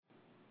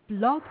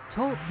Blog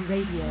Talk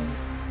Radio.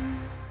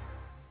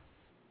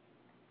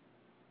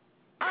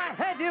 I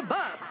hate you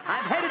both.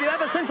 I've hated you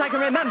ever since I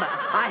can remember.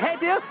 I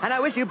hate you, and I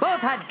wish you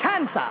both had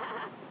cancer.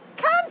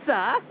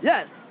 Cancer?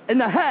 Yes, in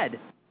the head.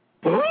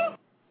 Huh?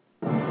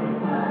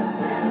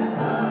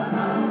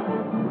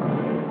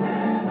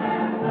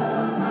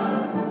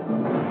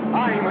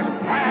 I'm as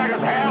tired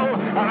as hell,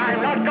 and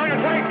I'm not going to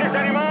take this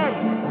anymore.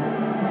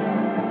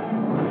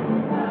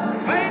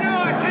 Pay no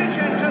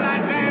attention to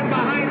that man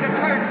behind the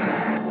curtain.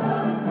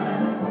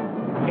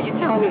 Are you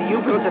telling me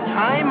you built a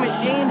time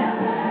machine?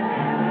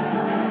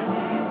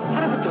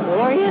 Out of a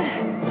DeLorean?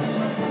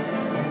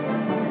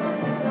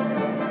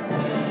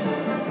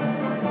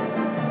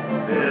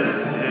 This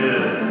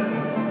is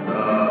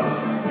the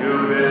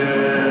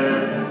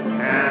Stupid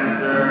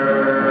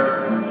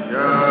Cancer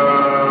Show.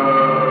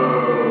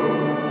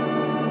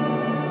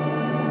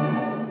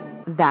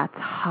 That's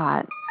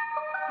hot.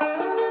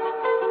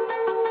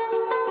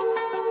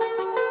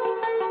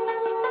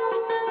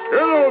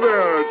 Hello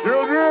there,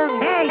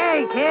 children.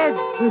 Hey, kids.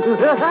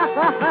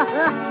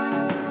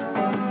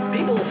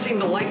 People seem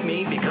to like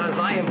me because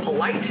I am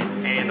polite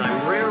and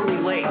I'm rarely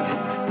late.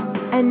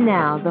 And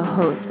now the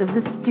host of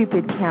the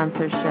Stupid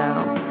Cancer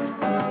Show,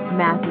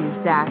 Matthew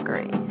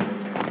Zachary.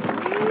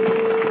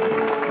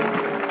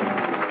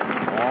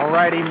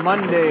 Alrighty,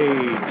 Monday,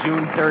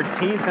 June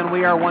 13th, and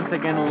we are once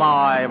again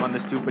live on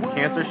the Stupid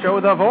Cancer Show,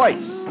 the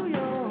voice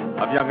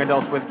of young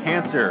adults with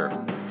cancer.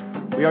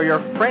 We are your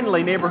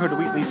friendly neighborhood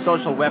weekly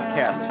social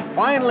webcast,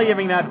 finally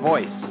giving that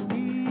voice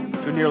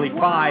to nearly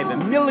 5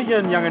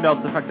 million young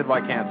adults affected by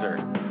cancer.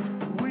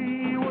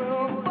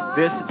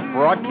 This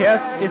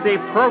broadcast is a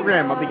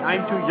program of the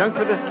I'm Too Young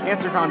for This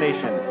Cancer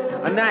Foundation,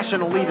 a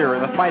national leader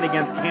in the fight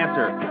against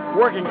cancer,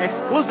 working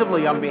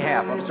exclusively on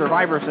behalf of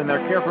survivors and their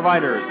care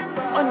providers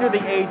under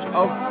the age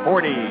of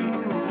 40.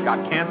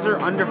 Got cancer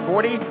under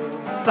 40?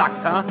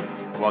 Sucks, huh?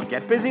 Well,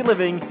 get busy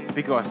living,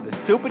 because the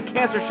Stupid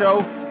Cancer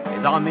Show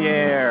is on the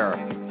air.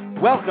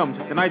 Welcome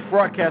to tonight's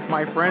broadcast,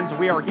 my friends.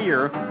 We are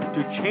here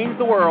to change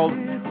the world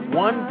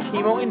one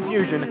chemo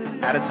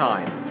infusion at a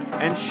time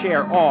and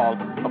share all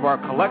of our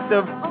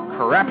collective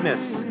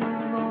correctness.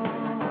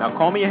 Now,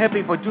 call me a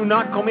hippie, but do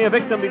not call me a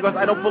victim, because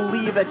I don't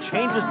believe that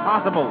change is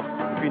possible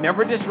if you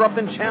never disrupt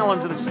and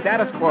challenge the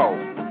status quo.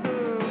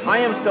 I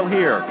am still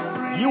here.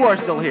 You are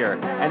still here.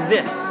 And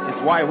this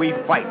is why we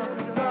fight.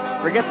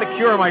 Forget the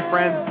cure, my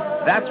friends.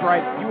 That's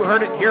right. You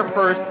heard it here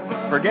first.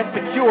 Forget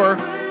the cure.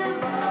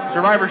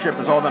 Survivorship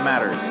is all that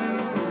matters.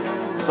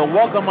 So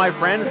welcome, my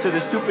friends, to the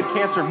Stupid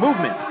Cancer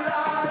movement,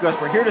 because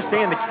we're here to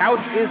stay and the couch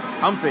is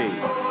comfy.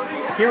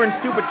 Here in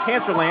Stupid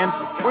Cancer Land,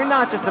 we're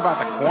not just about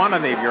the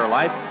quantity of your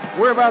life,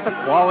 we're about the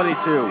quality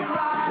too.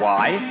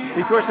 Why?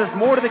 Because there's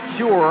more to the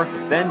cure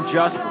than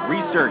just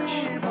research.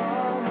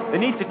 The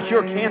need to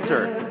cure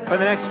cancer for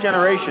the next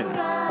generation,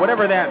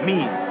 whatever that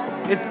means,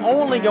 it's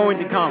only going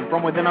to come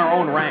from within our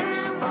own ranks.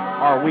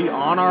 Are we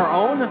on our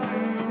own?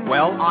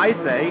 Well, I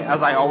say,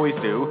 as I always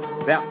do,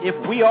 that if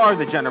we are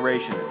the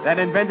generation that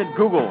invented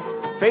Google,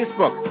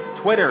 Facebook,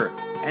 Twitter,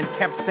 and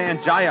kept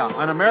Sanjaya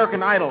on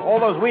American Idol all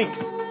those weeks,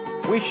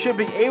 we should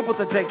be able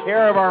to take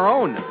care of our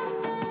own.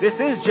 This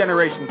is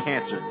Generation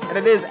Cancer, and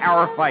it is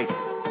our fight.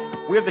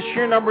 We have the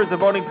sheer numbers, the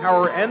voting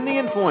power, and the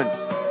influence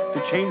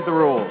to change the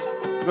rules,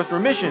 because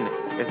remission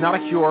is not a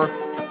cure,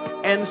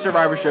 and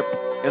survivorship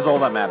is all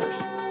that matters.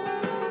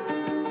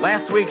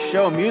 Last week's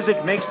show,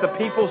 Music Makes the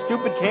People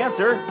Stupid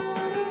Cancer,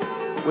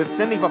 with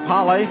Cindy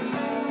Papale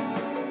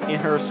in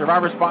her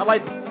Survivor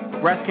Spotlight,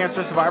 breast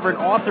cancer survivor and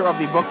author of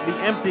the book The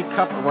Empty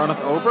Cup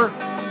Runneth Over.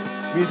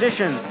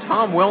 Musicians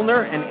Tom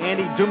Wilner and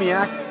Andy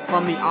Dumiak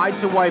from the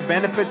I2Y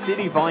Benefit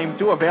CD Volume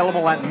 2,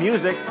 available at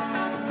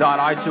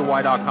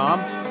music.i2y.com.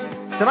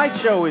 Tonight's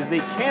show is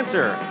the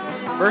Cancer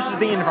versus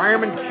the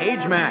Environment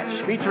Cage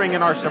Match, featuring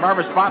in our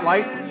Survivor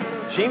Spotlight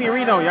Jamie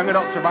RENO, young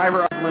adult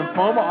survivor of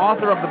lymphoma,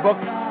 author of the book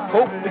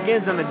Hope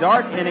Begins in the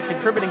Dark, and a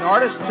contributing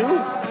artist to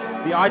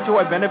the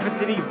I2Y Benefit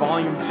CD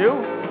Volume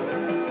 2.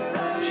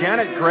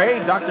 Janet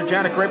Gray, Dr.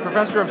 Janet Gray,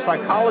 Professor of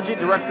Psychology,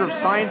 Director of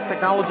Science,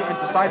 Technology, and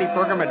Society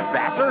Program at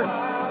Vassar.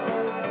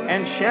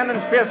 And Shannon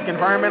FISK,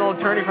 Environmental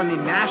Attorney from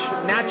the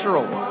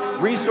Natural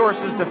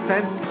Resources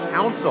Defense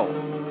Council.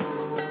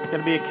 It's going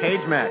to be a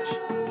cage match.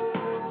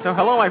 So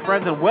hello, my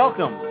friends, and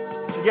welcome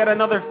to yet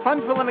another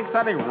fun-filled and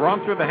exciting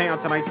run through the hay on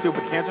tonight's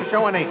Stupid Cancer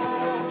Show, and a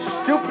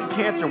Stupid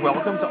Cancer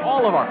welcome to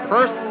all of our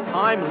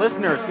first-time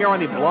listeners here on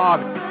the Blog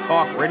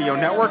Talk Radio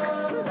Network.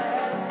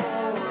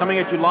 Coming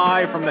at you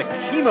live from the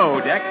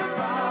Chemo Deck,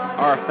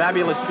 our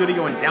fabulous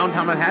studio in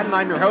downtown Manhattan.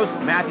 I'm your host,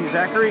 Matthew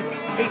Zachary,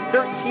 a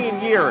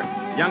 13-year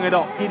young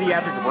adult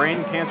pediatric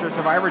brain cancer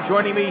survivor.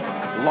 Joining me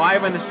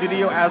live in the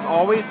studio, as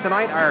always,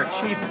 tonight, our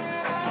chief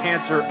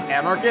cancer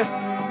anarchist,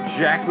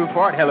 Jack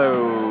Buffart.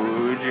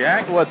 Hello,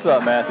 Jack. What's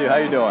up, Matthew?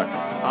 How you doing?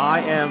 I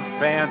am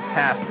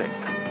fantastic.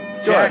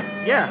 Good.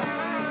 Jack, yeah.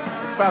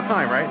 It's about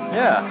time, right?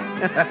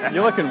 Yeah.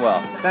 You're looking well.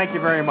 Thank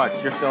you very much.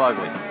 You're still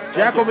ugly.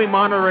 Jack will be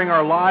monitoring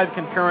our live,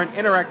 concurrent,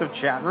 interactive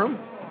chat room.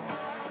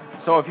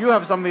 So if you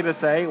have something to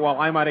say, well,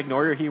 I might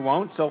ignore you, he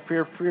won't. So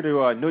feel free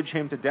to nudge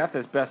him to death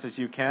as best as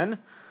you can.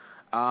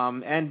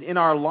 And in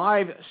our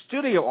live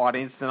studio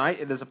audience tonight,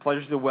 it is a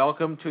pleasure to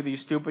welcome to the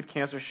Stupid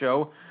Cancer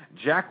Show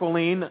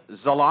Jacqueline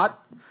Zalat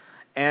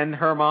and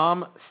her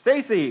mom,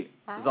 Stacy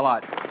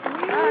Zalat.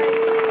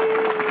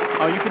 Hi.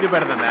 Oh, you can do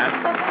better than that.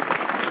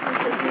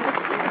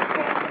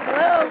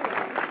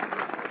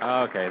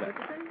 Hello. Okay.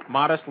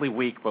 Modestly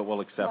weak, but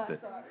we'll accept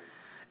it.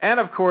 And,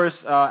 of course,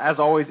 as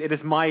always, it is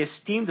my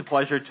esteemed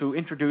pleasure to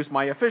introduce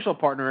my official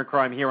partner in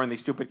crime here on the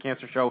Stupid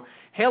Cancer Show,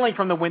 hailing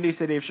from the Windy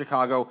City of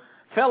Chicago,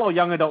 fellow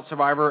young adult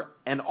survivor,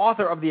 and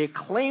author of the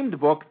acclaimed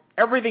book,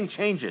 Everything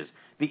Changes,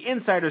 The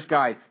Insider's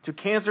Guide to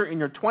Cancer in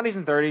Your 20s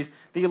and 30s,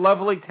 the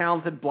lovely,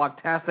 talented,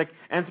 blocktastic,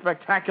 and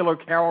spectacular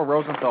Carol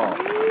Rosenthal.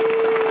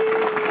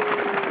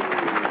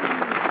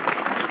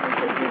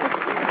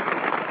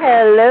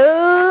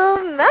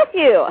 Hello,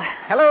 Matthew.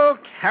 Hello,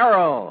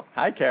 Carol.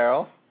 Hi,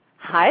 Carol.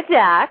 Hi,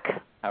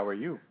 Jack. How are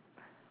you?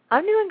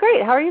 I'm doing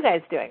great. How are you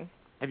guys doing?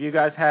 Have you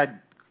guys had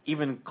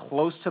even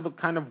close to the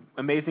kind of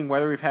amazing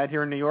weather we've had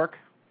here in New York?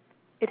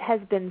 It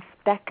has been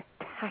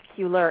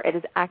spectacular. It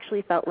has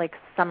actually felt like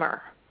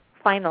summer,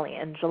 finally,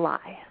 in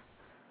July.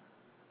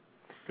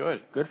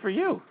 Good. Good for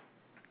you.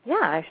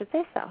 Yeah, I should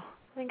say so.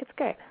 I think it's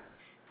great.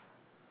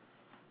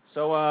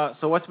 So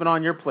what's been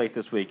on your plate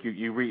this week?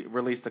 You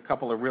released a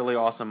couple of really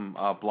awesome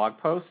blog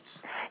posts.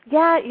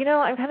 Yeah,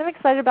 I'm kind of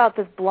excited about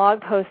this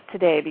blog post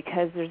today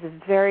because there's a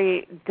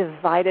very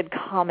divided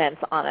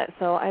comments on it.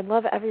 So I'd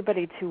love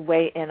everybody to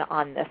weigh in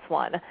on this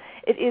one.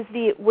 It is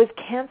the "Was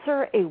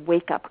cancer a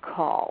wake-up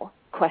call?"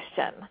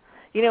 question.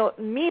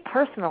 Me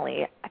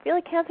personally, I feel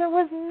like cancer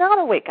was not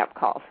a wake-up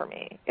call for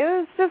me. It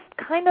was just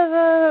kind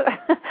of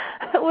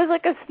it was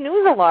like a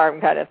snooze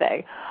alarm kind of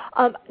thing.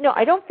 No,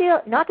 I don't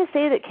feel, not to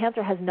say that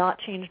cancer has not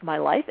changed my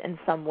life in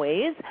some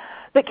ways,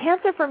 but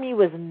cancer for me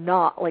was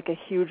not like a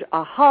huge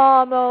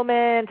aha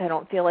moment. I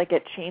don't feel like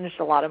it changed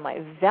a lot of my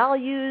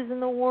values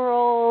in the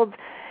world.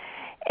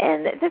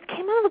 And this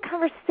came out of a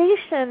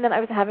conversation that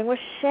I was having with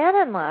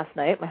Shannon last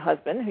night, my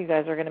husband, who you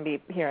guys are going to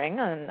be hearing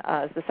on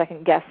as the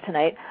second guest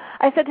tonight.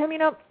 I said to him,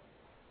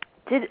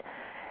 did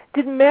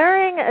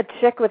marrying a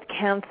chick with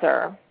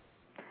cancer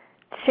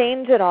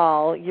change at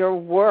all your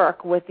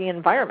work with the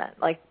environment?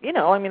 A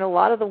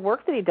lot of the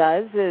work that he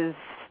does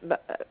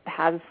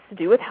has to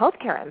do with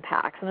healthcare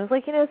impacts. And I was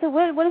like, so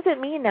what does it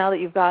mean now that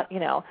you've got,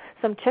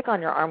 some chick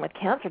on your arm with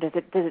cancer? Does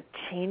it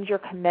change your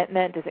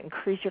commitment? Does it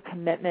increase your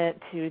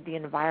commitment to the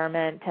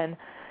environment? And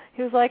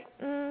he was like,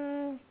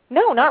 no,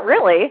 not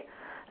really.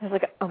 I was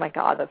like, oh my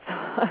God, that's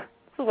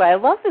why I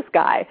love this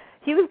guy.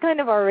 He was kind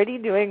of already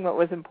doing what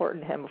was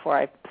important to him before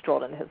I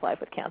strolled into his life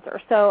with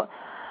cancer. So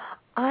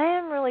I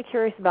am really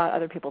curious about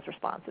other people's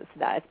responses to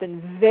that. It's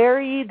been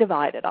very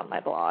divided on my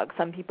blog.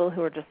 Some people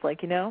who are just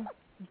like,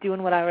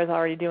 doing what I was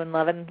already doing,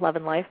 loving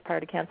life prior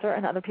to cancer,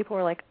 and other people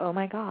were like, oh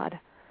my God,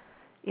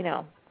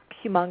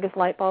 humongous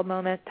light bulb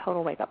moment,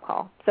 total wake-up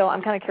call. So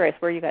I'm kind of curious,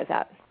 where are you guys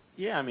at?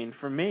 Yeah,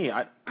 for me,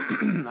 I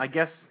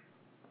guess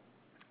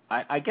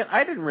I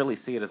didn't really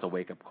see it as a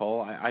wake-up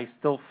call. I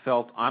still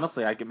felt,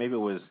 honestly, maybe it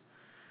was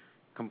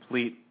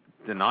complete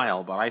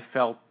denial, but I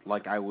felt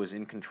like I was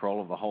in control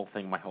of the whole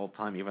thing my whole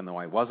time, even though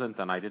I wasn't,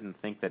 and I didn't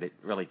think that it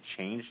really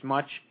changed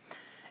much.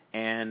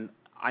 And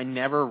I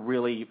never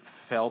really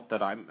felt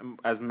that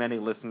as many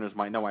listeners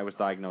might know, I was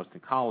diagnosed in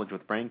college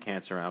with brain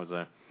cancer, and I was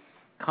a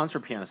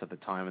concert pianist at the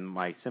time, and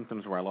my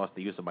symptoms were I lost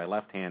the use of my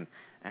left hand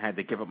and had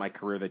to give up my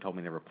career. They told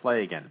me never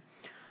play again.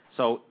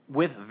 So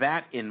with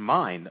that in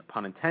mind,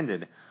 pun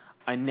intended,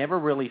 I never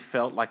really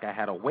felt like I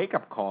had a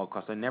wake-up call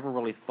because I never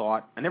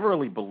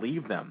really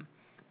believed them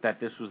that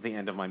this was the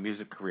end of my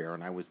music career,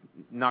 and I was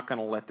not going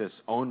to let this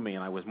own me,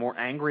 and I was more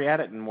angry at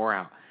it and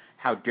more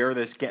how dare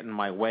this get in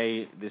my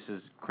way, this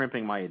is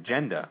crimping my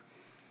agenda,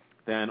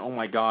 then, oh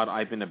my God,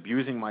 I've been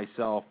abusing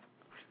myself.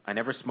 I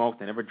never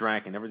smoked, I never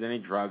drank, I never did any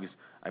drugs,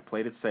 I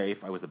played it safe,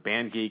 I was a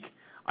band geek.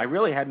 I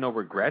really had no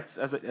regrets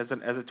as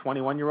a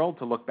 21-year-old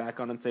to look back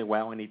on and say,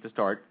 wow, I need to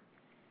start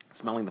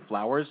smelling the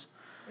flowers.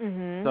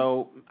 Mm-hmm.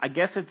 So I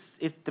guess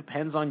it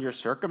depends on your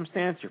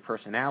circumstance, your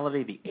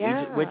personality, the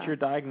age at which you're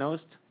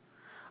diagnosed.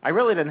 I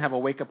really didn't have a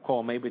wake-up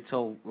call maybe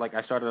till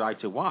I started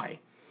I2Y,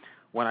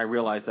 when I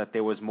realized that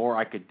there was more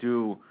I could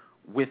do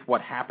with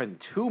what happened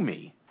to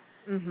me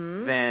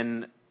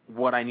than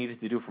what I needed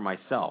to do for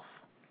myself.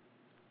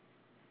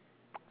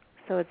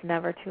 So it's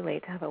never too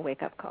late to have a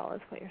wake-up call,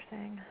 is what you're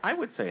saying. I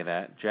would say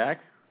that, Jack.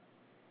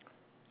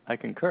 I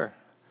concur.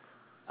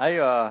 I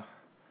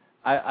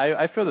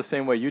feel the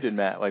same way you did,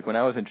 Matt. Like when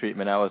I was in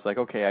treatment, I was like,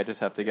 okay, I just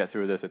have to get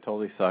through this. It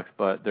totally sucks,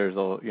 but there's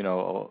a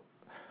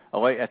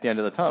light at the end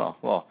of the tunnel.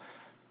 Well,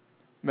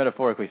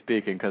 metaphorically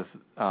speaking, because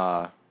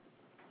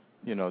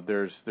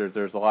there's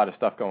a lot of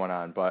stuff going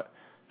on, but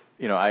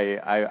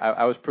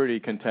I was pretty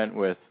content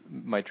with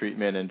my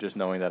treatment and just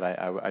knowing that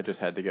I just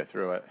had to get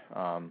through it,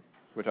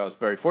 which I was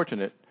very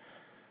fortunate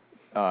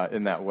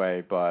in that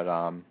way. But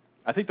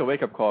I think the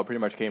wake-up call pretty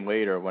much came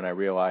later when I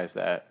realized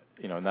that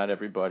not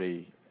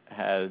everybody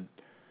had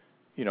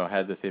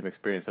had the same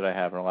experience that I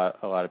have, and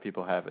a lot of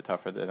people have it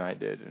tougher than I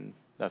did, and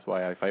that's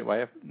why I fight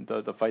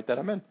the fight that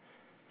I'm in.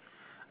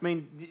 I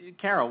mean,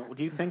 Carol,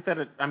 do you think that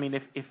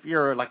if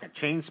you're like a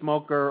chain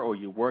smoker or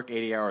you work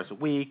 80 hours a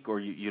week or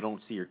you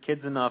don't see your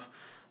kids enough,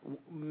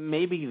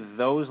 maybe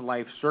those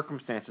life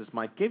circumstances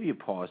might give you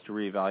pause to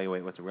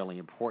reevaluate what's really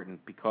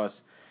important, because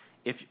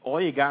if all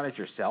you got is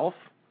yourself,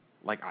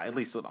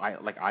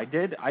 I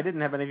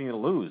didn't have anything to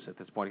lose at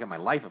this point. I got my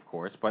life, of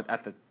course, but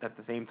at the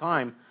same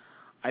time,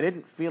 I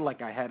didn't feel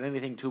like I had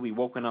anything to be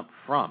woken up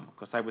from,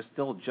 because I was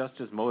still just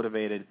as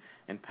motivated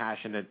and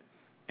passionate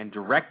and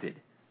directed.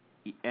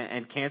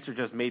 And cancer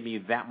just made me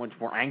that much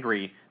more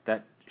angry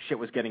that shit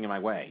was getting in my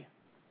way.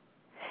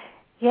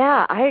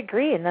 Yeah, I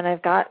agree. And then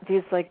I've got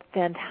these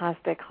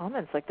fantastic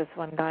comments. Like this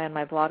one guy on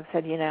my blog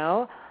said,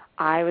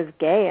 I was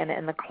gay and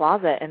in the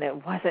closet, and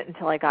it wasn't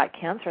until I got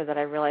cancer that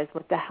I realized,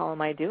 what the hell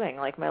am I doing?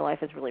 My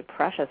life is really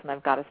precious, and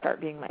I've got to start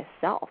being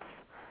myself.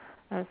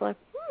 And I was like,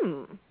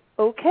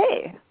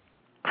 okay.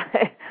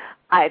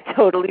 I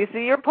totally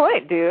see your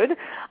point, dude.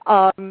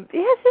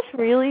 It's just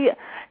really,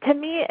 to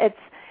me,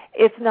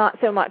 it's not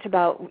so much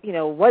about,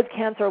 was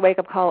cancer a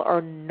wake-up call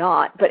or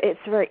not, but it's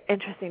very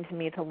interesting to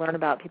me to learn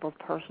about people's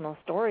personal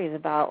stories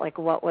about,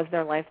 what was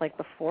their life like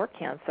before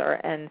cancer,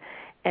 and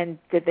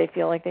did they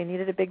feel like they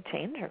needed a big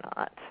change or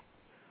not?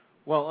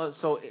 Well,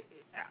 so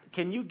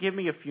can you give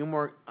me a few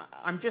more?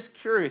 I'm just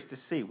curious to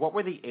see, what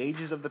were the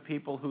ages of the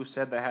people who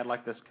said they had,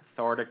 this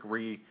cathartic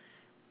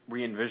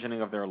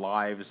re-envisioning of their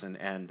lives, and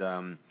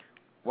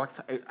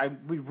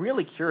I'd be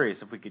really curious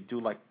if we could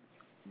do,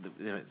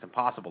 it's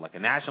impossible, a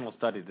national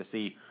study to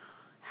see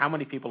how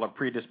many people are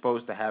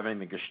predisposed to having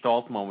the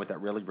Gestalt moment that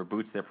really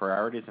reboots their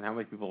priorities, and how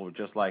many people are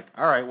just all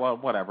right, well,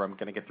 whatever, I'm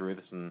going to get through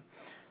this, and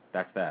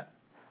that's that.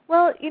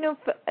 Well,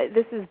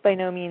 this is by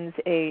no means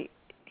a,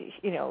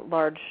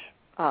 large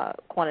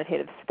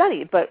quantitative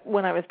study, but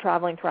when I was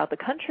traveling throughout the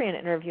country and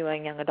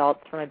interviewing young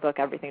adults for my book,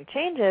 Everything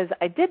Changes,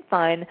 I did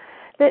find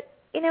that,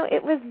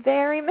 it was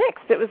very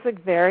mixed. It was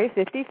very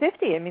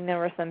 50-50. I mean, there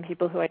were some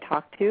people who I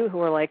talked to who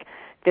were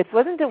this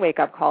wasn't a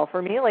wake-up call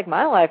for me.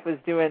 My life was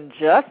doing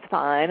just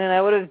fine, and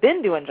I would have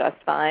been doing just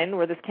fine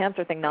were this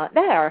cancer thing not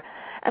there.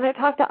 And I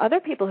talked to other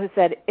people who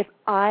said, if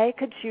I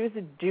could choose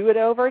to do it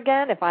over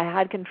again, if I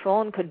had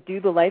control and could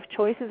do the life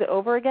choices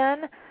over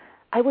again,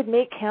 I would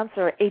make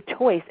cancer a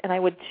choice, and I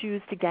would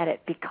choose to get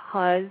it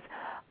because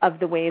of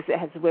the ways it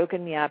has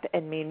woken me up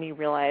and made me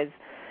realize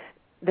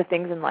the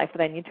things in life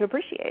that I need to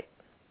appreciate.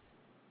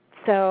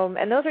 So,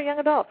 and those are young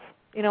adults,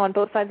 on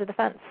both sides of the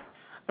fence.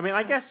 I mean,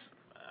 I guess,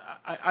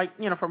 I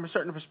from a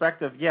certain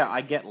perspective, yeah, I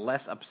get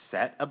less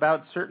upset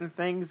about certain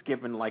things,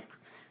 given,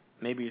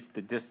 maybe it's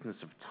the distance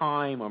of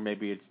time, or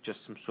maybe it's just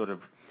some sort of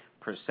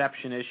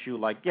perception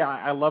issue.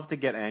 I love to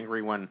get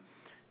angry when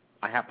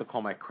I have to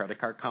call my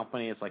credit card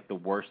company. It's the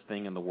worst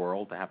thing in the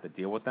world to have to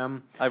deal with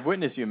them. I've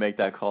witnessed you make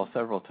that call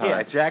several times.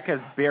 Yeah, Jack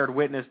has bared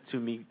witness to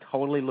me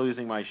totally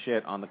losing my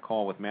shit on the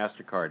call with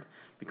MasterCard,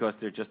 because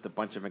they're just a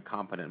bunch of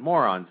incompetent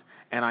morons.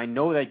 And I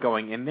know that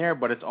going in there,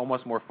 but it's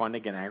almost more fun to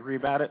get angry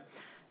about it.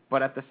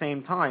 But at the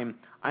same time,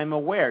 I'm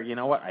aware,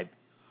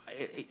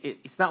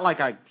 it's not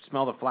like I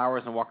smell the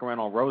flowers and walk around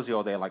all rosy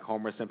all day like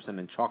Homer Simpson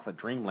in Chocolate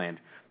Dreamland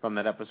from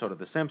that episode of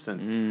The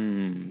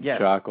Simpsons. Yes,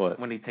 chocolate.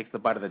 When he takes the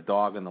bite of the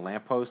dog in the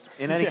lamppost.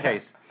 In any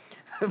case,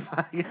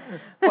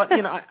 but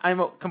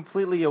I'm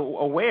completely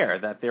aware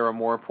that there are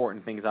more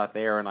important things out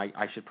there, and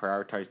I should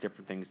prioritize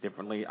different things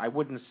differently. I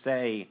wouldn't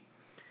say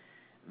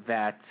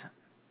that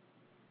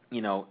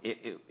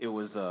it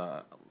was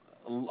a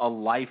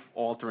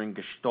life-altering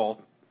Gestalt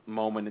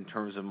moment in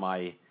terms of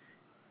my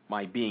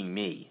being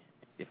me,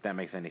 if that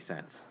makes any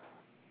sense.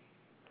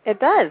 It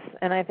does,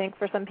 and I think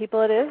for some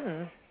people it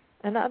is,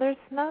 and others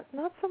not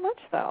so much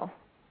though.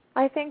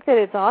 I think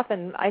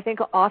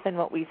often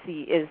what we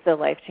see is the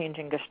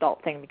life-changing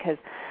Gestalt thing, because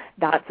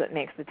that's what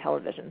makes the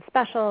television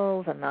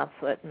specials, and that's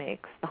what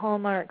makes the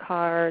Hallmark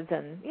cards,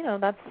 and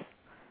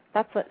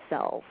that's what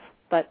sells.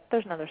 But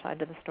there's another side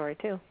to the story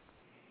too.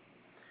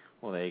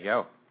 Well, there you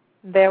go.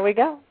 There we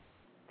go.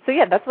 So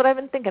yeah, that's what I've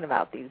been thinking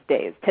about these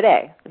days.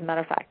 Today, as a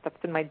matter of fact,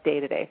 that's been my day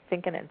today,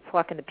 thinking and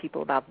talking to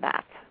people about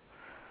that.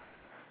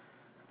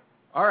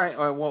 All right.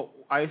 Well,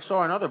 I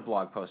saw another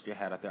blog post you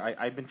had up there.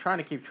 I've been trying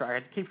to keep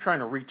trying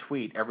to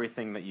retweet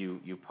everything that you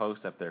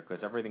post up there,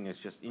 because everything is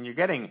just, and you're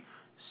getting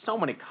so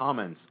many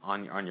comments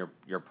on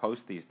your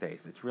post these days.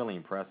 It's really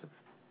impressive.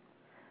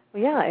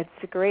 Well, yeah,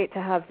 it's great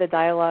to have the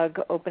dialogue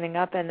opening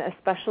up, and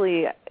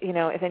especially,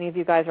 if any of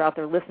you guys are out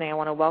there listening, I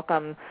want to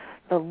welcome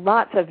the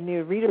lots of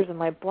new readers in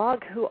my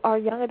blog who are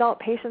young adult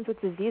patients with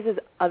diseases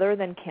other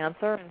than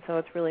cancer, and so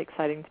it's really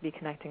exciting to be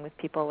connecting with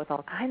people with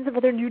all kinds of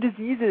other new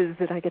diseases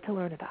that I get to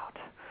learn about.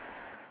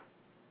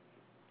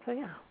 So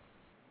yeah,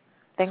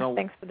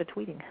 thanks for the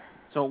tweeting.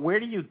 So where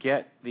do you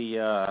get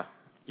the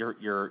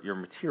your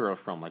material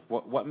from?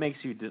 What makes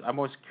you? I'm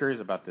always curious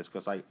about this,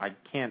 because I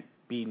can't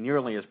be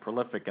nearly as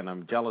prolific, and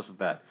I'm jealous of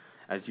that,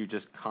 as you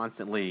just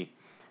constantly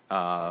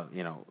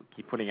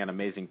keep putting out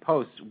amazing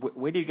posts.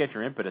 Where do you get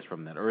your impetus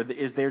from that? Or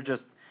is there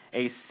just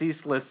a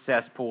ceaseless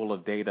cesspool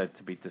of data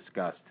to be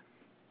discussed?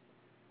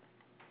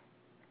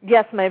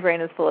 Yes, my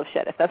brain is full of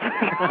shit, if that's what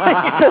you're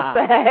trying to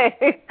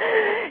say.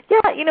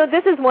 Yeah,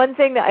 this is one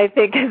thing that I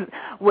think is,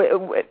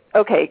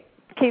 okay,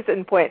 case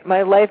in point,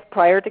 my life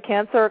prior to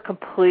cancer,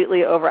 completely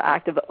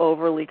overactive,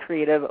 overly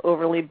creative,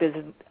 overly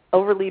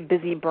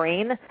busy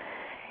brain.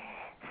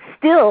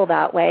 Still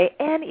that way,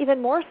 and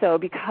even more so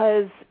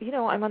because,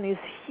 I'm on these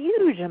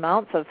huge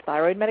amounts of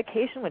thyroid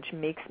medication, which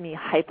makes me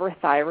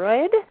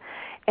hyperthyroid,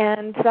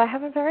 and I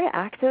have a very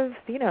active,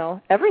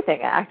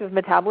 everything, active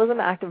metabolism,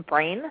 active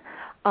brain,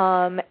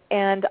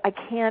 and I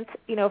can't,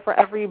 for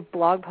every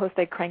blog post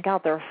I crank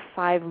out, there are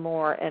 5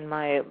 more in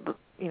my,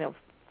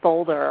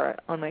 folder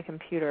on my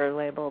computer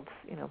labeled,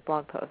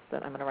 blog posts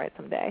that I'm going to write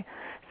someday.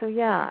 So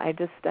yeah, I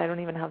don't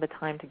even have the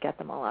time to get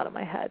them all out of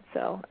my head.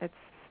 So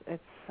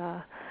it's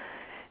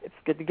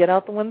good to get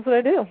out the ones that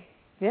I do.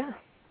 Yeah.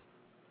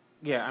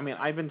 Yeah, I mean,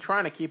 I've been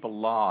trying to keep a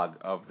log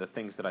of the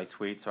things that I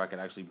tweet so I could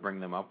actually bring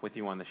them up with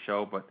you on the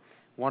show, but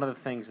one of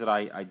the things that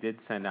I did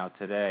send out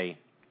today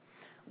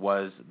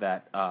was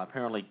that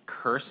apparently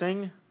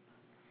cursing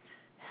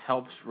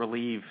helps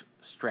relieve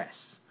stress.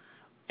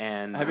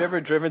 And have you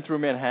ever driven through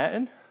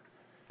Manhattan?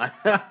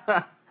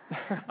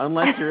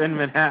 Unless you're in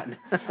Manhattan.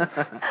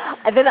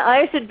 Then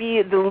I should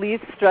be the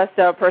least stressed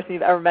out person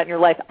you've ever met in your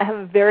life. I have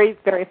a very,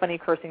 very funny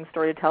cursing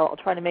story to tell. I'll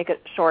try to make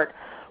it short.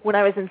 When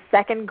I was in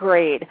 2nd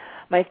grade,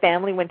 my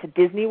family went to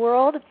Disney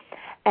World,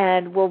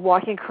 and we're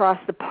walking across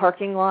the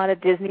parking lot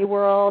at Disney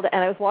World,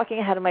 and I was walking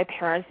ahead of my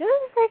parents. They were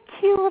very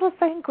cute little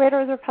 2nd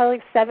graders. They were probably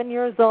like 7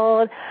 years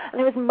old,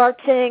 and I was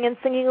marching and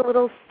singing a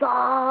little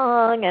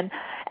song, and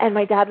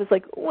my dad was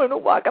like, I want to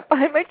walk up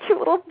behind my cute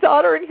little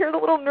daughter and hear the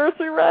little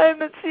nursery rhyme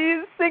that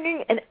she's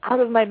singing, and out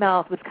of my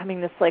mouth was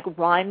coming this like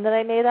rhyme that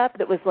I made up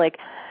that was like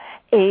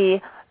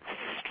a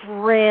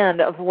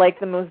strand of like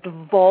the most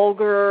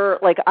vulgar,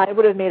 like I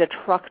would have made a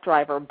truck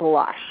driver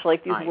blush.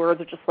 Like these words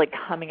are just like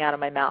coming out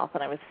of my mouth,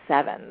 and I was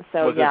 7.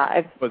 So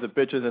was it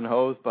Bitches and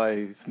Hoes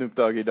by Snoop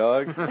Doggy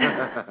Dogg?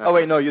 Oh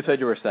wait, no, you said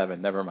you were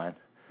 7. Never mind.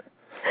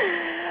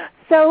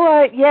 So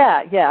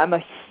I'm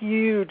a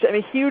huge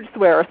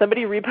swearer.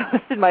 Somebody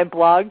reposted my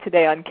blog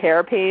today on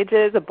Care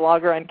Pages, a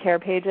blogger on Care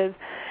Pages,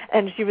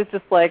 and she was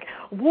just like,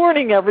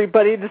 warning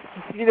everybody, this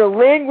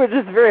language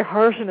is very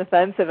harsh and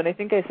offensive. And I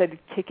think I said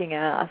kicking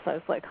ass. I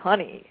was like,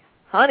 honey,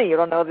 you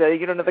don't know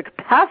the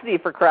capacity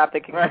for crap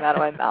that can come out of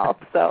my mouth.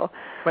 So,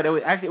 but it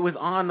was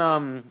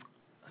on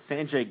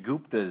Sanjay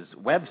Gupta's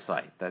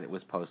website that it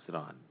was posted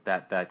on.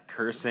 That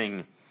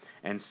cursing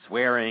and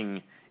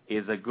swearing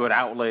is a good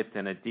outlet,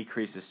 and it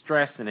decreases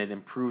stress, and it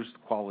improves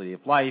quality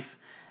of life.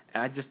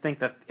 And I just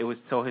think that it was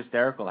so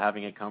hysterical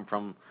having it come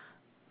from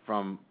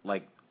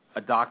like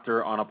a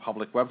doctor on a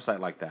public website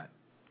like that.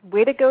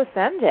 Way to go,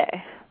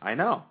 Sanjay. I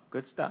know.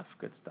 Good stuff.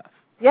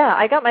 Yeah,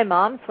 I got my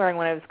mom swearing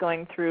when I was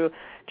going through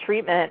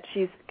treatment.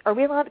 Are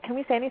we allowed? Can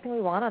we say anything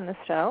we want on this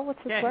show? What's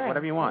the swearing?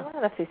 Whatever you want.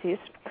 FCCs.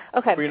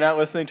 Okay. Were you not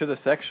listening to the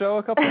sex show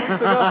a couple weeks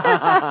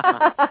ago?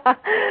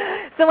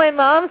 So my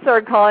mom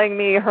started calling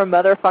me her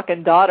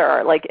motherfucking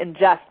daughter, like in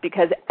jest,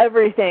 because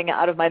everything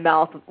out of my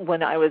mouth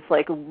when I was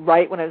like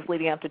right when I was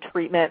leading up to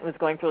treatment was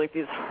going through like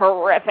these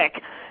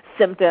horrific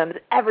symptoms.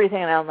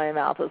 Everything out of my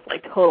mouth was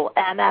like total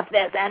NF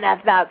this,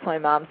 NF that. So my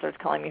mom starts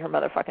calling me her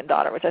motherfucking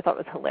daughter, which I thought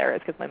was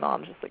hilarious because my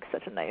mom's just like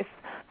such a nice,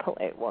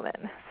 polite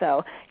woman.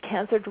 So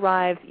cancer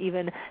drives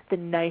even the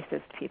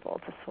nicest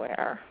people to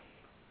swear.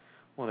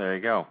 Well, there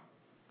you go.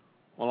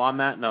 Well, on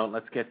that note,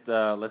 let's get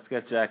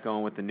Jack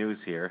going with the news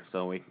here,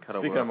 so we can cut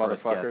over. Speaking of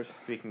motherfuckers.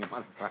 Speaking of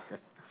motherfuckers.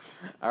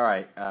 All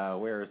right,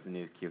 where is the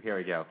news cue? Here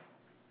we go.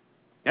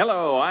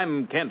 Hello,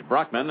 I'm Kent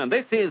Brockman, and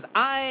this is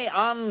Eye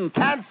on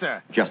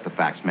Cancer. Just the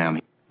facts, ma'am.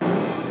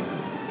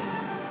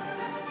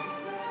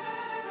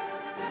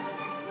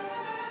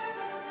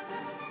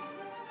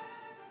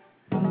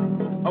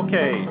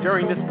 Okay,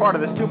 during this part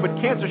of the Stupid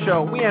Cancer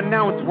Show, we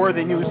announce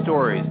worthy news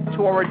stories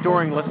to our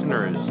adoring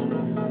listeners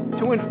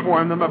to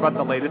inform them about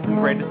the latest and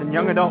greatest in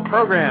young adult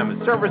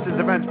programs, services,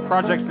 events,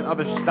 projects, and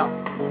other stuff.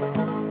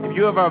 If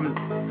you have an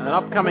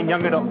upcoming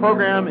young adult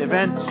program,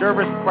 event,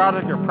 service,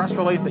 product, or press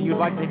release that you'd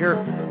like to hear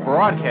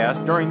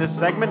broadcast during this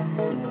segment,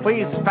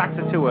 please fax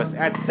it to us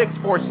at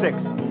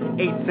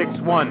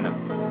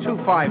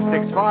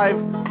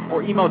 646-861-2565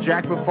 or email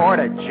Jack Buffard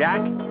at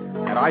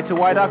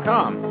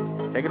jack@i2y.com.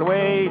 Take it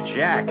away,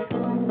 Jack.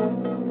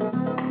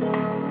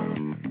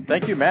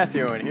 Thank you,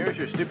 Matthew, and here's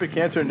your Stupid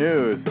Cancer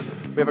news.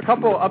 We have a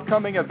couple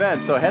upcoming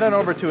events, so head on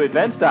over to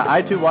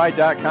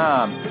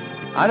events.i2y.com.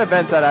 On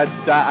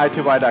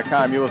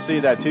events.i2y.com, you will see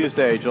that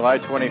Tuesday, July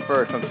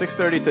 21st, from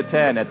 6:30 to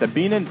 10 at the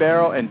Bean and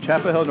Barrel in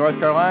Chapel Hill, North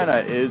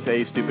Carolina, is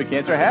a Stupid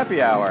Cancer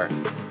happy hour.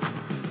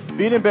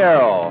 Bean and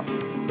Barrel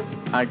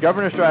on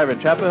Governor's Drive in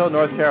Chapel Hill,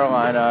 North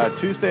Carolina,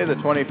 Tuesday the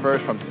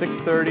 21st from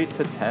 6:30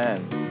 to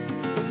 10.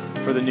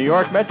 For the New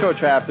York Metro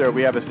chapter,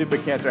 we have a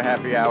Stupid Cancer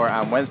happy hour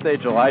on Wednesday,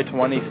 July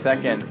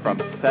 22nd from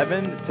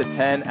 7 to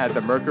 10 at the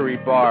Mercury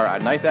Bar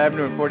on 9th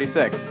Avenue and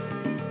 46th.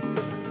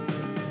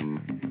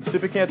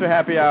 Stupid Cancer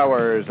happy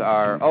hours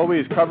are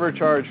always cover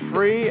charge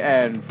free,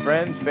 and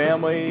friends,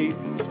 family,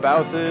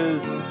 spouses,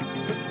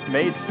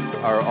 mates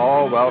are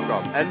all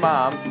welcome, and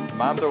moms.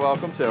 Moms are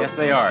welcome too. Yes,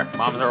 they are.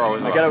 Moms are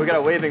always welcome. We got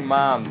a waving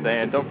mom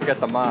saying, don't forget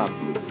the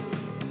moms.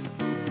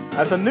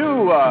 That's a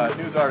new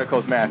news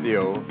articles,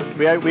 Matthew.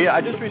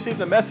 I just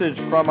received a message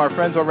from our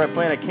friends over at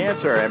Planet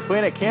Cancer, and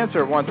Planet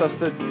Cancer wants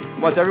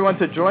everyone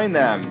to join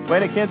them.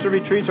 Planet Cancer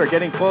retreats are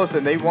getting close,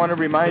 and they want to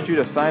remind you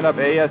to sign up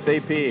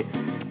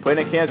ASAP.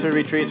 Planet Cancer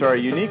retreats are a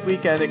unique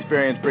weekend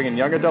experience bringing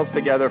young adults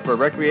together for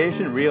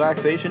recreation,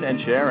 relaxation, and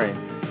sharing.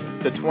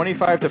 The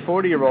 25 to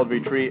 40-year-old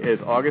retreat is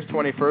August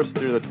 21st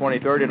through the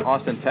 23rd in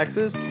Austin,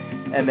 Texas.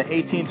 And the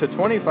 18 to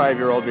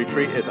 25-year-old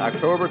retreat is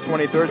October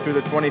 23rd through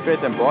the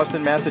 25th in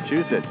Boston,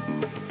 Massachusetts.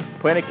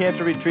 Planet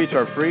Cancer retreats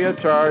are free of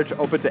charge,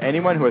 open to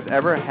anyone who has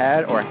ever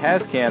had or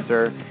has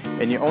cancer,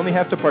 and you only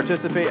have to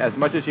participate as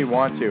much as you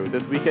want to.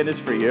 This weekend is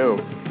for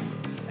you.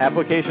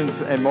 Applications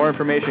and more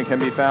information can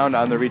be found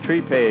on the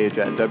retreat page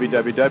at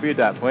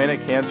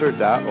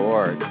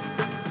www.planetcancer.org.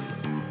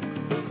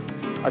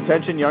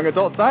 Attention young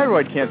adult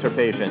thyroid cancer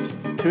patients.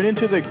 Tune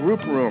into the Group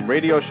Room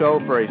radio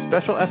show for a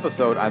special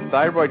episode on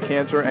thyroid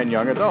cancer and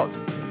young adults.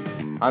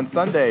 On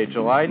Sunday,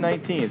 July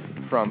 19th,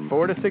 from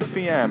 4 to 6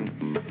 p.m.,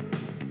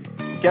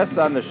 guests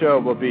on the show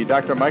will be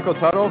Dr. Michael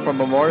Tuttle from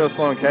Memorial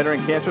Sloan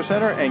Kettering Cancer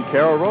Center and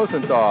Carol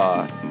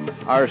Rosenthal,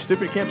 our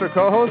Stupid Cancer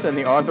co-host and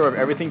the author of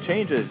Everything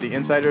Changes, The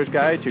Insider's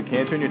Guide to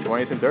Cancer in Your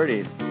 20s and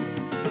 30s.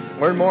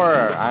 Learn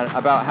more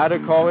about how to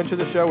call into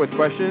the show with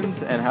questions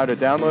and how to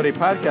download a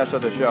podcast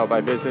of the show by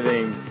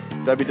visiting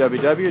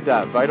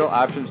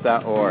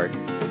www.vitaloptions.org.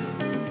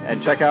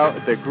 And check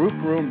out the Group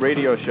Room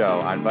radio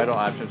show on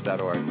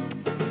vitaloptions.org.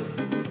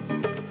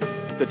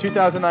 The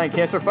 2009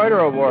 Cancer Fighter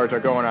Awards are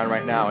going on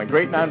right now, and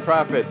Great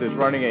Nonprofits is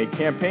running a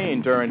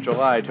campaign during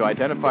July to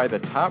identify the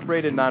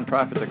top-rated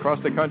nonprofits across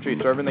the country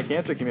serving the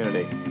cancer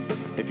community.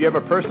 If you have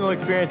a personal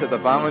experience as a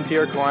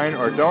volunteer, client,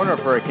 or donor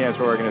for a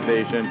cancer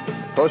organization,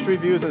 post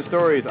reviews and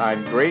stories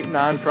on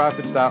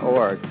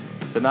greatnonprofits.org.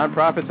 The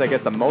nonprofits that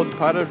get the most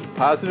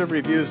positive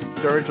reviews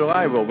during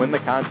July will win the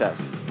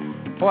contest.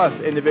 Plus,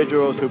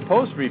 individuals who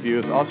post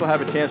reviews also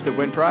have a chance to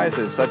win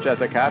prizes, such as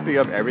a copy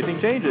of Everything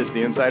Changes,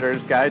 The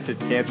Insider's Guide to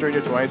Cancer in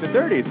Your 20s and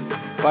 30s,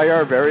 by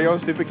our very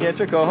own Stupid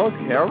Cancer co-host,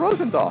 Carol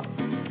Rosenthal.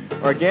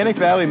 Organic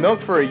Valley Milk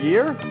for a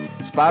year,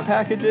 spa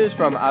packages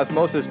from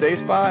Osmosis Day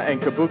Spa and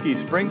Kabuki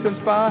Springs and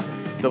Spa,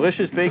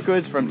 delicious baked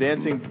goods from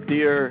Dancing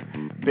Deer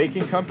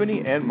Baking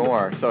Company, and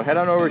more. So head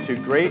on over to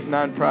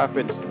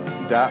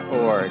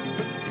greatnonprofits.org.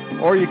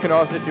 Or you can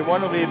also, if you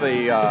want to leave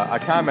a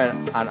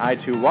comment on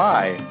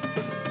I2Y,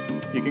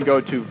 you can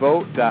go to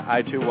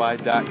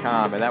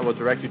vote.i2y.com, and that will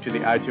direct you to the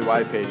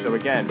I2Y page. So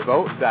again,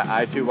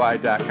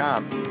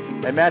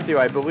 vote.i2y.com. And Matthew,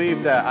 I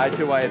believe that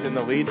I2Y is in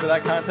the lead for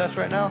that contest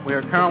right now? We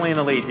are currently in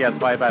the lead, yes,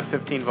 by about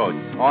 15 votes.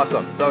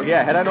 Awesome. So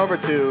yeah, head on over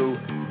to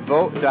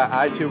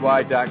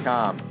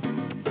vote.i2y.com.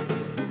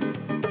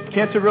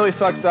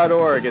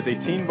 CancerReallySucks.org is a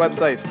teen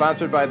website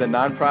sponsored by the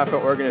nonprofit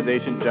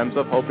organization Gems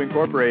of Hope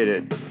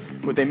Incorporated.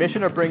 With a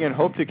mission of bringing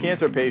hope to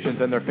cancer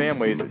patients and their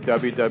families,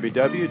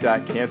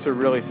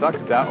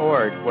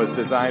 www.cancerreallysucks.org was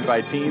designed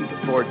by teens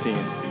for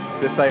teens.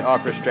 This site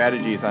offers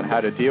strategies on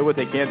how to deal with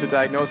a cancer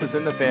diagnosis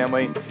in the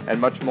family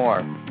and much more.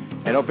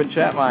 An open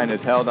chat line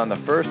is held on the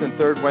first and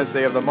third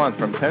Wednesday of the month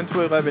from 10 to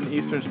 11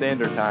 Eastern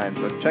Standard Time,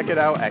 so check it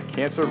out at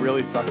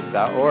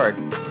cancerreallysucks.org.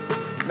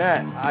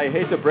 Matt, I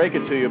hate to break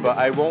it to you, but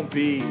I won't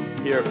be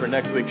here for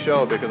next week's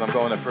show because I'm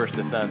going to First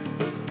Descent.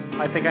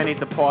 I think I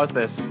need to pause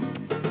this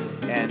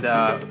and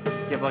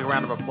give like a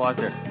round of applause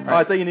there. Oh,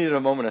 I thought you needed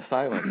a moment of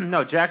silence.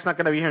 No, Jack's not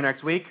going to be here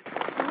next week.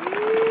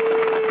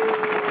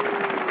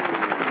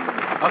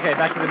 Okay,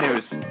 back to the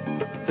news.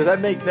 Does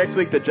that make next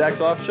week the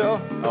Jack's Off show?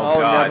 Oh,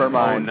 God. Never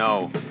mind.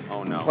 Oh,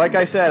 no. Like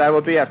I said, I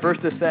will be at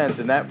First Descent,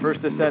 and that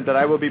First Descent that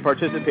I will be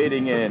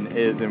participating in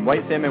is in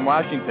White Salmon,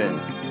 Washington.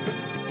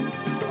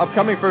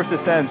 Upcoming First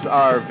Descents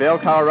are Vail,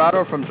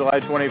 Colorado from July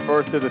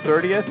 21st through the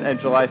 30th and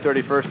July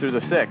 31st through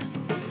the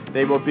 6th.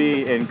 They will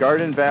be in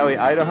Garden Valley,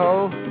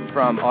 Idaho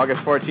from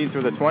August 14th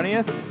through the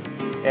 20th,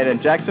 and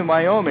in Jackson,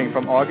 Wyoming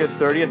from August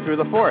 30th through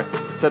the 4th,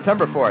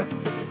 September 4th.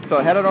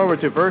 So head on over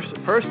to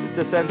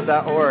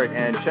firstdescents.org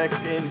and check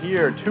in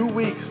here 2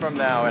 weeks from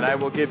now, and I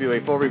will give you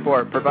a full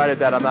report, provided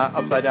that I'm not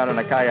upside down in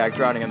a kayak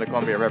drowning in the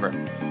Columbia River.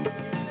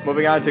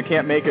 Moving on to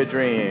Can't Make a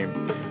Dream.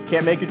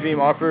 Can't Make a Dream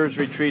offers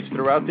retreats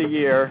throughout the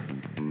year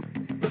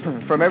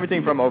from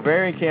everything from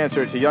ovarian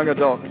cancer to young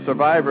adult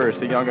survivors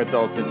to young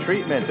adults in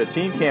treatment to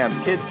teen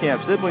camps, kids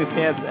camps, siblings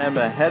camps, and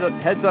the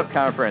Heads Up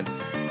Conference.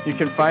 You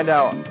can find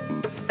out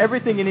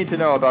everything you need to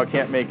know about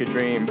Can't Make a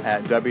Dream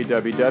at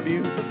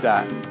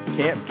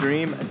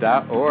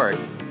www.campdream.org.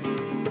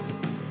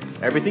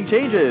 Everything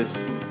Changes.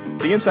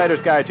 The Insider's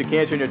Guide to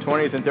Cancer in Your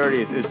 20s and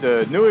 30s is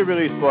the newly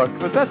released book.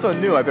 But that's so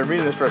new. I've been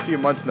reading this for a few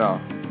months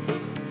now.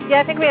 Yeah,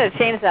 I think we had to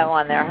change that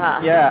one there, huh?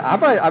 Yeah,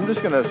 I'm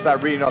just going to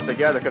start reading all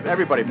together because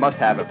everybody must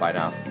have it by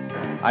now.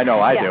 I know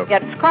I do. Yeah,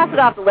 just cross it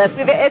off the list.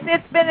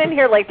 It's been in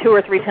here like 2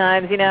 or 3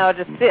 times, you know,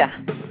 just, yeah.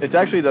 It's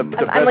actually the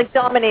best. I'm like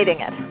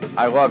dominating it.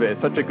 I love it.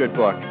 It's such a good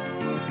book.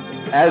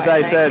 As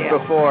I said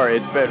before,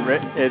 it's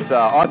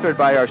authored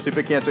by our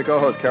Stupid Cancer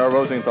co-host, Carol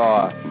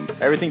Rosenthal.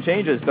 Everything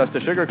Changes dusts the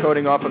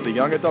sugarcoating off of the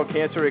young adult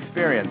cancer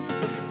experience.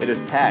 It is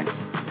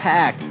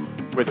packed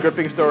with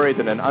gripping stories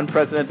and an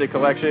unprecedented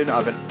collection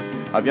of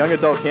young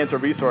adult cancer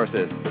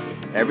resources.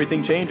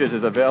 Everything Changes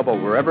is available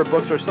wherever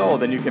books are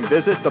sold, and you can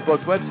visit the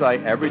book's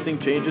website,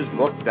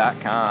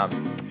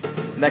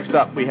 everythingchangesbook.com. Next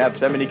up, we have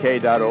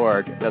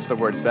 70k.org. That's the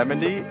word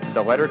 70,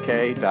 the letter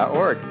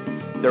K.org.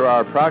 There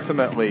are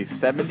approximately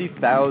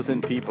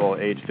 70,000 people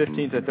aged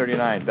 15 to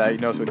 39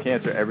 diagnosed with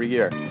cancer every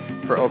year.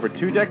 For over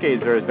 2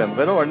 decades, there has been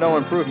little or no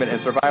improvement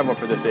in survival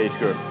for this age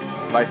group.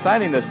 By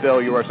signing this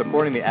bill, you are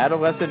supporting the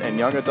Adolescent and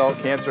Young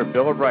Adult Cancer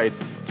Bill of Rights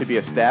to be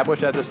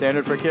established as a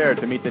standard for care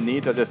to meet the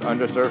needs of this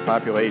underserved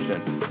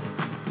population.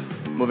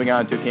 Moving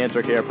on to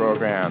cancer care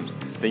programs.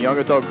 The young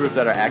adult groups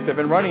that are active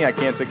and running at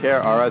cancer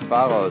care are as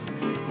follows.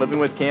 Living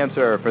with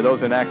Cancer for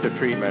those in active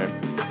treatment.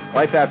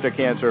 Life After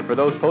Cancer for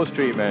those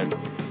post-treatment.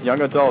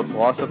 Young adults,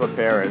 loss of a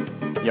parent.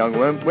 Young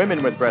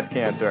women with breast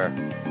cancer.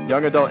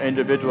 Young adult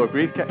individual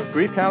grief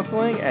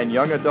counseling, and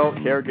young adult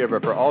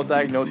caregiver for all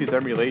diagnoses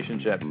and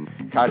relationships.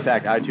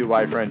 Contact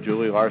I2Y friend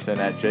Julie Larson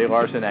at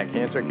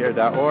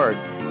jlarson@cancercare.org.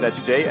 That's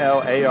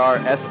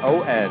JLARSON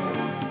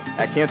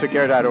at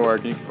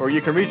cancercare.org, or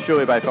you can reach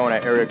Julie by phone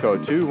at area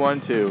code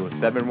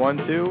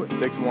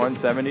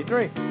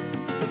 212-712-6173.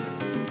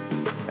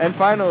 And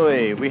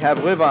finally, we have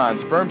Live On,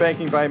 sperm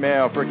banking by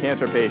mail for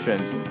cancer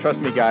patients. Trust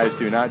me, guys,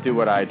 do not do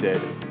what I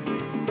did.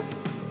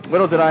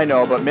 Little did I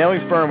know, but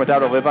mailing sperm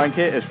without a Live On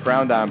kit is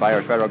frowned on by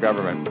our federal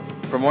government.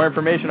 For more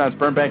information on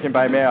sperm banking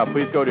by mail,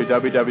 please go to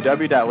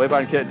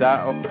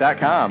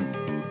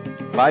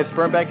www.liveonkit.com. Live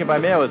sperm banking by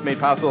mail is made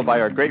possible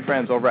by our great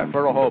friends over at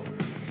Fertile Hope.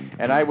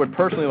 And I would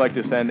personally like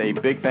to send a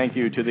big thank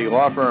you to the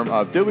law firm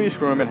of Dewey,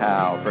 Scrum &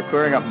 Howe for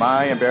clearing up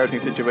my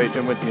embarrassing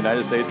situation with the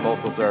United States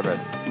Postal Service.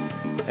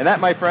 And that,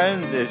 my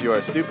friends, is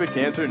your Stupid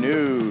Cancer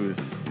News.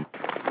 All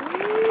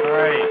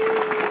right.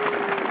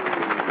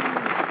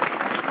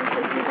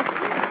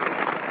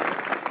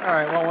 All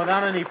right, well,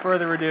 without any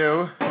further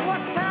ado... What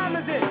time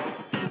is it?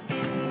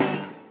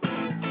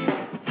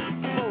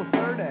 Oh,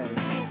 Thursday.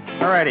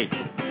 All righty.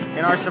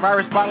 In our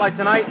Survivor Spotlight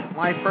tonight,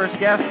 my first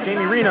guest,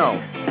 Jamie Reno,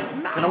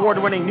 an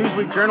award-winning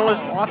Newsweek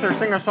journalist, author,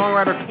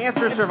 singer-songwriter,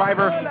 cancer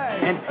survivor,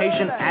 and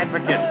patient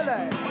advocate.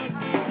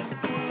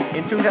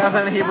 In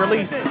 2000, he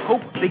released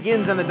Hope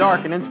Begins in the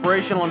Dark, an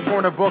inspirational,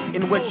 informative book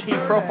in which he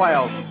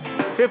profiles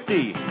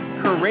 50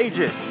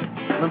 courageous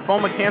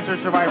lymphoma cancer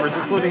survivors,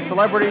 including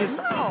celebrities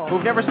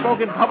who've never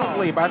spoken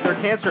publicly about their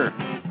cancer.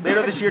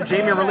 Later this year,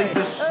 Jamie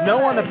releases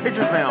Snow on the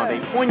Pitcher's Mound,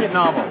 a poignant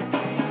novel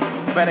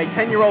about a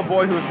 10-year-old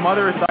boy whose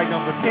mother is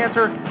diagnosed with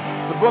cancer.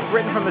 The book,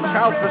 written from the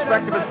child's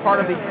perspective, is part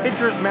of the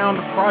Pitcher's Mound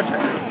Project,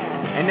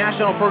 a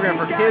national program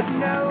for kids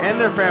and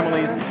their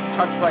families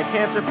touched by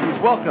cancer. Please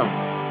welcome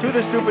to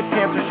the Stupid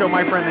Cancer Show,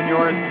 my friend and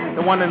yours,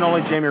 the one and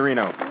only Jamie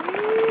Reno.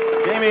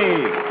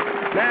 Jamie!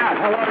 Matt,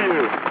 how are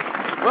you?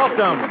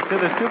 Welcome to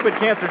the Stupid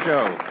Cancer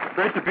Show.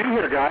 Great to be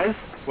here, guys.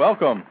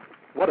 Welcome.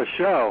 What a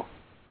show.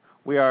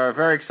 We are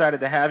very excited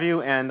to have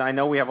you, and I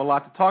know we have a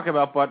lot to talk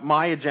about, but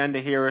my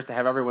agenda here is to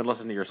have everyone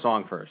listen to your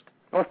song first.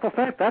 Oh,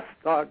 well, that's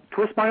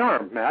twist my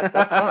arm, Matt.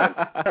 That's fine.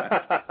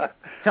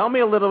 Tell me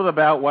a little bit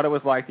about what it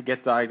was like to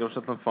get diagnosed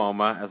with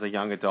lymphoma as a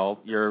young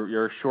adult,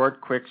 your short,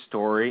 quick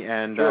story,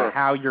 and Sure.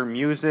 How your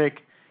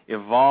music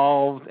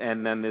evolved,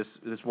 and then this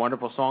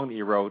wonderful song that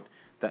you wrote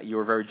that you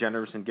were very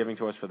generous in giving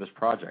to us for this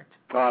project.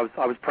 I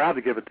was proud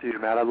to give it to you,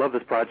 Matt. I love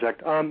this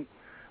project.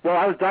 Well,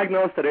 I was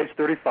diagnosed at age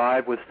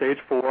 35 with stage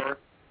 4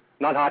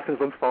 non-Hodgkin's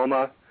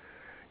lymphoma.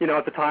 You know,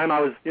 at the time I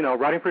was,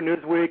 writing for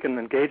Newsweek and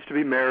engaged to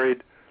be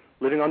married,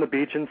 living on the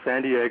beach in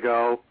San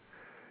Diego,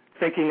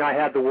 thinking I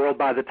had the world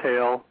by the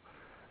tail.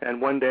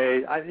 And one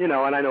day, and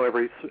I know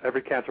every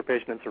cancer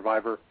patient and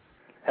survivor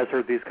has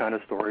heard these kind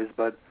of stories,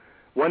 but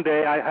one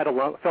day I had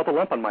felt a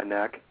lump on my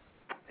neck,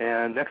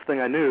 and next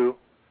thing I knew,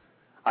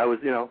 I was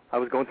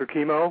going through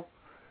chemo.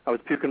 I was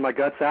puking my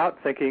guts out,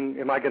 thinking,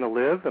 am I going to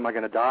live? Am I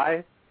going to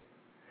die?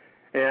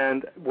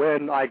 And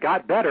when I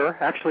got better,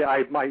 actually,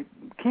 my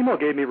chemo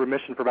gave me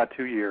remission for about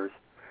 2 years.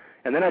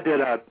 And then I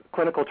did a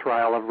clinical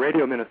trial of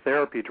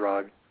radioimmunotherapy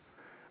drug,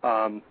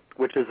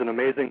 which is an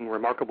amazing,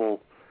 remarkable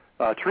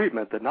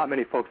treatment that not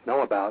many folks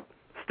know about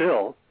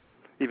still,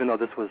 even though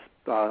this was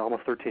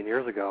almost 13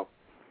 years ago.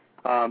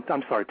 10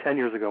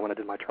 years ago when I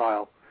did my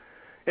trial.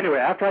 Anyway,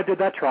 after I did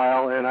that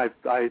trial and I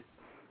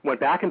went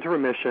back into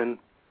remission,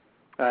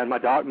 and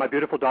my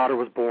beautiful daughter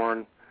was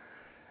born.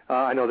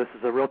 I know this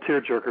is a real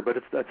tearjerker, but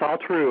it's all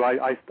true.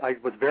 I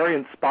was very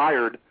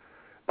inspired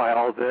by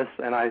all this,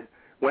 and I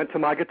went to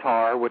my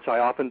guitar, which I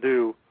often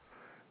do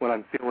when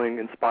I'm feeling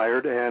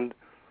inspired. And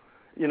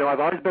I've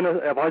always been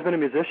a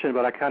musician,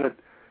 but I kind of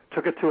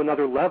took it to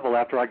another level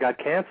after I got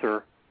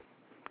cancer,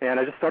 and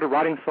I just started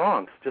writing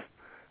songs. Just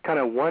kind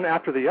of one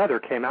after the other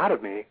came out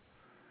of me.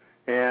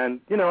 And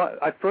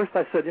at first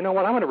I said, I'm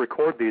going to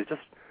record these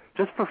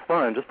just for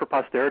fun, just for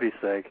posterity's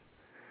sake.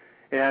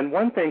 And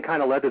one thing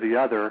kind of led to the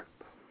other.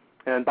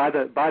 And by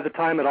the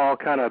time it all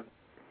kind of,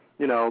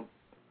 the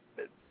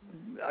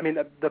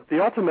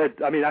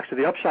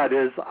upshot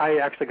is I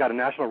actually got a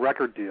national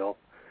record deal,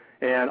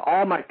 and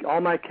all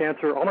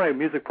my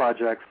music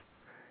projects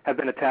have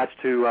been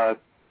attached to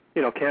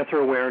cancer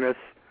awareness.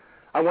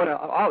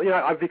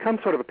 I've become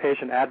sort of a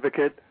patient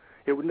advocate.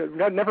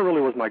 It never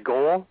really was my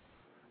goal,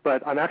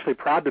 but I'm actually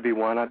proud to be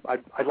one.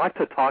 I'd like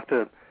to talk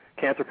to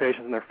cancer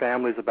patients and their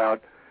families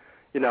about,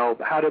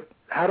 how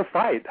to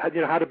fight,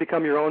 how to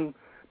become your own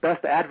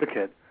best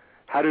advocate,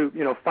 how to,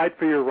 fight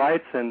for your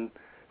rights and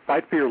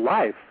fight for your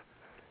life.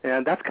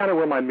 And that's kind of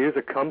where my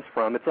music comes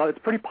from. It's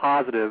pretty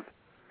positive.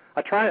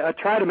 I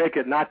try to make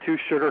it not too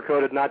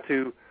sugar-coated, not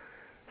too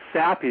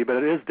sappy, but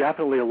it is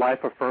definitely a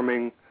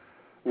life-affirming,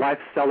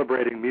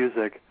 life-celebrating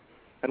music.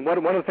 And one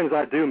of the things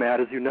I do, Matt,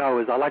 as you know,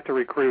 is I like to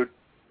recruit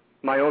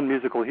my own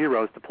musical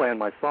heroes to play in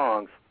my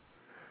songs.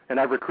 And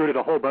I've recruited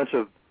a whole bunch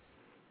of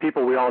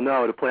people we all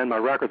know to play in my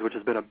records, which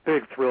has been a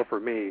big thrill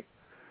for me.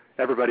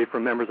 Everybody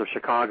from members of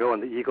Chicago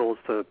and the Eagles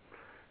to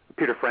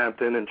Peter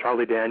Frampton and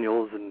Charlie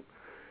Daniels and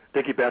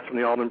Dickie Betts from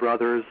the Allman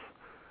Brothers,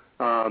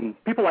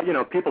 people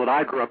that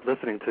I grew up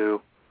listening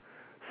to.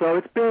 So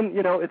it's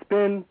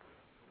been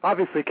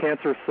obviously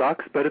cancer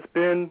sucks, but it's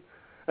been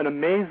an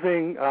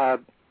amazing.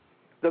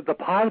 The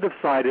positive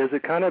side is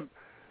it kind of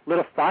lit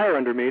a fire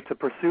under me to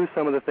pursue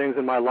some of the things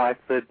in my life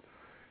that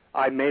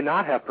I may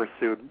not have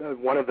pursued.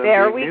 One of them.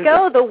 There we music.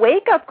 go. The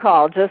wake-up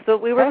call, just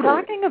what we were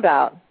Totally. talking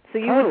about. So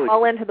you Totally. would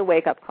fall into the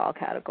wake-up call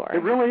category.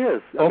 It really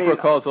is. Oprah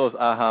calls those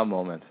aha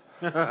moments.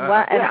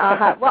 Well,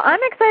 I'm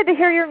excited to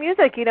hear your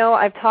music.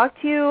 I've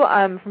talked to you.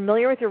 I'm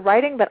familiar with your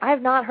writing, but I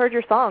have not heard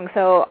your song,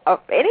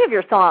 any of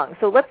your songs.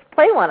 So let's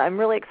play one. I'm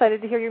really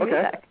excited to hear your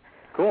music.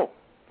 Cool.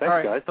 Thanks, All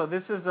right, guys. so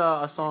this is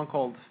a song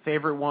called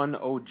Favorite One,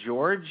 Oh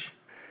George.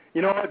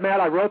 You know what, Matt?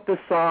 I wrote this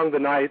song the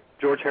night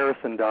George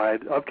Harrison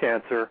died of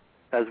cancer,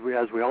 as we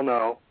all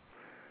know.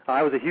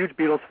 I was a huge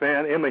Beatles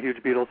fan. Am a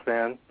huge Beatles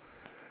fan.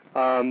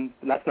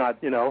 That's not,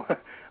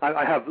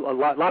 I have a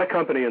lot of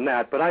company in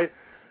that, but I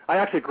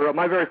actually grew up.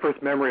 My very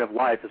first memory of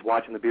life is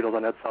watching the Beatles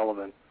on Ed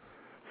Sullivan.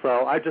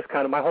 So I just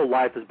my whole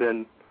life has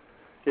been,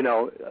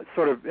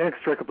 sort of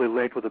inextricably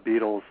linked with the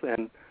Beatles.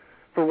 And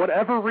for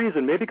whatever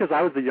reason, maybe because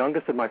I was the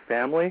youngest in my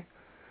family,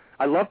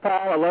 I love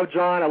Paul, I love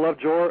John, I love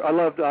George, I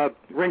loved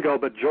Ringo,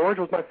 but George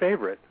was my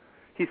favorite.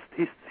 He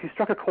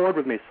struck a chord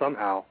with me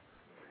somehow.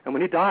 And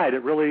when he died,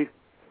 it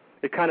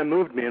kind of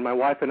moved me. And my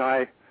wife and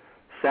I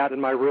sat in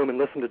my room and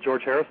listened to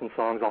George Harrison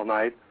songs all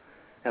night,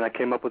 and I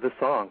came up with this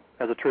song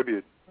as a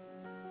tribute.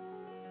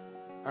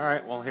 All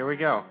right, well, here we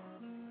go.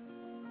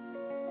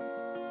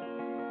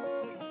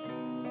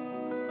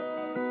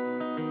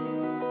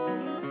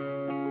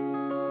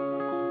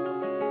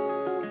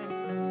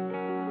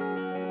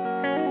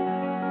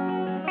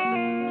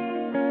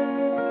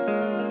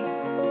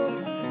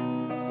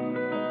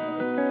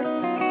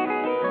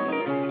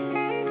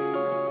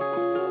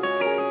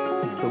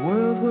 The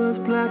world was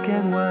black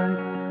and white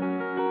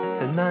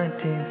in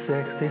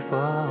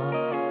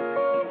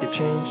 1964. You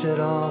changed it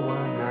all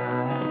one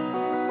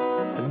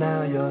night, and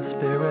now your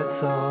spirit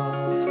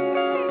soars.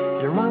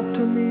 You're off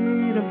to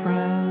meet a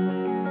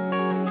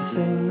friend, to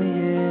sing the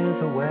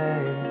years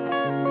away,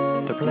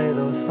 to play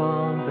those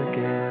songs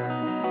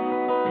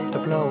again, to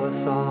blow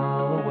us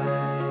all away.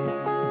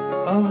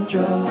 Oh,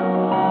 George,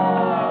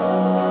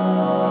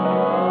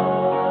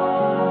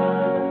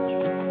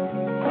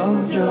 oh,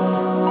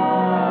 George.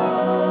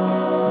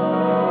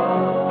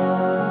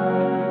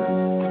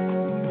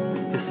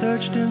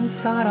 Searched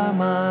inside our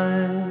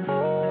minds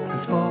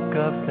and spoke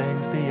of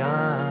things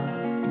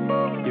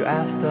beyond. You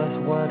asked us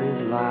what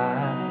is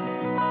life.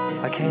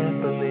 I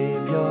can't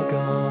believe you're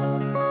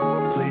gone.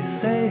 Please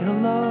say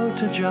hello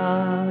to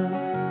John.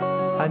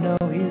 I know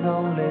he's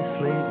only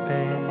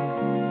sleeping.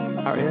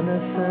 Our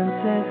innocence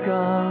is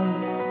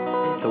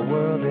gone. The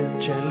world is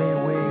gently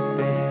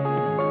weeping.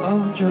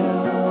 Oh,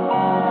 George,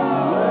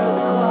 where's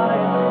the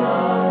quiet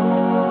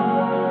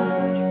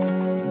storm?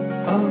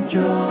 Oh,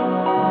 George.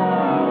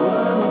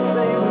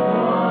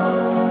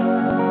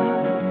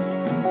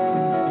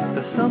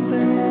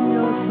 Something in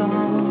your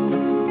song,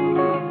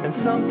 and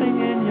something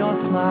in your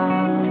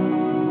smile,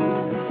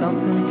 and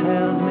something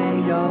tells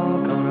me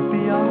you're gonna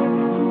be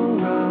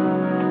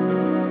alright.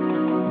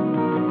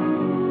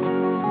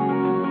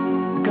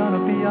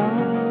 Gonna be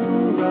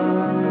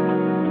alright.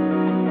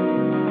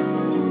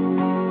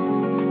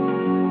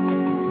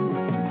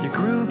 You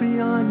grew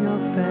beyond your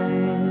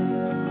fame,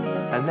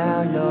 and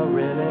now you're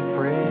really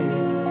free.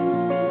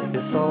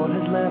 Your soul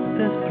has left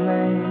this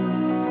place,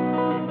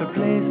 but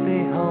please be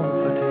home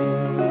for tea.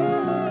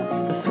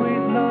 The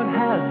sweet Lord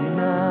has you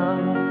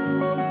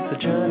now, the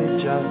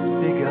journey's just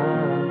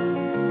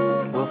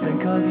begun. We'll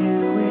think of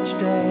you each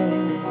day,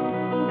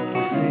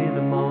 we'll see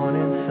the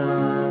morning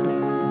sun.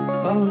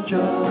 Oh, George,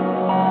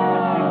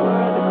 you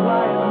were the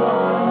quiet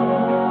one.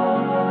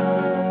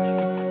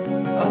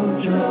 Oh,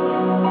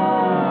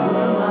 George, you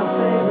were my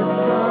favorite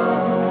son.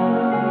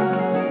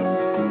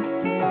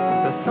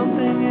 There's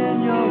something in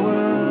your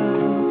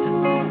words,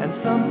 and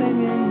something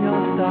in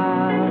your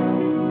style,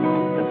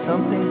 and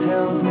something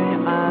tells me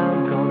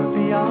I'm gonna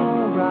be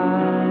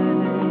alright.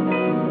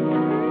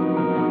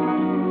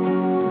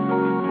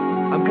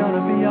 I'm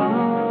gonna be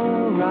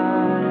alright.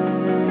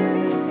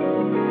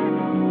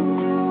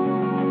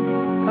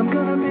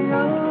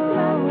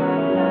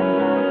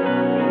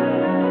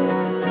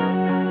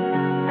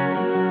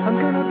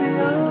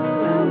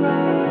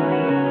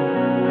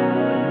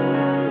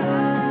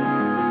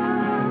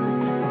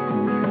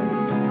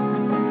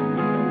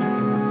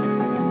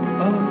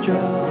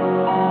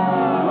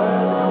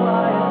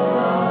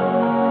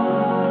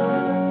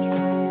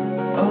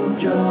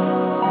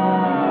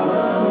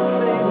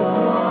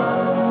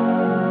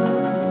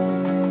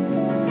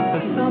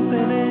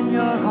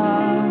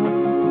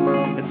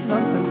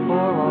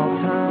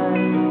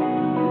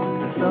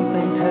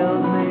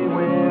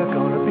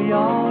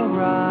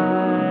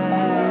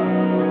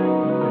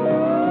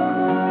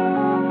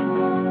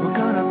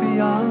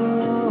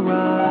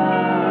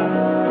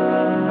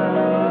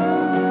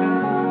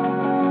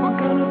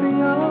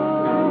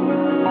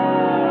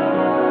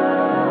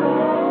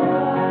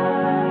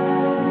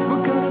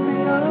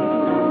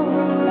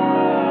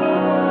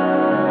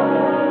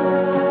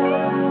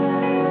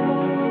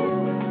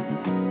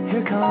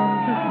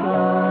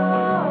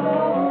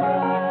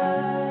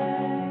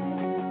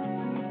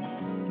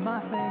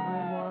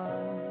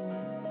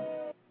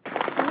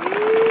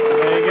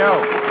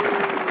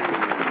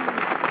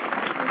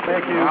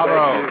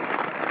 Bravo.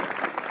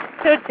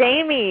 So,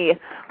 Jamie,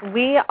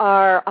 we're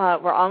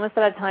almost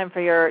out of time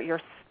for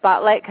your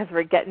spotlight because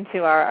we're getting to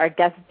our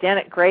guest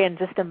Janet Gray in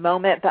just a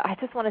moment. But I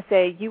just want to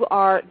say you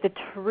are the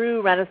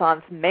true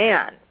Renaissance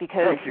man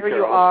because here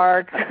you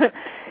are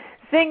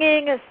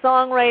singing,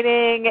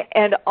 songwriting,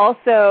 and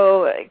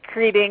also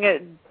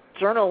creating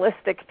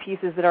journalistic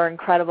pieces that are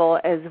incredible,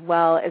 as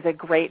well as a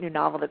great new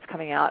novel that's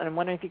coming out. And I'm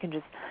wondering if you can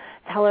just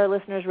tell our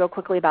listeners real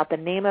quickly about the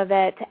name of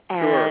it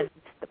and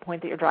the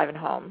point that you're driving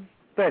home.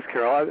 Thanks,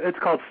 Carol. It's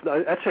called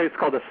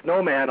The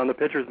Snowman on the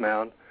Pitcher's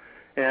Mound,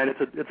 and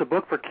it's a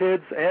book for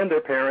kids and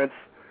their parents.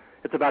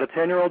 It's about a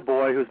 10-year-old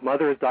boy whose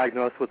mother is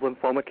diagnosed with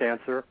lymphoma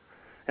cancer,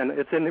 and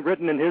it's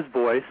written in his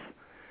voice,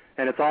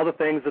 and it's all the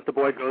things that the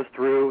boy goes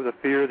through, the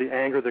fear, the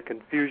anger, the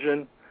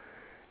confusion,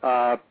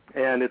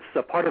 and it's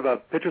a part of a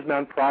Pitcher's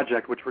Mound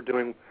project which we're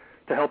doing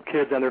to help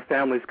kids and their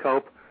families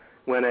cope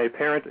when a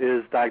parent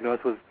is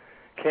diagnosed with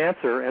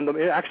cancer. And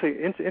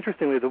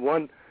interestingly, the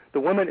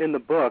woman in the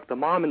book, the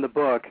mom in the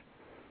book,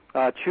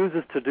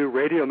 chooses to do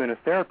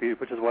radioimmunotherapy,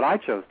 which is what I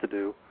chose to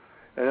do,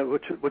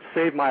 which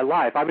saved my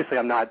life. Obviously,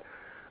 I'm not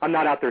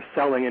out there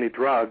selling any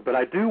drug, but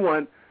I do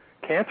want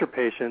cancer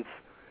patients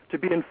to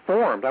be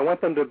informed. I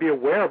want them to be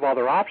aware of all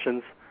their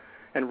options,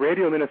 and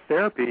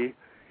radioimmunotherapy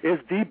is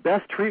the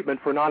best treatment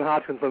for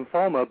non-Hodgkin's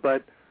lymphoma,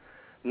 but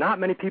not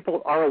many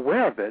people are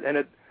aware of it, and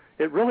it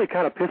really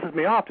kind of pisses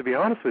me off, to be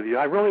honest with you.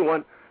 I really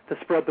want to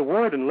spread the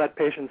word and let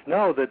patients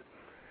know that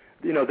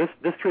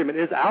this treatment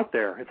is out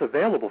there. It's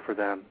available for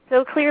them.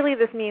 So clearly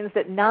this means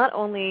that not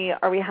only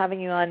are we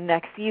having you on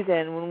next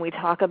season when we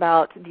talk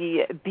about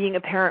the Being a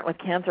Parent with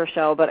Cancer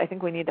show, but I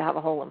think we need to have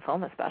a whole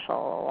lymphoma special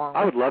along with that.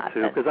 I would love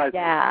to, because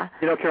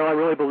Carol, I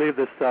really believe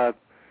this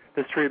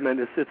treatment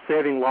is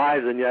saving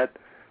lives, and yet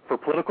for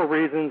political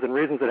reasons and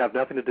reasons that have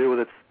nothing to do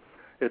with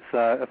its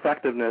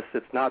effectiveness,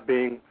 it's not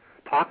being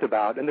talked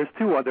about. And there's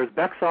there's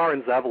Vassar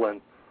and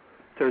Zevalin.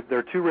 There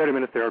are two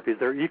radioimmunotherapies.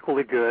 They're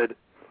equally good.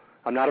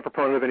 I'm not a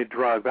proponent of any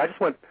drug, but I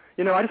just want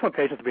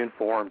patients to be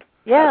informed.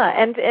 Yeah,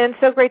 and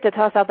so great to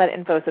toss out that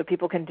info so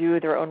people can do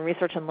their own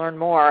research and learn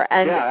more.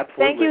 And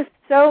thank you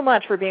so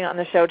much for being on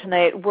the show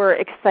tonight. We're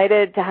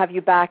excited to have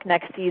you back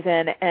next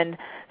season and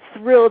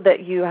thrilled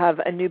that you have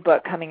a new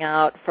book coming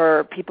out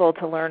for people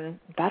to learn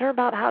better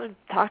about how to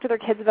talk to their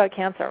kids about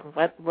cancer.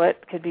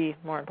 What could be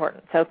more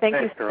important? So thanks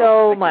you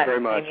so much,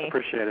 Jamie. Thank you very much.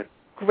 Appreciate it.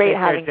 Great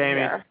having you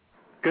here.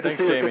 Good to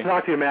see you. Jamie. Good to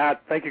talk to you,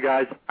 Matt. Thank you,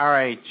 guys. All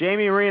right,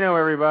 Jamie RENO,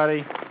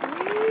 everybody.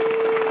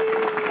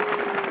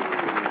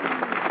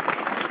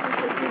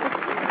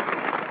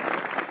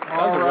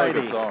 All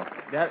righty.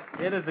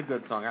 It is a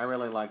good song. I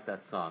really like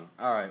that song.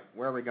 All right,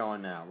 where are we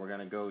going now? We're going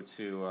to go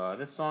to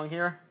this song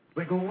here.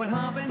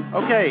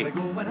 Okay,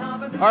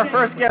 our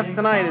first guest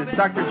tonight is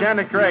Dr.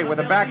 Janet Gray with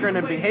a background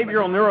in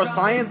behavioral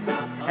neuroscience,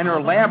 and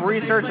her lab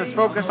research is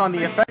focused on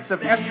the effects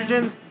of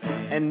estrogens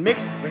and mixed,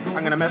 I'm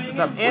going to mess this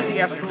up,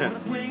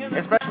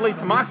 anti-estrogens, especially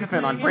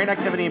tamoxifen on brain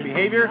activity and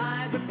behavior.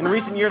 In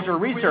recent years, her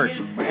research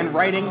and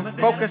writing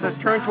focus has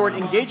turned toward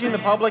engaging the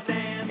public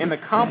in the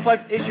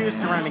complex issues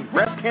surrounding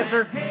breast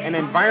cancer and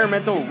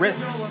environmental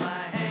risks.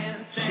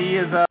 She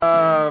is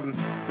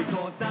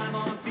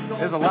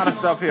there's a lot of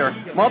stuff here.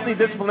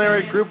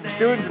 Multidisciplinary group of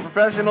students and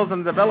professionals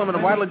in the development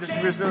of widely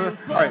distributed.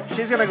 All right,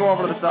 she's going to go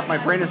over the stuff. My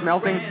brain is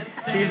melting.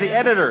 She's the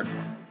editor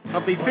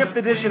of the 5th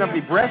edition of the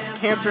Breast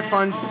Cancer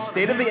Fund's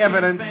State of the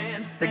Evidence,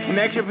 the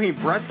connection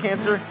between breast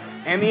cancer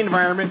and the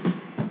environment.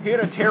 Here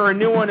to tear a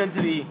new one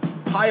into the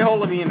pie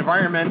hole of the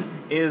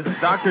environment is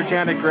Dr.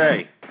 Janet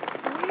Gray.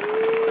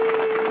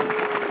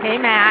 Hey,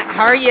 Matt.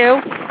 How are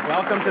you?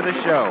 Welcome to the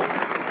show.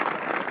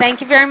 Thank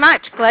you very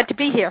much. Glad to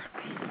be here.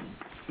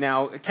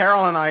 Now,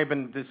 Carol and I have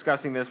been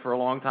discussing this for a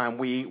long time.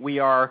 We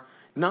are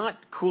not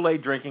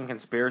Kool-Aid drinking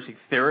conspiracy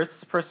theorists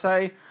per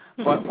se,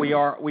 but we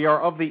are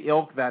of the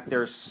ilk that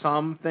there's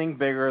something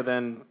bigger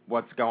than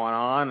what's going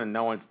on, and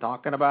no one's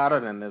talking about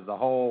it. And there's a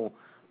whole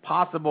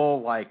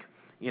possible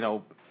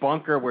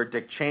bunker where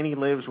Dick Cheney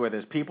lives, where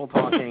there's people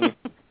talking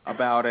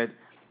about it.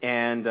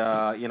 And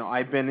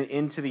I've been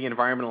into the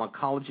environmental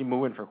ecology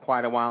movement for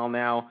quite a while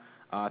now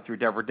through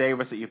Deborah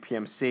Davis at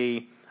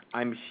UPMC.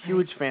 I'm a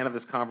huge fan of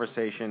this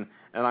conversation,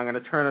 and I'm going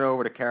to turn it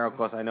over to Carol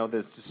because I know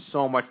there's just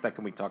so much that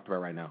can be talked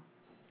about right now.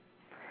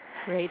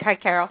 Great. Hi,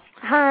 Carol.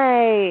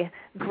 Hi.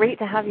 Great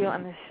to have you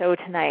on the show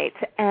tonight.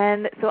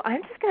 And so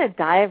I'm just going to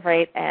dive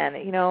right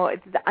in.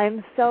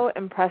 I'm so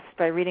impressed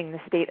by reading the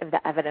State of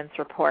the Evidence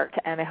report,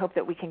 and I hope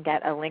that we can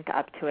get a link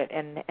up to it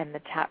in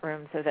the chat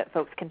room so that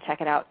folks can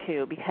check it out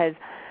too, because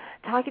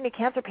talking to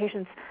cancer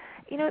patients,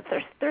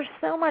 there's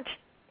so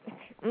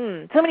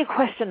many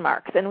question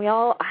marks, and we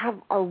all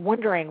are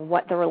wondering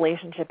what the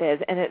relationship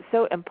is, and it's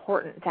so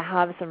important to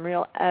have some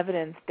real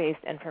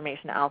evidence-based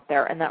information out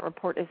there, and that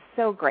report is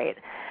so great.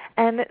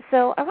 And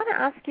so I want to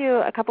ask you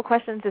a couple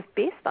questions just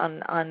based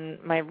on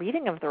my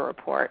reading of the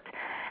report.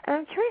 And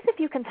I'm curious if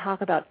you can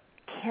talk about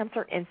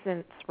cancer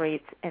incidence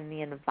rates in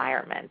the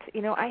environment.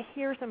 I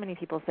hear so many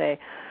people say,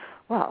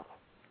 well,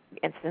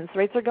 incidence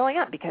rates are going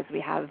up because we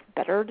have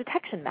better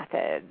detection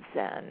methods,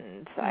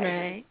 and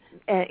right.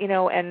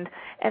 and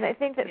I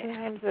think that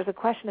sometimes there's a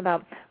question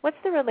about what's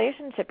the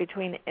relationship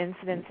between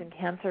incidence and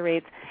cancer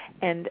rates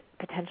and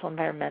potential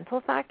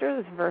environmental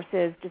factors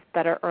versus just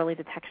better early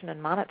detection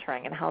and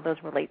monitoring, and how those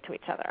relate to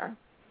each other.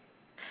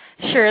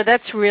 Sure,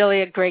 that's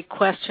really a great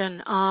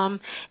question.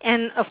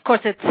 And of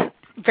course it's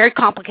very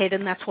complicated,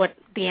 and that's what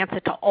the answer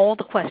to all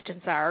the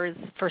questions are. Is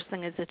the first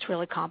thing is it's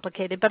really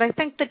complicated. But I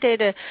think the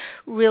data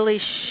really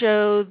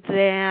show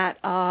that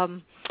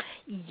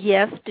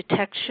yes,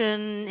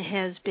 detection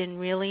has been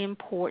really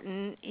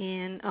important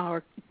in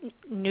our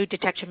new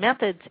detection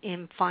methods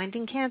in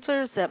finding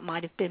cancers that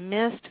might have been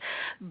missed,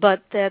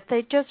 but that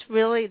they just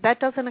really, that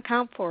doesn't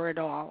account for it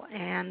all,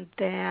 and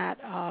that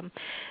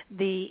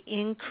the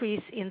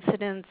increased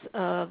incidence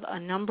of a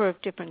number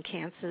of different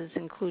cancers,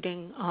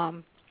 including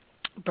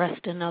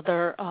breast and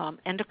other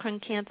endocrine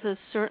cancers,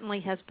 certainly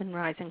has been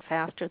rising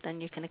faster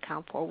than you can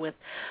account for with,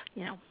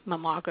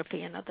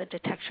 mammography and other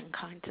detection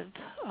kinds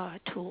of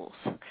tools.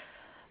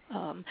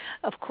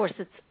 Of course,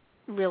 it's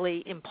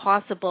really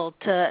impossible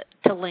to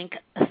link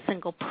a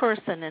single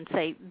person and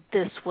say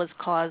this was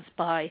caused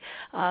by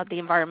the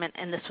environment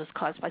and this was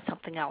caused by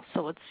something else.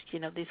 So it's,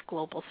 these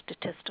global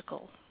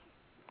statistical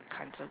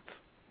kinds of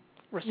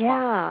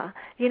response.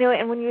 Yeah.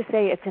 And when you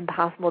say it's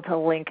impossible to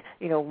link,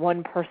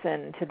 one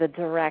person to the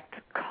direct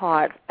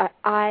cause,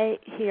 I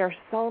hear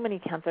so many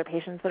cancer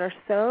patients that are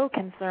so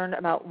concerned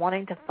about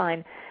wanting to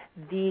find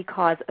the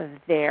cause of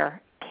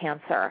their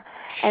cancer.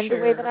 And Sure.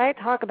 The way that I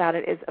talk about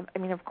it is,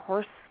 of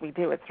course we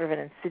do. It's sort of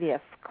an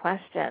insidious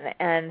question.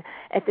 And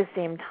at the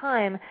same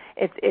time,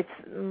 it's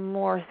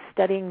more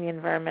studying the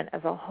environment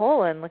as a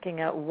whole and looking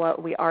at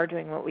what we are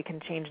doing, what we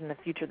can change in the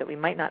future that we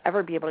might not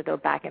ever be able to go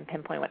back and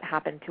pinpoint what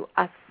happened to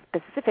us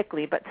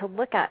specifically, but to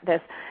look at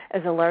this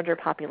as a larger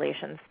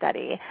population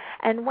study.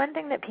 And one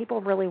thing that people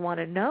really want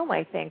to know,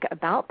 I think,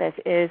 about this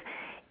is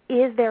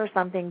there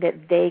something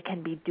that they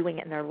can be doing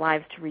in their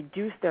lives to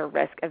reduce their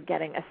risk of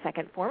getting a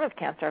second form of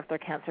cancer if they're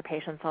cancer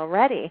patients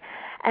already?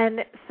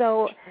 And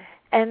so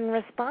in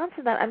response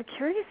to that, I'm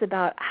curious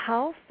about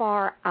how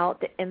far out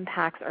the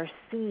impacts are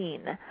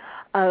seen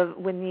of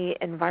when the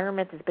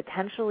environment is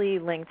potentially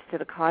linked to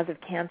the cause of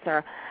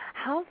cancer.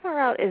 How far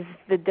out is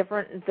the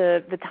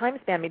time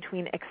span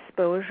between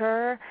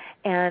exposure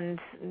and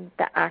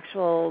the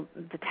actual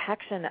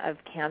detection of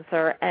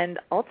cancer? And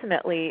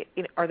ultimately,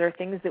 are there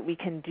things that we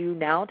can do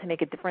now to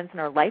make a difference in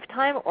our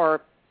lifetime,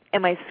 or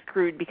am I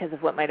screwed because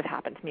of what might have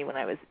happened to me when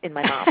I was in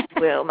my mom's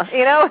womb?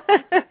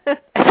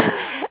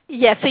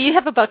 Yeah, so you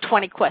have about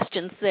 20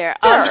 questions there.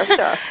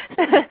 Sure.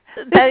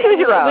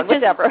 Your own,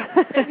 whichever.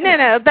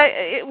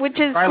 Which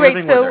is try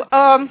great. So,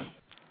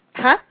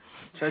 huh?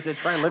 So I said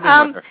try living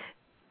with her.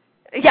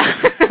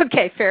 Yeah,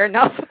 okay, fair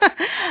enough.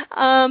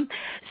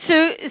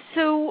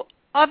 So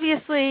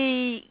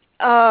obviously,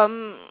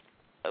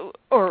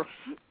 or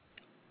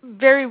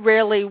very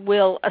rarely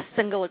will a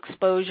single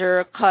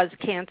exposure cause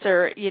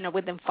cancer,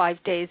 within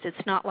 5 days.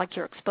 It's not like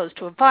you're exposed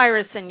to a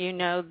virus and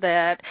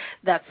that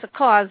that's the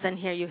cause, and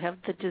here you have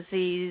the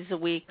disease a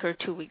week or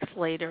 2 weeks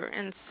later.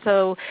 And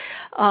so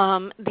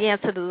the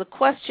answer to the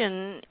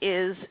question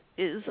is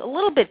a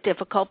little bit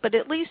difficult, but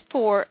at least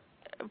for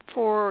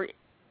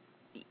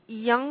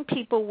young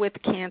people with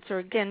cancer,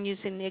 again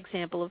using the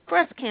example of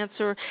breast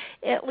cancer,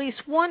 at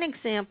least one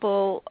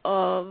example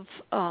of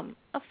a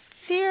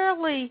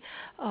fairly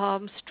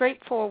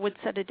straightforward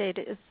set of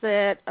data is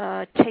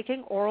that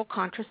taking oral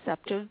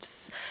contraceptives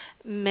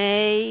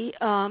may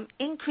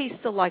increase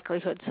the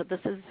likelihood. So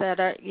this is at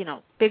a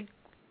big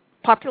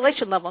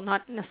population level,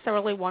 not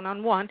necessarily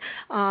one-on-one,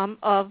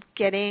 of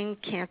getting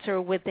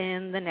cancer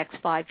within the next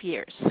 5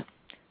 years.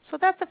 So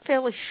that's a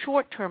fairly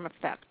short-term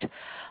effect.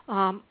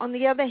 On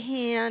the other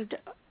hand,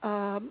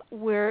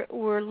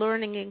 we're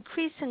learning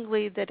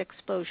increasingly that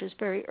exposures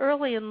very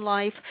early in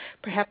life,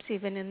 perhaps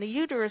even in the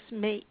uterus,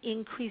 may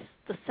increase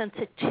the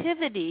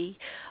sensitivity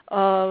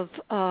of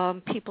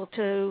people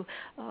to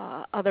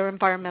other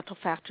environmental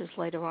factors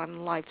later on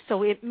in life.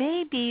 So it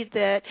may be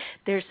that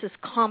there's this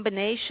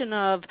combination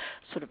of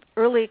sort of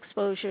early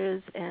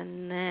exposures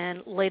and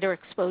then later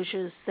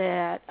exposures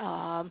that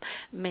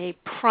may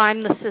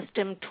prime the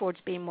system towards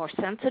being more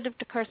sensitive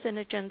to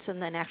carcinogens,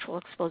 and then actual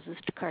exposures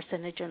to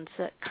carcinogens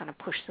that kind of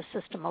push the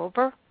system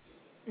over.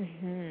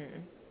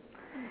 Mm-hmm.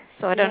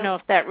 So I don't know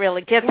if that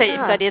really gets it,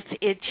 but it's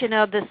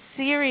the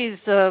series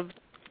of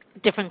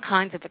different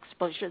kinds of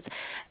exposures.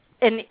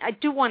 And I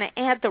do want to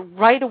add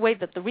right away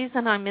that the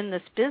reason I'm in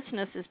this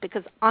business is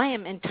because I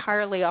am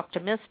entirely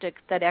optimistic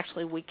that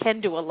actually we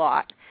can do a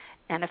lot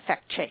and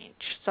affect change.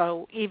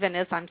 So even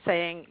as I'm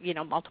saying,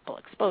 multiple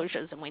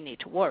exposures and we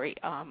need to worry,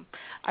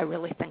 I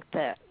really think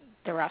that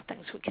there are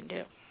things we can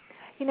do.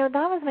 That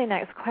was my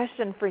next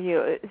question for you.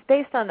 It's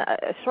based on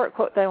a short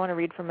quote that I want to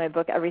read from my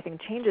book, Everything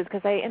Changes, because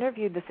I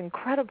interviewed this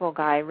incredible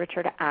guy,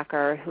 Richard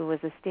Acker, who was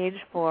a stage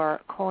 4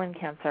 colon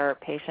cancer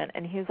patient,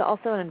 and he's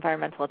also an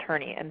environmental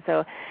attorney. And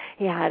so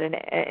he had an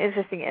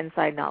interesting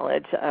inside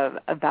knowledge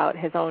about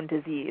his own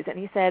disease. And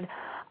he said,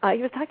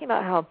 he was talking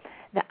about how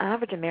the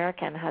average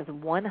American has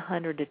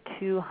 100 to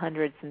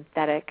 200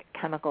 synthetic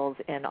chemicals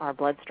in our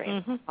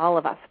bloodstream, all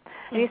of us.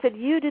 And he said,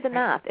 you do the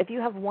math. If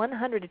you have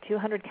 100 to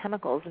 200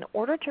 chemicals, in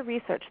order to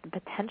research the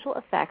potential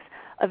effects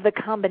of the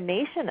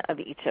combination of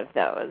each of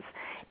those,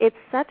 it's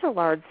such a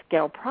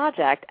large-scale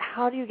project.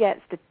 How do you get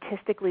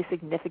statistically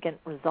significant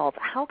results?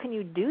 How can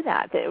you do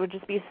that? It would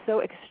just be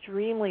so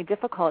extremely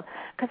difficult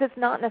because it's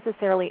not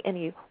necessarily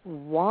any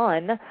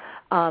one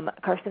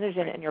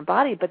carcinogen in your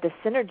body, but the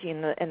synergy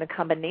and the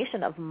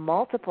combination of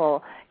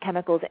multiple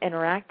chemicals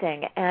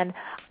interacting. And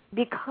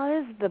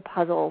because the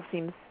puzzle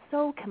seems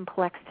so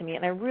complex to me,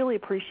 and I really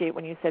appreciate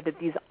when you said that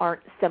these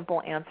aren't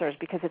simple answers,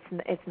 because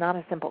it's not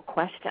a simple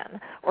question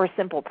or a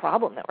simple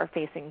problem that we're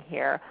facing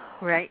here.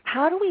 Right.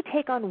 How do we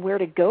take on where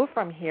to go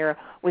from here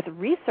with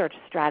research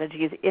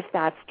strategies if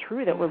that's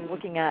true, that we're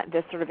looking at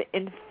this sort of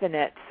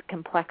infinite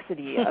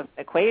complexity of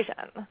equation?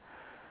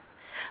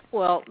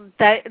 Well,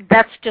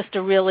 that's just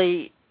a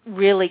really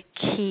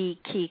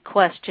key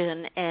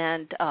question,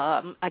 and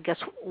I guess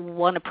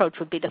one approach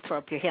would be to throw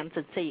up your hands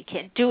and say you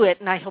can't do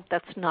it, and I hope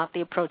that's not the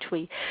approach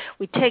we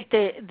take.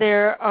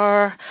 There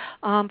are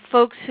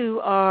folks who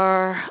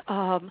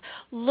are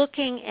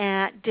looking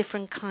at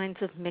different kinds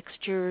of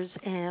mixtures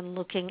and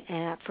looking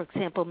at, for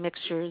example,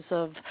 mixtures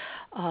of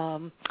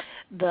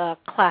the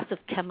class of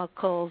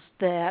chemicals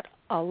that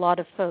a lot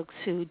of folks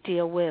who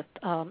deal with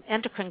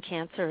endocrine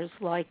cancers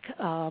like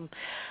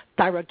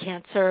thyroid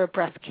cancer,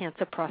 breast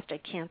cancer,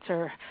 prostate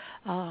cancer,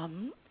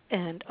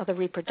 and other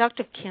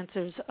reproductive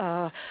cancers,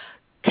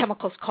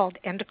 chemicals called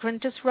endocrine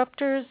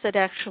disruptors that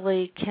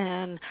actually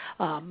can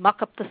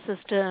muck up the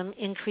system,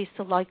 increase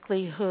the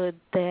likelihood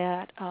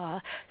that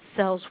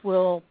cells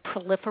will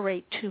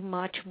proliferate too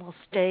much and will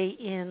stay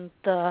in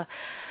the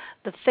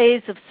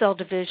phase of cell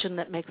division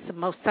that makes them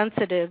most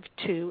sensitive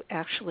to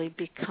actually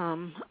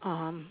become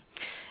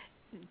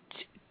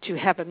to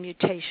have a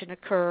mutation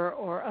occur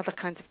or other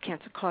kinds of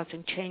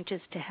cancer-causing changes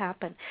to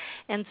happen.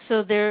 And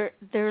so they're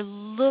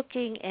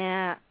looking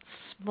at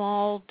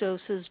small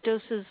doses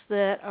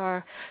that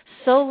are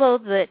so low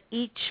that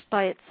each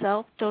by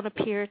itself don't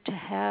appear to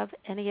have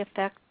any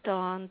effect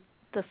on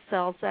the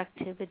cell's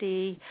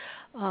activity.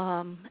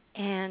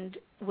 And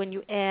when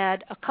you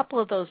add a couple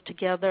of those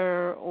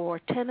together or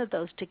 10 of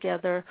those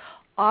together,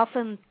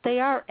 often they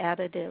are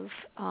additive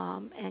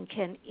and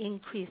can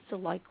increase the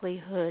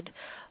likelihood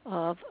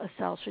of a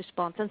cell's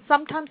response. And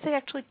sometimes they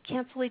actually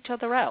cancel each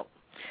other out.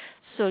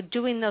 So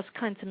doing those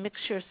kinds of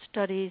mixture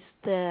studies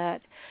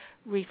that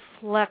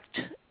reflect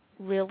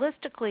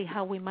realistically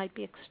how we might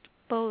be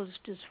exposed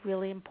is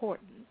really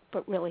important,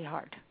 but really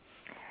hard.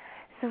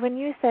 So when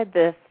you said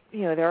this,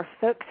 there are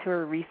folks who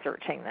are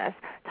researching this.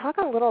 Talk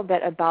a little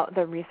bit about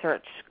the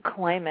research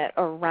climate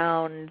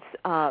around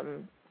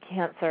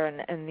cancer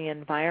and the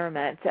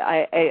environment.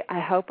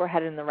 I hope we're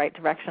headed in the right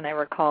direction. I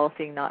recall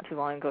seeing not too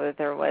long ago that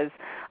there was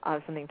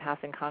something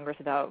passed in Congress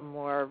about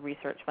more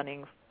research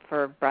funding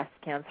for breast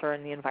cancer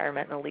and the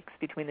environment and the links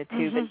between the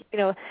two.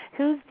 But,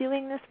 who's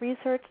doing this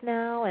research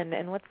now,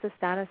 and what's the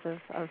status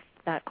of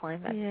that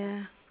climate?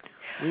 Yeah.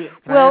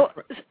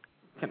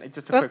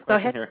 Just a quick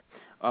question here.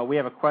 We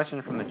have a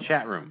question from the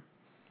chat room.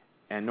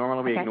 And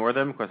normally we ignore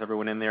them because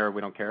everyone in there,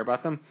 we don't care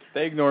about them.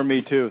 They ignore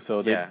me too,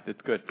 so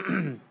it's good.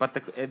 But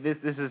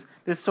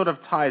this sort of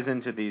ties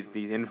into these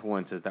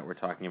influences that we're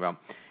talking about.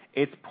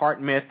 It's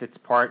part myth, it's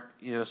part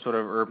sort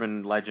of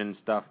urban legend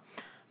stuff.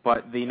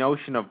 But the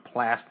notion of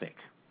plastic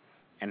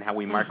and how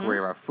we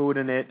microwave our food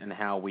in it and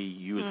how we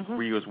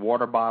reuse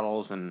water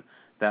bottles and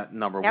that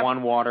number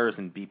one waters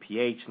and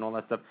BPH and all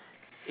that stuff.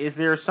 Is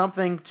there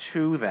something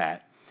to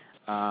that?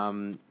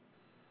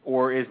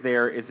 Or is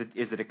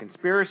it a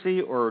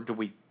conspiracy, or do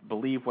we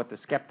believe what the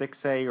skeptics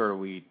say, or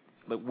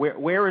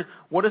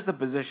what is the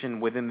position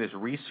within this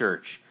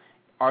research?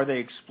 Are they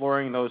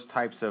exploring those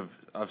types of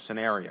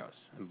scenarios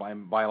and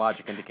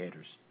biologic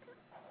indicators?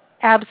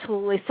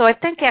 Absolutely. So I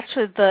think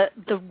actually the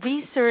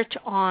research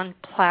on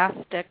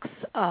plastics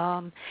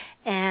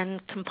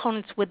and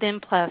components within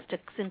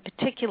plastics, in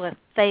particular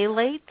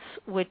phthalates,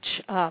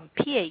 which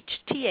PHTHALATES,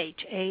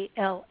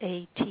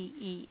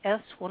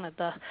 one of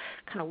the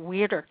kind of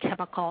weirder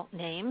chemical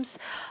names,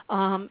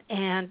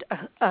 and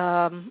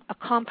a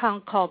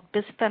compound called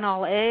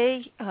bisphenol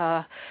A.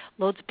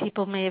 Loads of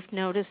people may have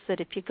noticed that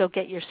if you go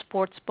get your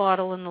sports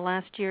bottle in the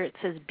last year, it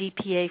says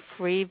BPA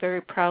free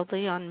very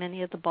proudly on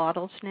many of the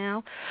bottles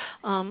now.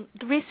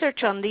 The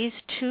research on these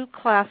two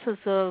classes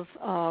of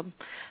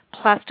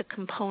plastic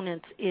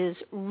components is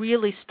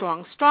really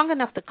strong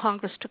enough that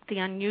Congress took the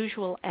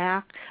unusual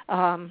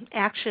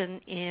action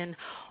in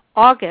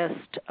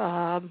August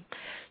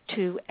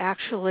to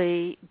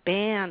actually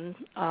ban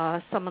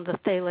some of the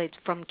phthalates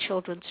from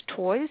children's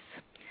toys,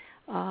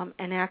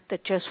 an act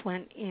that just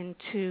went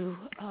into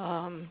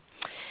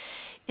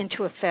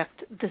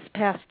effect this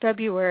past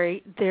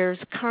February. There's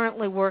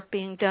currently work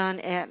being done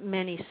at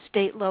many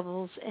state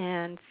levels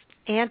and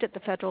and at the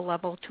federal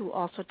level to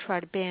also try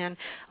to ban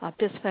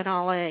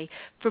bisphenol A.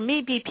 For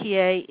me,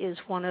 BPA is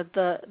one of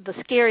the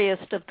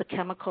scariest of the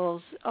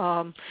chemicals.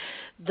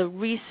 The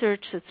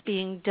research that's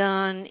being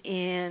done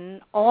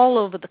in all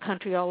over the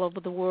country, all over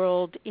the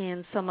world,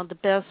 in some of the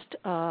best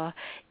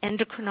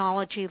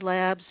endocrinology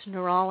labs,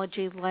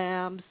 neurology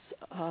labs,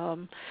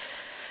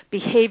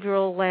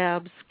 behavioral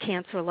labs,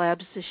 cancer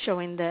labs, is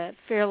showing that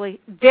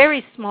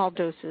very small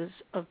doses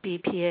of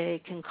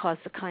BPA can cause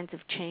the kinds of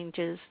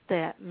changes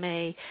that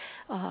may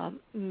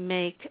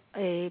make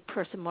a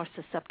person more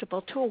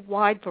susceptible to a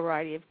wide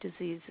variety of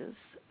diseases.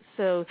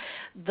 So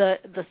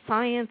the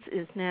science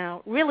is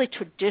now really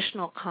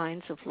traditional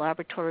kinds of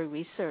laboratory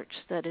research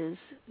that is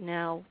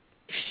now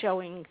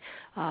showing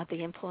the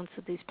influence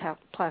of these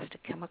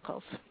plastic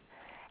chemicals.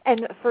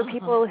 And for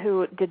people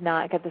who did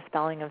not get the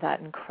spelling of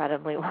that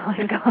incredibly long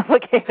and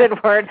complicated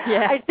word,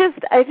 I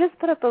just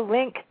put up a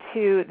link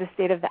to the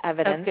State of the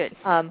Evidence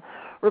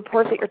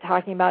report that you're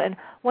talking about. And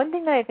one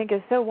thing that I think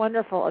is so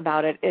wonderful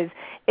about it is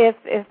if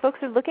folks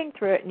are looking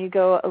through it and you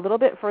go a little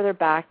bit further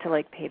back to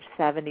like page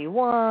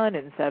 71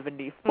 and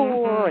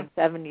 74 and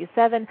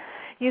 77,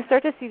 you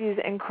start to see these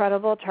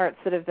incredible charts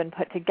that have been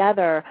put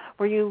together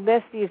where you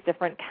list these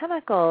different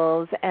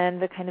chemicals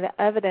and the kind of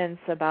evidence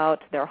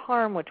about their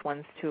harm, which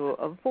ones to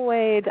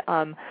avoid.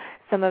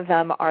 Some of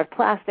them are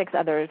plastics,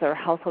 others are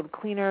household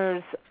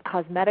cleaners,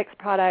 cosmetics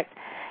products.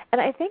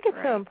 And I think it's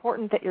so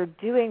important that you're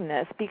doing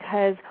this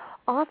because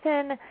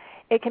often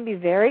it can be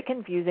very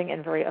confusing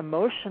and very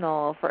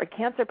emotional for a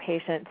cancer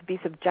patient to be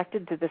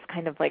subjected to this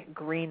kind of like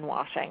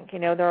greenwashing. You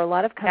know, there are a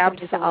lot of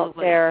companies out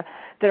there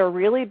that are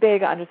really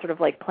big on just sort of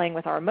like playing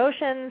with our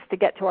emotions to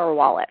get to our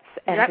wallets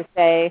and to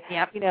say,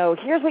 you know,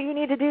 here's what you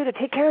need to do to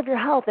take care of your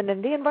health and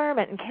in the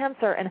environment and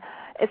cancer. And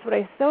it's what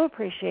I so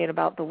appreciate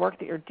about the work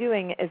that you're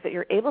doing is that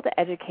you're able to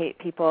educate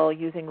people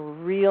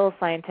using real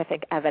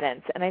scientific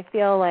evidence. And I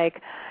feel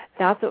like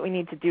that's what we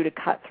need to do to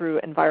cut through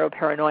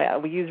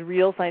enviroparanoia. We use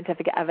real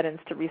scientific evidence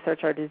to research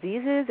our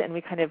diseases, and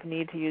we kind of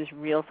need to use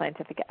real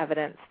scientific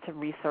evidence to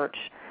research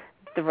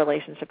the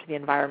relationship to the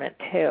environment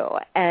too.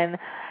 And,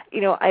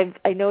 you know,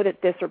 I know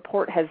that this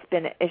report has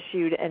been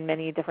issued in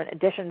many different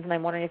editions, and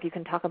I'm wondering if you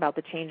can talk about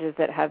the changes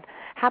that have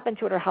happened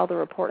to it or how the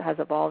report has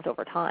evolved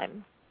over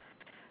time.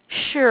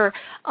 Sure.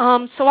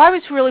 So I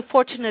was really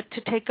fortunate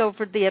to take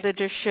over the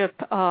editorship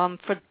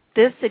for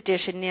this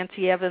edition.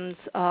 Nancy Evans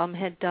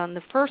had done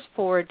the first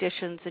 4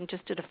 editions and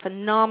just did a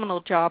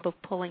phenomenal job of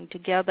pulling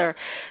together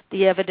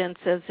the evidence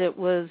as it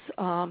was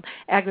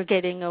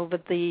aggregating over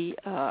the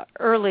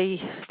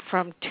early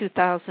from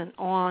 2000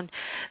 on.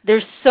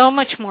 There's so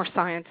much more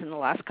science in the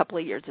last couple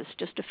of years. It's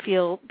just a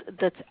field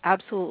that's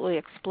absolutely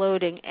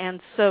exploding. And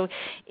so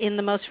in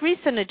the most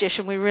recent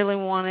edition, we really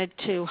wanted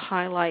to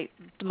highlight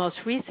the most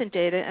recent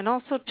data and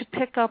also to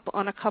pick up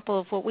on a couple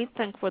of what we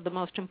think were the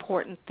most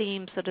important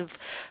themes that have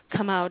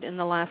come out in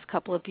the last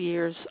couple of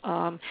years.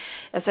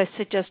 As I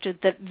suggested,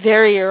 that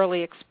very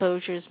early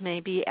exposures may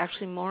be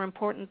actually more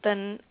important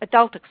than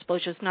adult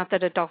exposures. Not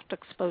that adult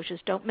exposures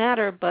don't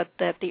matter, but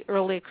that the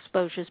early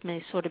exposures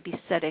may sort of be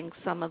setting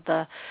some of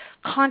the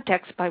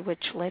context by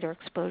which later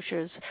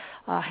exposures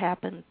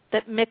happen.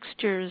 That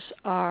mixtures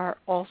are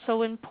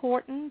also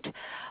important,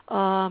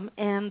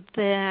 and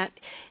that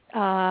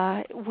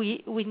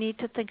we need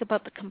to think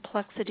about the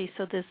complexity.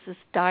 So there's this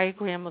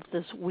diagram of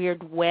this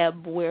weird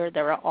web where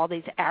there are all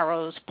these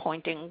arrows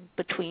pointing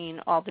between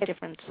all the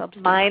different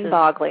substances.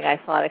 Mind-boggling. I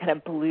saw it. It kind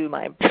of blew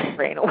my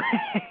brain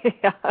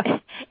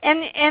away.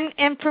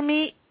 And for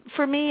me,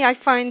 I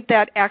find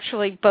that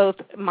actually both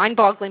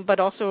mind-boggling but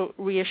also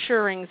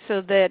reassuring,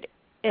 so that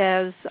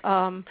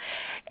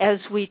as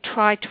we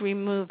try to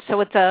remove, so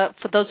it's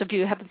for those of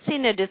you who haven't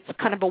seen it, it's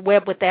kind of a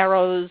web with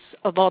arrows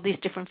of all these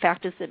different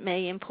factors that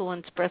may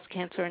influence breast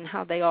cancer and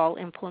how they all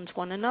influence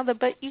one another.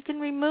 But you can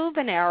remove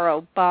an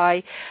arrow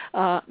by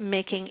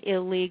making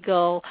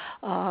illegal,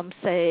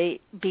 say,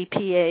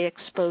 BPA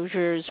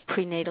exposures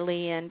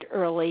prenatally and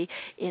early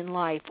in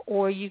life,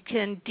 or you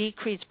can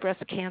decrease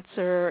breast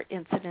cancer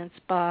incidence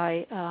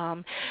by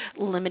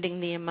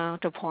limiting the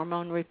amount of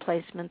hormone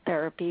replacement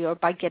therapy, or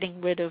by getting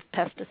rid of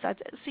pesticides.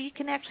 So you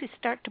can actually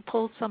start to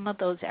pull some of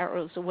those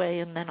arrows away,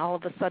 and then all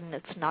of a sudden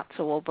it's not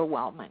so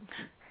overwhelming.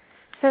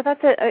 So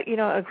that's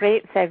a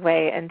great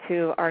segue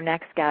into our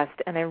next guest,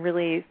 and I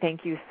really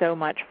thank you so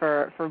much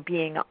for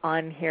being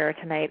on here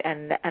tonight,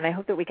 and I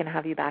hope that we can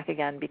have you back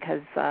again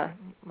because,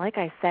 like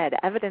I said,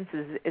 evidence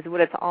is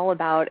what it's all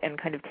about, and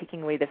kind of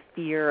taking away the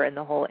fear and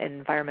the whole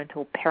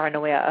environmental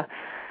paranoia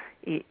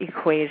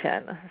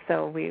equation.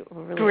 So we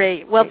really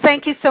great. Well,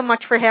 thank you so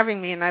much for having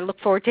me, and I look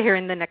forward to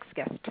hearing the next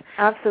guest.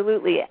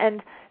 Absolutely.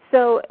 And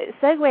so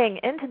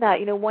segueing into that,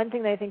 one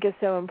thing that I think is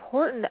so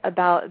important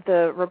about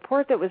the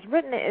report that was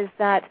written is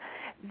that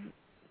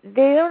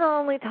they don't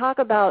only talk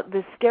about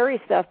the scary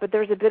stuff, but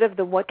there's a bit of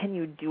the what can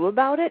you do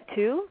about it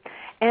too.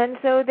 And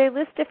so they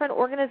list different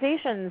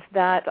organizations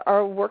that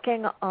are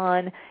working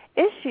on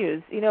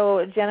issues.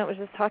 Janet was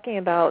just talking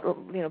about,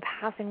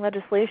 passing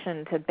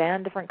legislation to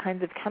ban different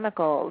kinds of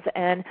chemicals,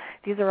 and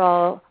these are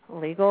all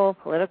legal,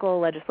 political,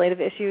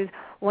 legislative issues.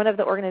 One of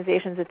the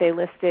organizations that they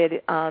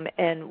listed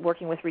in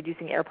working with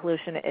reducing air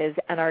pollution is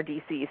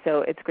NRDC,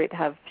 so it's great to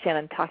have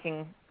Shannon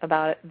talking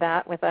about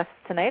that with us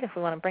tonight if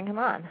we want to bring him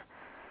on.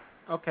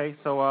 Okay,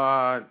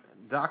 so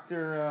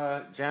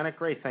Dr. Janet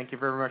Gray, thank you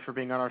very much for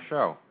being on our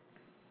show.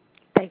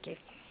 Thank you.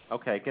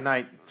 Okay, good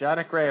night.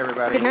 Janet Gray,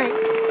 everybody. Good night.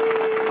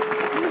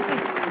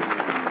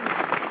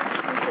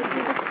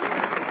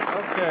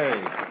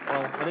 Okay,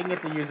 well, I didn't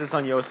get to use this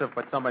on Joseph,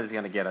 but somebody's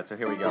going to get it, so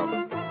here we go.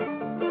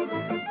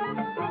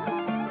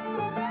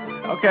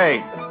 Okay,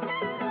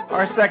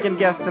 our second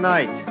guest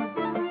tonight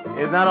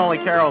is not only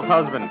Carol's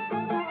husband,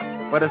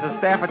 but as a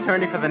staff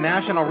attorney for the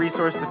National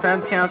Resource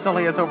Defense Council,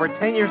 he has over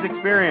 10 years'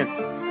 experience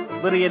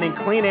litigating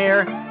clean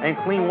air and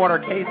clean water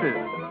cases.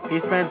 He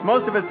spends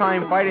most of his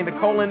time fighting the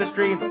coal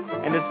industry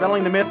and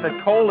dispelling the myth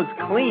that coal is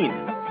clean.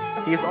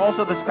 He is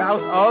also the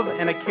spouse of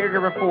and a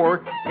caregiver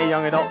for a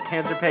young adult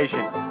cancer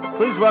patient.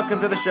 Please welcome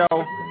to the show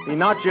the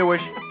not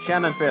Jewish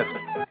Shannon Fisk.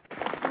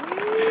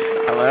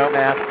 Hello,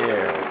 Matthew.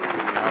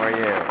 How are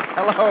you?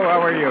 Hello,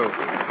 how are you?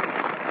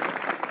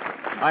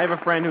 I have a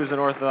friend who's an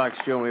Orthodox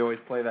Jew, and we always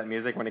play that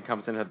music when he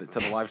comes into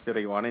the live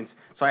studio audience.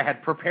 So I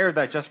had prepared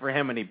that just for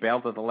him, and he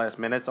bailed at the last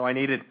minute, so I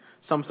needed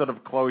some sort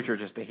of closure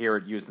just to hear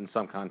it used in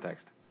some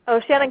context. Oh,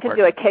 Shannon can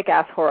do a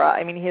kick-ass horror.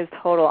 I mean, he is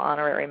a total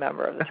honorary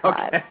member of the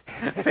tribe.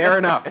 Okay. Fair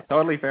enough.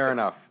 Totally fair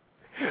enough.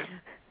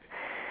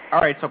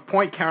 All right, so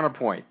point,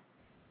 counterpoint.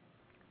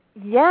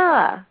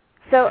 Yeah.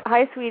 So,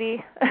 hi,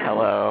 sweetie.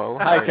 Hello.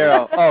 Hi,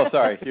 Carol. Oh,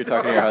 sorry. You're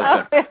talking to your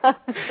husband. Oh,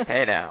 yeah.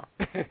 Hey, now.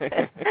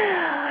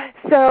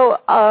 So,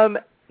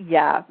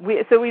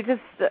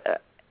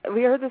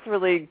 we heard this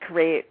really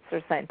great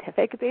sort of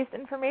scientific-based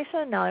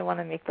information. Now I want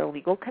to make the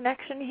legal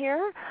connection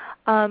here.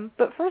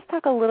 But first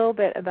talk a little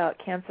bit about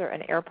cancer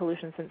and air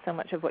pollution, since so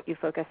much of what you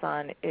focus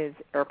on is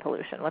air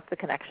pollution. What's the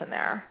connection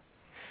there?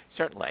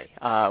 Certainly.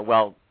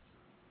 Well,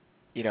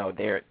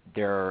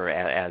 there,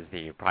 as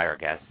the prior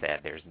guest said,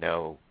 there's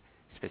no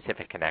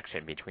specific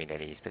connection between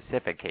any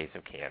specific case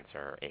of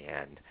cancer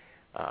and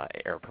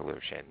air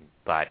pollution.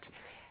 But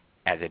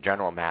as a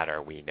general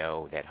matter, we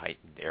know that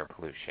heightened air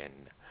pollution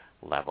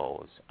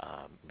levels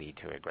lead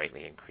to a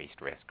greatly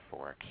increased risk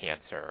for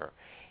cancer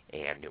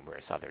and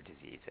numerous other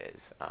diseases.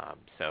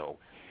 So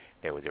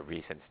there was a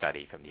recent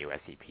study from the US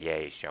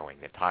EPA showing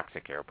that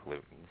toxic air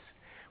pollutants,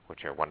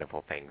 which are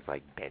wonderful things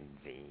like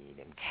benzene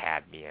and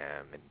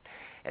cadmium and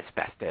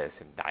asbestos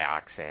and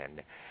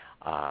dioxin,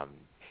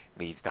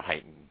 leads to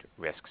heightened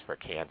risks for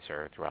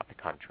cancer throughout the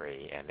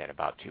country, and that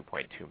about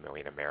 2.2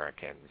 million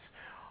Americans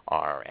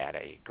are at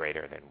a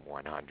greater than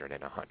 100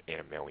 in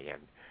a million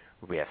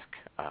risk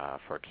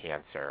for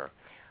cancer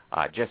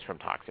just from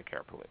toxic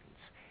air pollutants.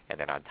 And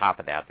then on top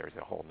of that, there's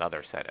a whole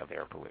other set of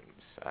air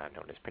pollutants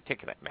known as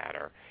particulate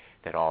matter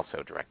that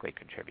also directly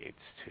contributes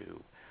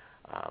to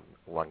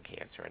lung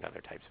cancer and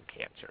other types of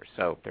cancer.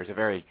 So there's a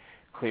very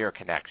clear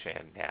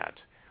connection that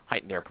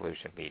heightened air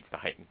pollution leads to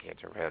heightened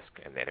cancer risk,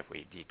 and that if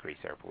we decrease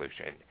air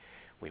pollution,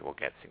 we will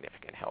get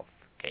significant health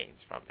gains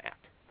from that.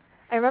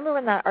 I remember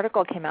when that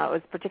article came out, it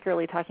was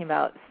particularly talking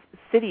about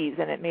cities,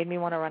 and it made me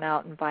want to run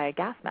out and buy a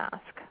gas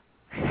mask.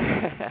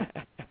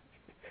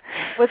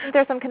 Wasn't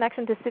there some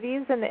connection to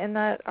cities in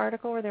that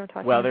article where they were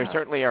talking about? Well, there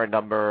certainly are a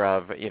number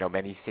of,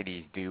 many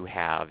cities do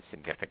have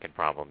significant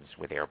problems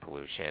with air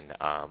pollution,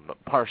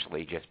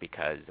 partially just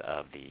because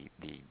of the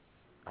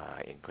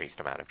increased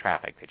amount of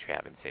traffic that you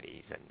have in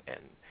cities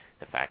and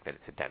the fact that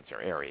it's a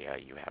denser area.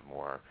 You have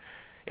more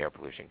air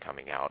pollution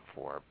coming out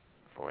for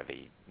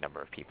the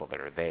number of people that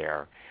are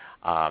there.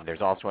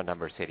 There's also a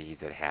number of cities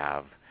that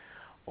have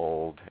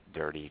old,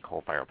 dirty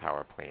coal-fired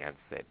power plants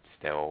that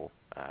still,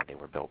 they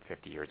were built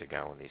 50 years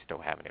ago, and they still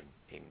haven't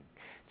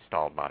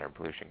installed modern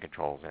pollution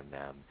controls in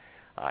them.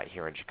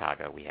 Here in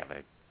Chicago, we have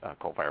a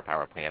coal-fired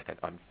power plant that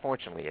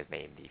unfortunately is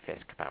named the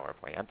FISK power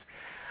plant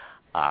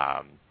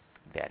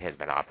that has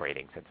been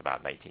operating since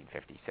about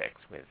 1956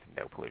 with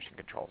no pollution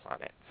controls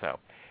on it. So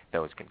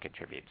those can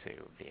contribute to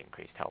the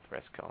increased health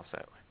risk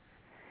also.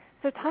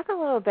 So talk a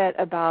little bit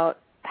about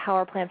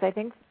power plants. I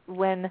think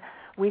when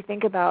we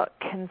think about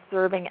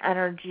conserving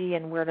energy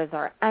and where does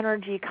our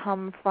energy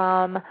come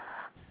from,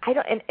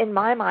 in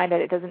my mind,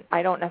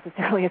 I don't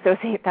necessarily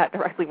associate that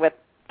directly with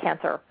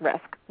cancer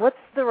risk. What's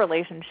the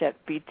relationship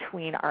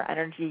between our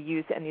energy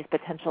use and these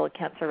potential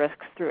cancer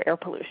risks through air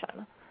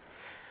pollution?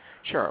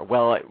 Sure.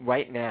 Well,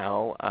 right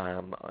now,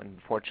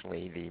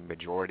 unfortunately, the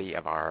majority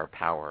of our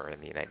power in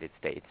the United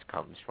States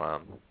comes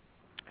from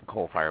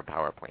coal-fired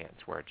power plants,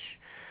 which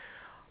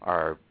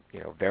are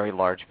very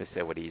large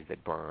facilities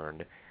that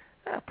burn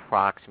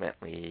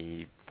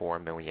approximately 4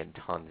 million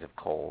tons of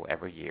coal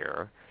every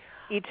year.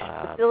 Each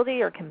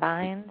facility or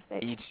combined?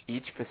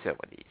 Each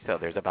facility. So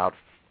there's about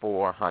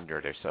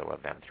 400 or so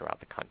of them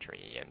throughout the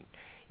country, and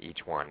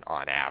each one,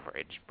 on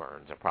average,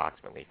 burns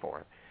approximately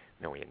 4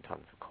 million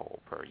tons of coal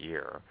per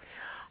year.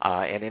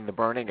 And in the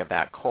burning of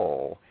that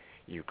coal,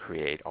 you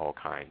create all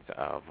kinds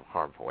of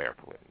harmful air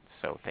pollutants.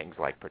 So things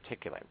like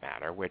particulate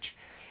matter, which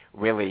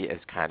really is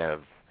kind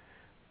of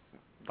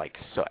like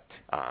soot.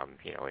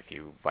 If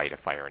you light a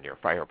fire in your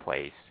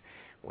fireplace,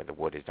 when the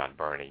wood is done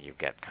burning, you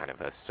get kind of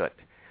a soot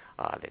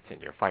that's in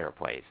your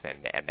fireplace,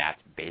 and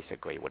that's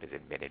basically what is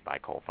emitted by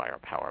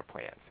coal-fired power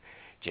plants,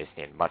 just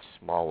in much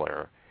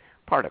smaller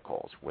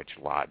particles, which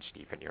lodge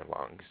deep in your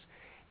lungs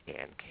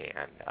and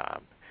can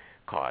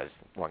cause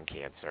lung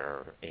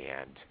cancer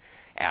and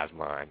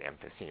asthma and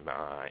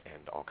emphysema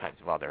and all kinds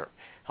of other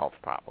health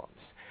problems.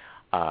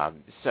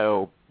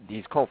 So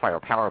these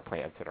coal-fired power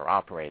plants that are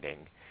operating,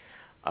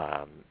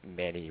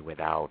 many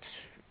without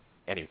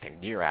anything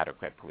near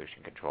adequate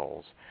pollution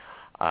controls,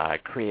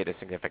 create a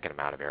significant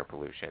amount of air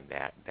pollution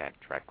that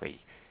directly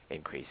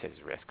increases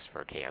risks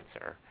for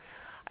cancer.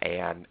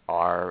 And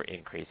our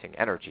increasing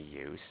energy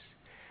use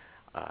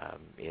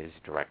is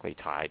directly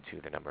tied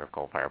to the number of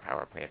coal-fired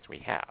power plants we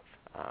have,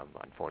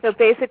 unfortunately. So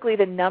basically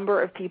the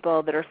number of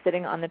people that are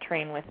sitting on the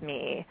train with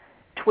me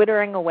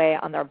twittering away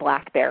on their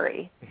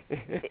BlackBerry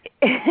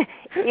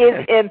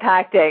is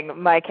impacting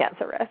my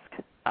cancer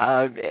risk.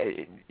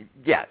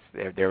 Yes,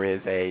 there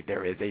is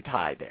a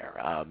tie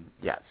there.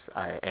 Yes,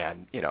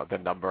 and the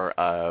number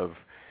of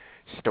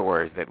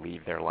stores that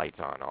leave their lights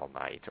on all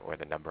night, or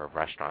the number of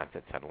restaurants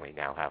that suddenly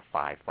now have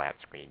 5 flat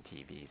screen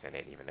TVs in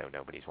it, even though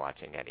nobody's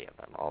watching any of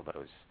them. All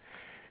those.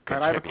 All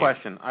right, I have a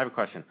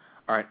question.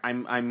 All right,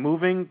 I'm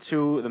moving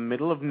to the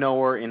middle of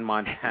nowhere in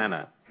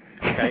Montana.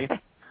 Okay,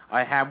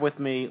 I have with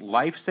me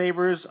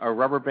lifesavers, a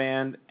rubber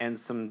band, and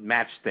some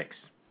matchsticks.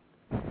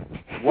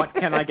 What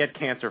can I get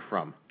cancer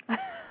from?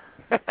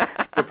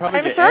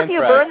 I'm sure if you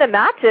burn the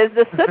matches,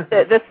 the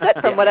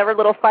soot from whatever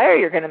little fire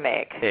you're going to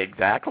make.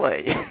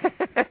 Exactly.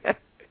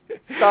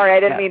 Sorry, I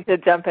didn't mean to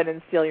jump in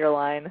and steal your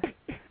line.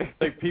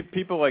 Like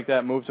people like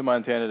that move to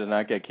Montana to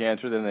not get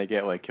cancer, then they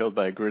get killed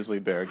by a grizzly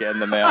bear, get in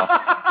the mail.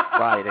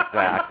 Right,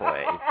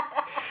 exactly.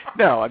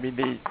 No, I mean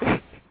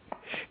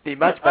the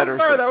much better. I'm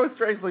sorry, that was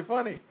strangely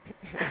funny.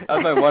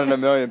 That's like 1 in a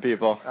million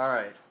people. All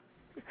right.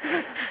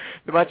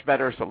 The much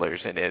better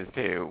solution is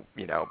to,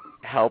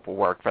 help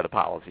work for the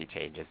policy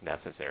changes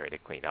necessary to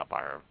clean up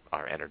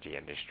our energy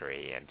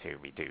industry and to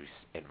reduce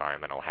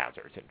environmental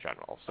hazards in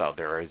general. So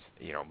there is,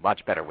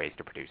 much better ways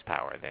to produce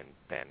power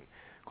than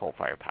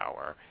coal-fired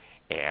power,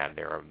 and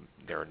there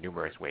are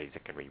numerous ways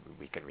that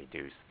we can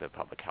reduce the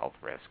public health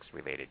risks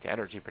related to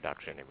energy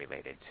production and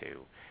related to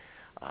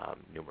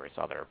numerous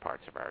other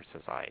parts of our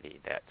society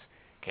that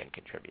can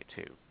contribute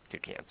to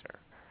cancer.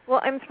 Well,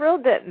 I'm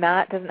thrilled that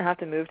Matt doesn't have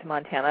to move to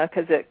Montana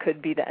because it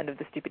could be the end of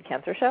the Stupid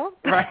Cancer Show.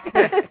 Right.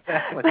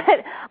 Exactly.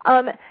 But,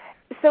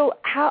 so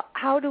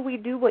how do we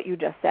do what you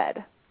just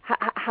said?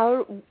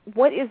 How do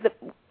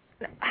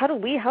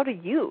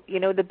you,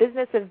 the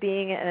business of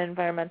being an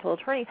environmental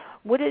attorney,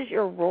 what is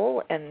your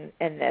role in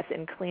this,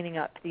 in cleaning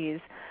up these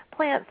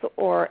plants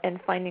and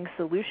finding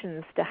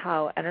solutions to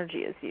how energy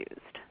is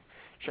used?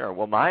 Sure.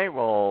 Well, my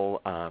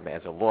role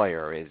as a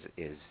lawyer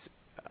is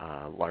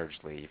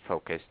largely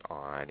focused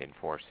on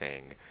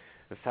enforcing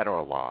the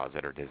federal laws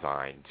that are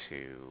designed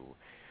to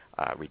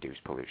reduce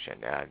pollution,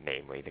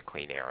 namely the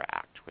Clean Air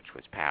Act, which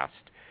was passed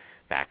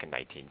back in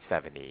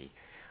 1970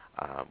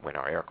 when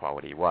our air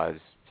quality was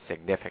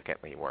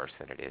significantly worse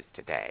than it is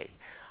today.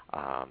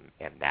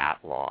 And that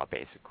law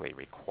basically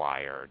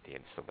required the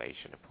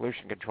installation of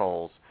pollution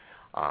controls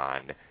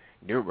on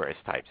numerous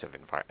types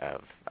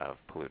of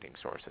polluting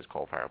sources,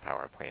 coal-fired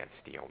power plants,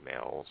 steel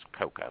mills,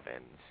 coke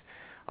ovens,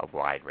 a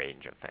wide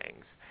range of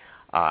things.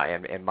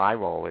 And my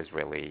role is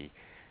really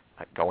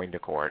going to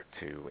court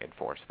to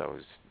enforce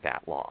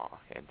that law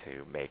and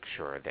to make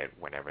sure that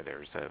whenever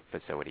there's a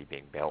facility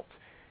being built,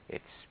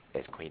 it's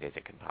as clean as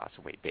it can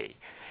possibly be.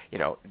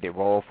 The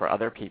role for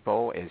other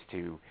people is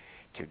to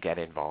get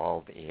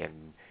involved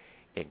in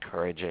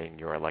encouraging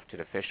your elected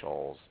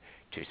officials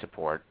to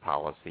support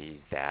policies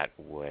that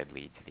would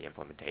lead to the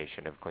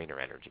implementation of cleaner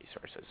energy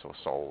sources, so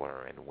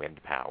solar and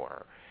wind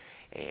power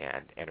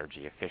and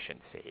energy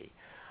efficiency.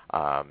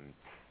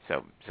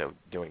 So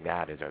doing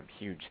that is a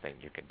huge thing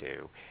you can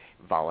do.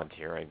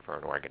 Volunteering for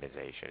an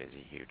organization is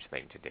a huge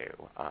thing to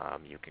do.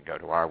 You can go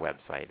to our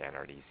website,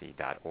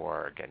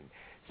 nrdc.org, and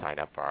sign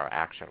up for our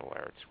action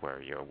alerts,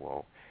 where you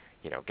will,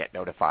 get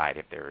notified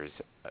if there's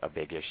a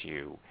big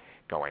issue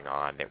going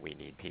on that we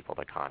need people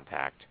to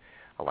contact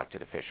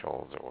elected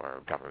officials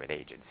or government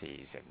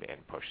agencies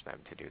and push them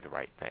to do the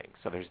right thing.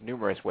 So there's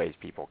numerous ways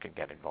people can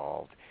get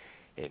involved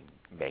in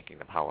making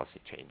the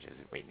policy changes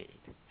that we need.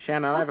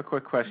 Shannon, I have a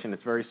quick question.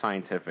 It's very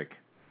scientific.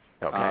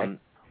 Okay.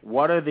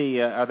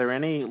 Are there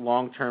any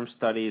long-term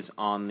studies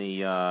on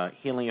the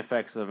healing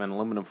effects of an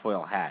aluminum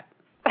foil hat?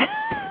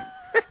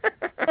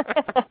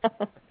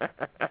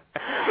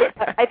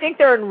 I think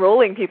they're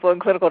enrolling people in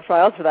clinical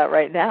trials for that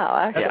right now.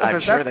 Actually. Yeah,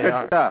 I'm sure they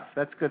are.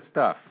 That's good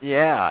stuff.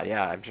 Yeah,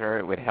 I'm sure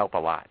it would help a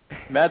lot.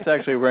 Matt's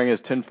actually wearing his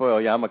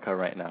tinfoil yarmulke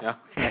right now.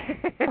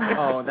 Yeah.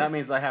 Oh, that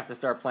means I have to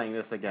start playing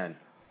this again.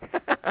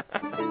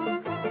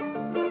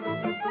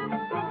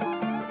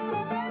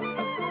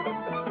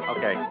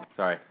 Okay,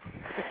 sorry.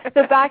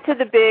 So back to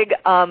the big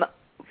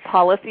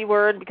policy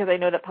word, because I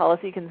know that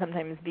policy can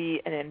sometimes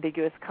be an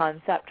ambiguous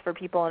concept for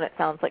people, and it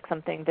sounds like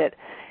something that,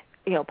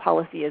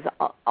 policy is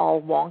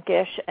all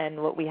wonkish,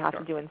 and what we have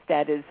to do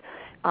instead is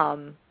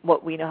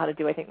what we know how to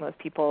do. I think most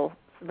people's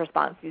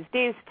response these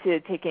days to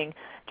taking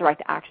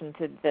direct action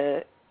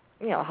to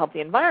help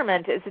the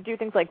environment is to do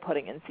things like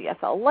putting in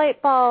CFL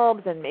light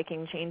bulbs and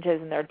making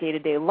changes in their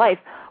day-to-day life.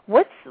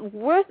 Where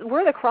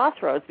are the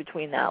crossroads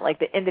between that, like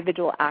the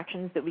individual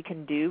actions that we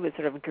can do with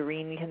sort of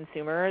green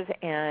consumers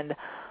and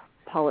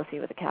policy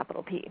with a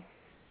capital P?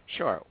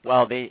 Sure.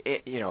 Well, the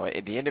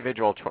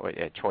individual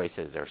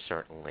choices are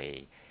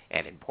certainly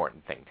an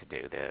important thing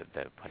to do.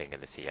 The putting in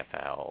the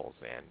CFLs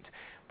and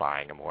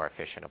buying a more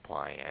efficient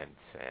appliance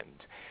and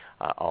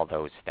all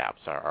those steps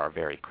are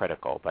very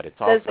critical, but it's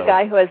also... Says the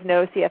guy who has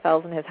no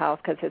CFLs in his house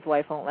because his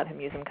wife won't let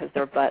him use them because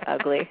they're butt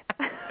ugly.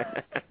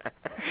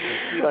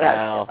 You don't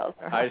have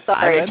CFLs.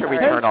 I make sure we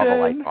turn all the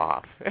lights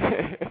off.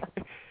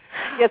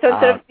 Yeah, so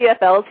instead of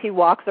CFLs, he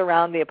walks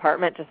around the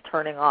apartment just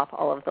turning off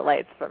all of the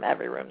lights from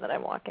every room that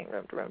I'm walking,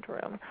 room to room to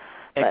room.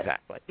 But,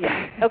 exactly.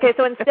 Yeah. Okay,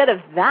 so instead of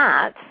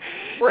that,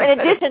 or in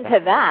addition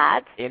to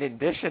that... In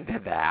addition to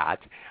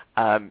that,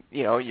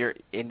 your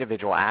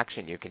individual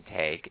action you can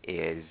take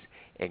is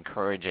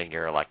encouraging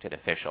your elected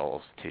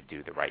officials to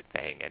do the right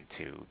thing and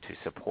to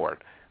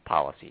support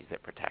policies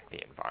that protect the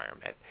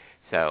environment.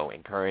 So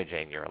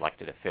encouraging your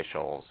elected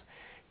officials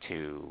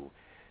to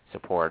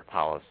support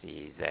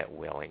policies that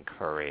will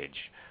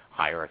encourage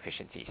higher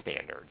efficiency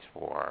standards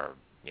for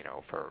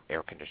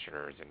air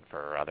conditioners and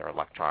for other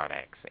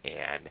electronics,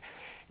 and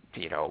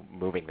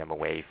moving them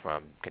away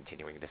from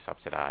continuing to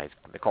subsidize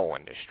the coal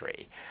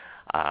industry.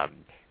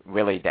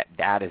 Really,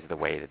 that is the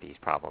way that these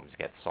problems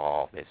get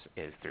solved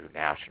is through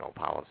national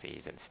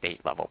policies and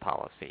state-level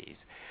policies,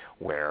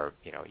 where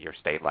your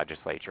state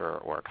legislature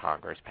or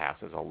Congress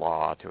passes a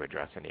law to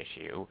address an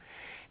issue,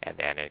 and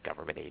then a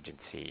government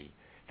agency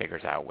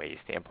figures out ways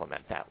to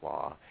implement that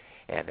law,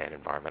 and then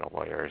environmental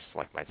lawyers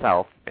like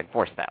myself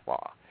enforce that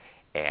law.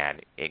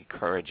 And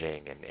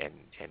encouraging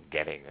and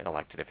getting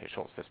elected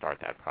officials to start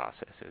that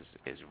process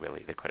is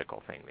really the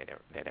critical thing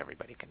that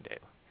everybody can do.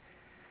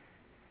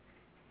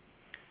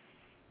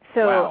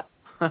 So,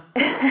 wow.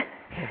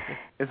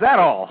 Is that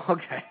all?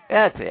 Okay.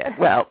 That's it.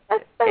 Well,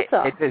 that's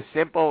all. It's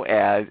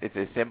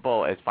as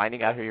simple as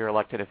finding out who your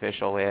elected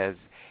official is,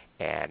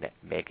 and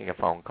making a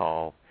phone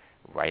call,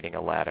 writing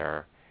a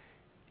letter,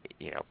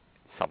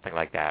 something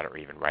like that, or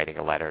even writing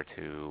a letter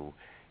to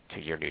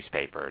your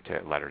newspaper,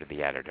 a letter to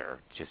the editor,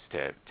 just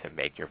to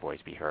make your voice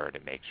be heard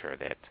and make sure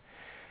that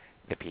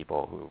the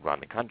people who run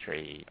the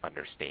country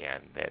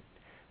understand that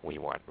we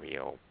want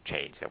real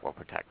change that will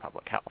protect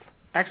public health.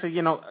 Actually,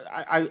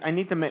 I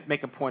need to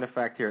make a point of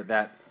fact here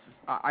that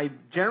I've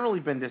generally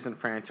been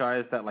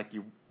disenfranchised, that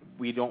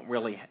we don't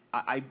really...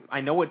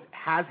 I know it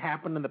has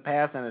happened in the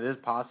past and it is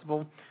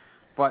possible,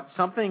 but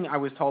something I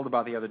was told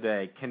about the other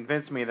day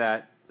convinced me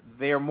that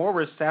they are more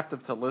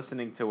receptive to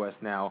listening to us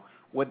now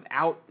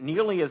without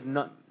nearly as...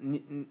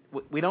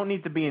 we don't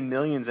need to be in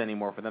millions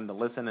anymore for them to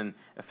listen and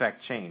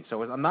affect change.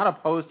 So I'm not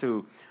opposed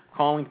to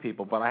calling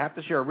people, but I have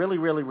to share a really,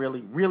 really,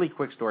 really, really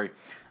quick story.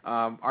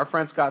 Our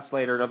friend Scott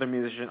Slater, another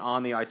musician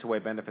on the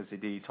I2A Benefit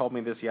CD, told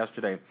me this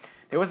yesterday.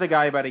 There was a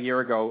guy about a year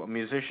ago, a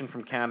musician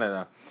from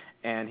Canada,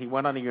 and he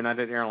went on a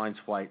United Airlines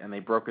flight, and they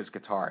broke his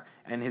guitar.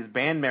 And his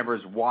band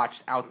members watched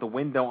out the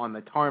window on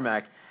the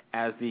tarmac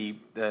as the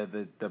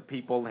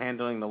people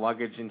handling the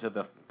luggage into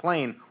the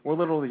plane were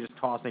literally just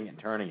tossing it and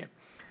turning it.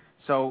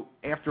 So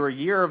after a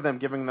year of them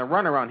giving the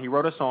runaround, he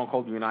wrote a song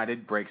called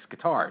United Breaks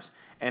Guitars.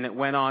 And it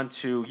went on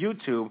to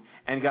YouTube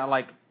and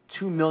got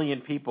 2 million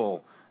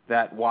people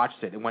that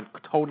watched it. It went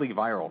totally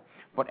viral.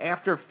 But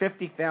after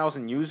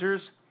 50,000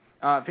 users,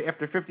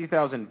 after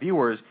 50,000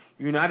 viewers,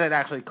 United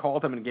actually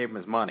called him and gave him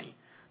his money.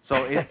 So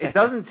it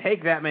doesn't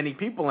take that many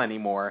people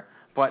anymore,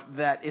 but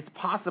that it's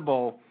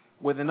possible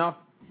with enough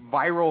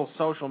viral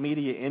social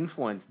media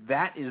influence,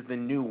 that is the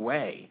new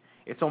way.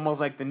 It's almost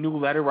like the new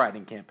letter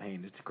writing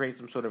campaign. It's to create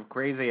some sort of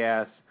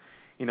crazy-ass,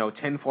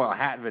 tinfoil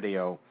hat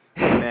video,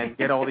 and then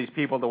get all these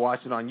people to watch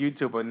it on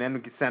YouTube, and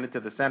then send it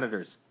to the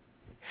senators.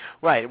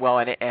 Right. Well,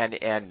 and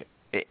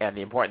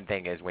the important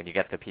thing is when you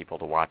get the people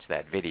to watch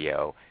that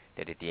video,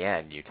 that at the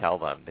end you tell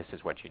them this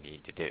is what you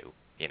need to do,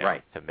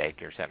 right, to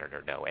make your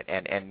senator know it.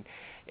 And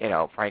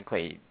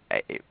frankly,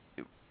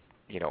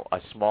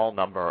 a small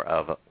number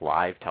of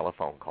live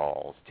telephone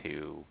calls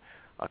to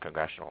a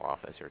congressional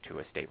office or to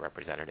a state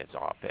representative's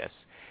office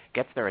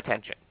gets their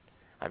attention.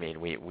 I mean,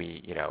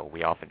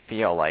 we often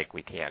feel like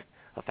we can't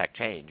affect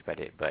change,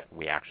 but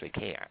we actually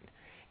can.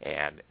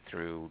 And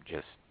through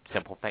just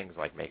simple things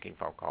like making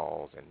phone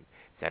calls and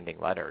sending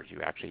letters, you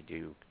actually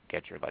do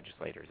get your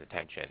legislators'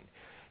 attention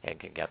and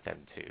can get them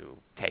to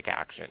take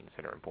actions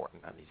that are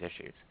important on these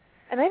issues.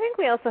 And I think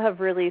we also have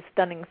really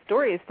stunning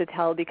stories to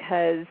tell,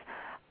 because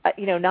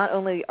not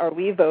only are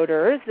we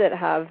voters that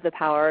have the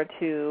power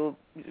to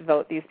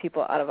vote these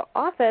people out of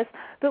office,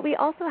 but we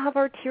also have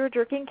our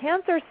tear-jerking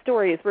cancer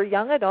stories. We're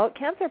young adult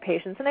cancer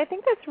patients, and I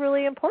think that's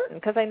really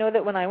important because I know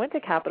that when I went to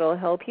Capitol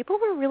Hill, people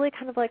were really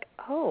kind of like,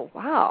 oh,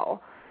 wow,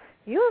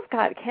 you have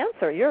got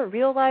cancer. You're a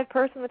real live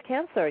person with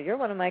cancer. You're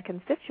one of my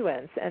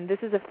constituents, and this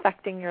is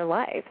affecting your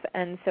life.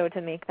 And so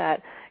to make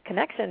that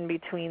connection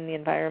between the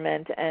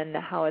environment and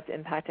how it's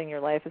impacting your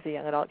life as a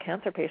young adult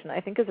cancer patient,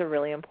 I think is a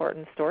really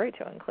important story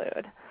to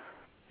include.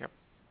 Yep.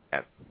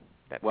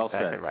 That's well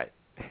exactly said. Right.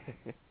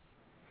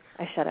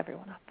 I shut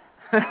everyone up.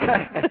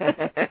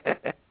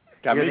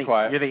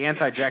 You're the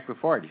anti-Jack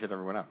before it. You shut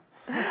everyone up.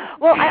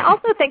 Well, I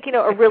also think,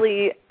 a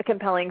really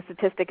compelling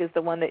statistic is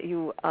the one that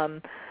you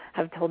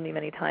have told me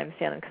many times,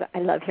 Shannon, because I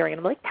love hearing it.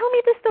 I'm like, tell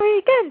me the story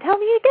again. Tell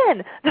me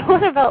again. The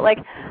one about,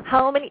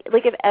 how many,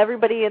 if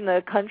everybody in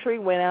the country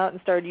went out and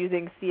started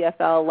using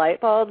CFL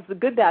light bulbs, the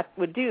good that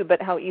would do,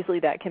 but how easily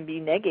that can be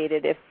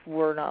negated if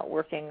we're not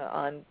working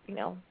on,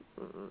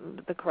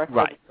 the correct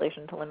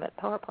legislation to limit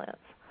power plants.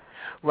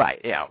 Right,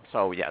 yeah.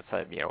 So,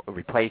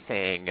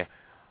 replacing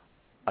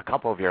a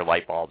couple of your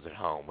light bulbs at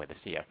home with the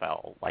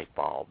CFL light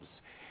bulbs,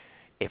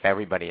 if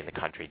everybody in the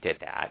country did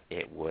that,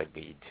 it would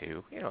lead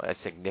to, a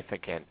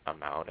significant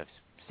amount of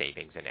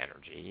savings in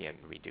energy and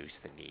reduce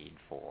the need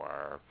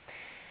for,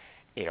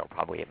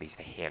 probably at least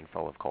a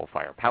handful of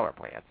coal-fired power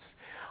plants.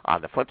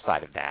 On the flip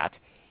side of that,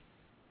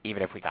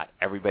 even if we got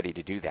everybody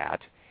to do that,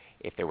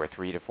 if there were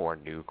 3 to 4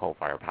 new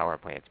coal-fired power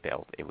plants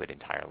built, it would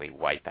entirely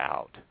wipe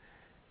out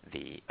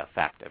the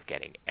effect of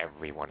getting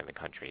everyone in the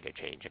country to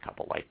change a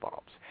couple light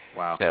bulbs.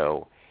 Wow.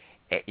 So,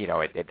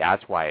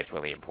 that's why it's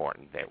really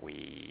important that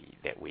we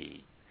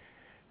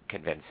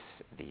convince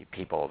the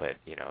people that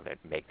that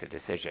make the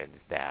decisions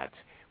that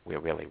we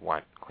really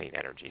want clean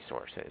energy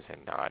sources and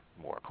not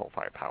more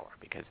coal-fired power,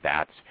 because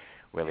that's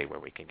really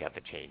where we can get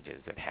the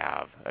changes that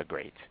have a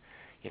great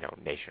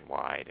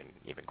nationwide and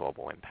even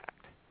global impact.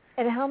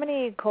 And how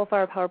many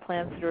coal-fired power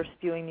plants that are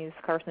spewing these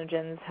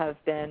carcinogens have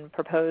been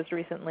proposed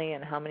recently,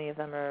 and how many of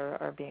them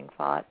are being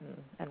fought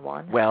and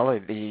won? Well,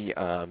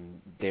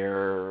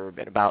 there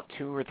about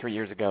 2 or 3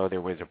 years ago,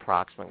 there was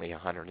approximately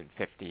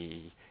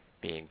 150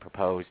 being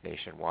proposed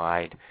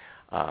nationwide.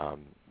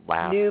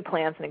 New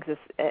plants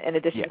in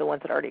addition to the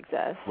ones that already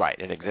exist. Right,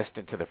 in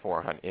addition to the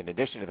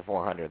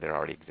 400 that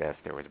already exist,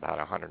 there was about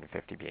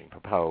 150 being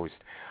proposed.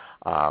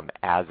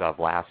 As of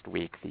last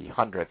week, the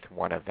 100th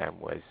one of them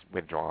was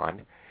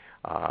withdrawn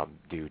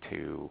due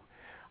to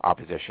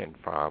opposition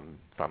from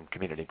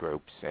community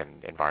groups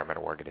and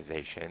environmental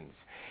organizations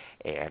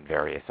and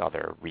various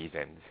other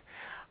reasons.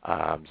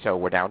 So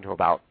we're down to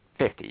about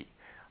 50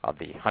 of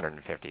the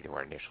 150 that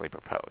were initially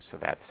proposed. So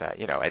that's,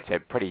 it's a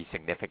pretty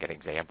significant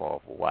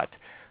example of what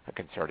a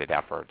concerted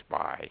effort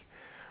by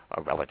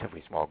a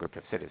relatively small group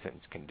of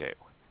citizens can do.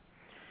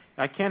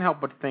 I can't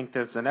help but think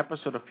there's an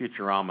episode of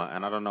Futurama,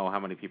 and I don't know how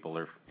many people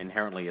are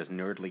inherently as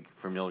nerdly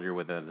familiar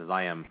with it as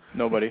I am.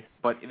 Nobody.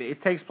 But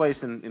it takes place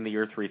in the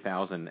year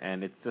 3000,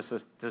 and it's just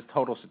this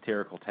total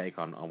satirical take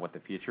on what the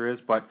future is.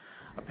 But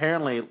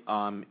apparently,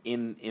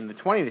 in the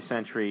 20th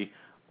century,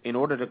 in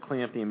order to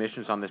clean up the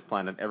emissions on this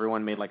planet,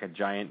 everyone made like a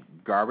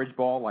giant garbage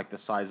ball, like the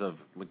size of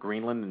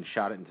Greenland, and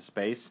shot it into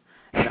space.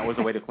 And that was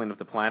a way to clean up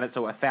the planet.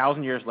 So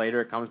 1,000 years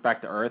later, it comes back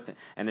to Earth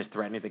and is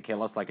threatening to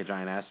kill us like a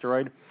giant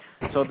asteroid.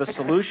 So the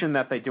solution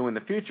that they do in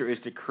the future is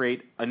to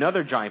create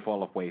another giant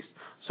ball of waste.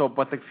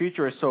 But the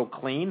future is so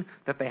clean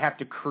that they have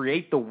to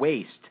create the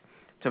waste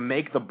to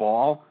make the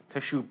ball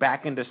to shoot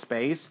back into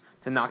space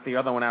to knock the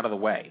other one out of the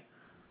way.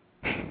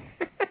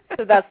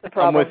 So that's the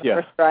problem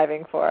we're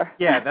striving for.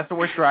 Yeah, that's what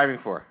we're striving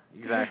for.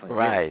 Exactly.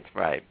 Right,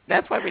 right.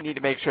 That's why we need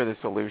to make sure the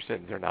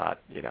solutions are not,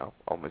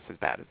 almost as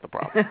bad as the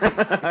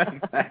problem.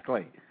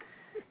 Exactly.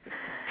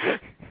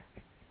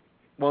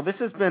 Well, this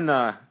has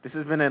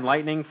been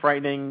enlightening,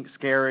 frightening,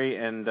 scary,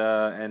 and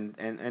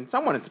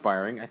somewhat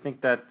inspiring. I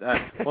think that.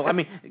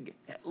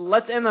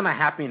 Let's end on a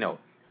happy note.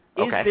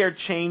 Okay. Is there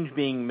change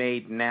being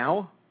made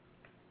now?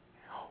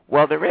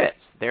 Well, there is.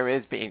 There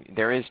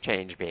is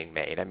change being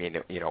made. I mean,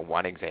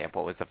 one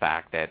example is the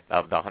fact that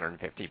of the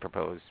 150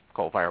 proposed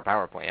coal-fired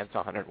power plants,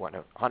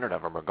 100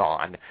 of them are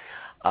gone.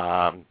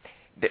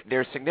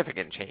 There's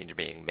significant change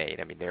being made.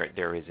 I mean,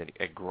 there is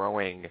a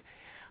growing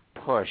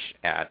push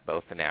at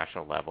both the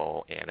national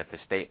level and at the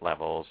state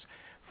levels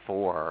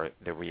for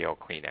the real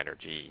clean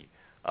energy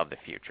of the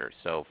future.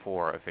 So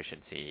for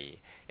efficiency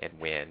in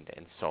wind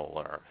and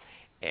solar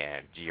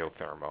and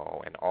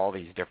geothermal and all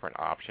these different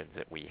options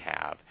that we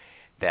have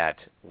that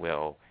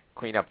will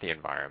clean up the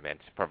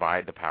environment,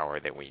 provide the power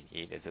that we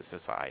need as a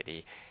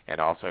society, and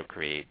also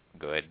create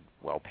good,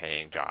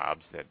 well-paying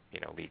jobs that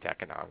lead to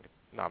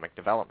economic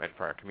development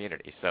for our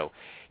community. So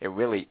it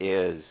really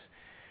is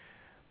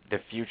the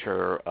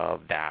future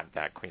of that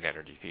clean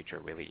energy future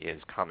really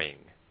is coming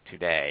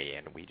today,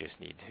 and we just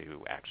need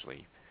to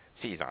actually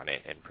seize on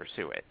it and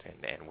pursue it.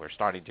 And we're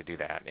starting to do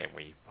that, and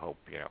we hope,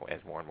 as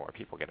more and more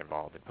people get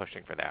involved in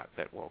pushing for that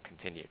we'll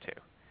continue to.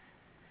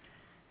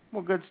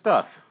 Well, good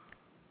stuff.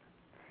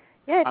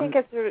 Yeah, I think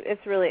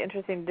it's really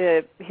interesting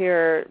to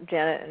hear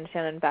Janet and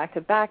Shannon back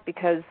to back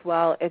because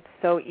while it's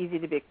so easy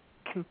to be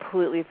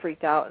completely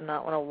freaked out and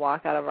not want to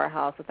walk out of our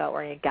house without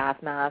wearing a gas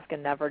mask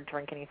and never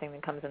drink anything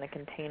that comes in a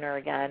container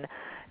again,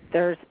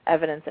 there's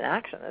evidence in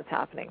action that's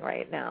happening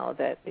right now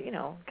that,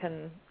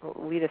 can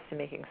lead us to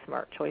making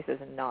smart choices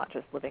and not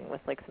just living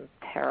with like some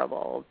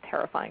terrible,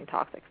 terrifying,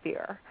 toxic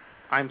fear.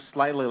 I'm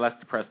slightly less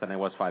depressed than I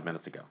was 5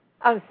 minutes ago.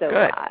 I'm so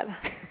glad.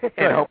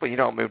 And hopefully you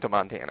don't move to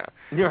Montana.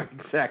 Yeah,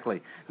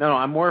 exactly. No,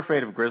 I'm more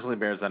afraid of grizzly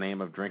bears than I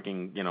am of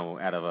drinking,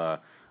 out of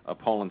a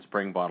Poland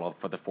Spring bottle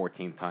for the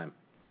 14th time.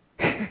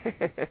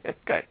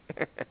 Good.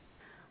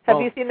 Have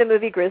you seen the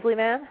movie Grizzly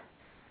Man?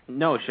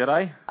 No, should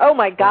I? Oh,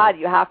 my God,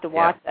 you have to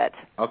watch it.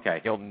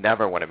 Okay. You'll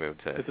never want to move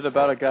to... Is it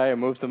about a guy who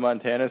moves to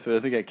Montana so he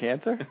doesn't get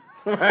cancer?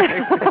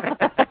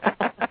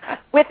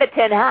 With a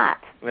tin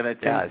hat. With a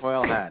tin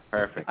foil hat.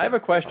 Perfect. I have a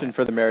question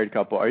for the married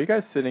couple. Are you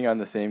guys sitting on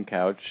the same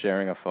couch,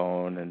 sharing a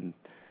phone, and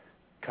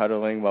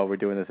cuddling while we're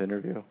doing this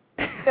interview?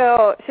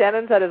 No,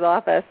 Shannon's at his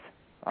office.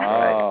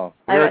 Oh.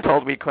 We were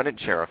told we couldn't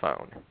share a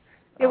phone.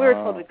 Yeah, we were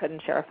told we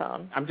couldn't share a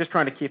phone. I'm just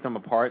trying to keep them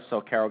apart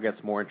so Carol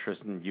gets more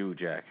interest in you,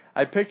 Jack.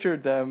 I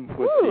pictured them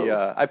with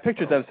I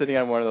pictured them sitting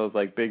on one of those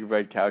like big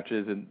red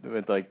couches and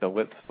with like the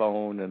lit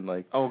phone and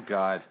like oh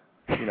God,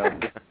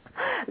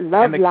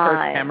 Love and the line.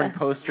 Kirk Cameron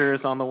posters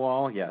on on the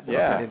wall. Yes.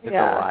 Yeah.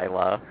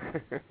 Delilah.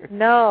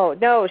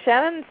 No.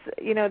 Shannon's.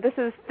 This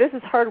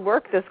is hard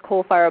work. This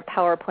coal-fired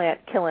power plant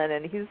killing,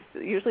 and he's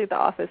usually at the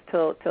office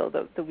till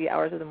the wee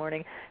hours of the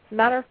morning. As a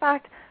matter of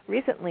fact,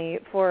 recently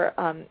for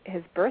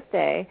his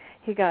birthday,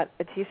 he got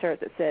a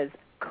T-shirt that says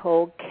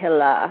 "Coal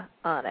Killer"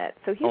 on it.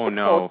 So he's a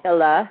coal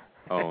killer.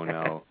 Oh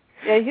no.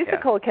 Yeah, he's a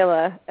coal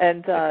killer,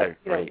 and that's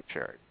a great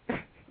shirt.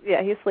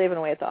 Yeah, he's slaving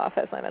away at the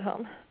office. I'm at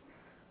home.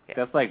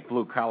 That's like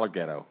blue collar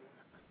ghetto.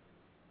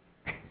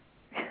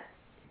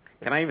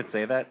 Can I even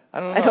say that? I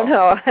don't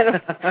know.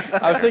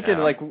 I was thinking,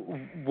 like,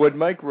 would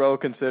Mike Rowe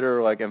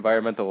consider like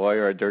environmental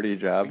lawyer a dirty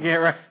job? Yeah,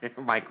 right.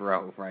 Mike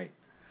Rowe, right.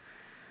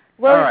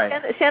 Well, all right.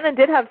 Shannon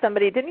did have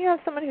somebody. Didn't you have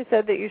someone who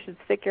said that you should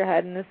stick your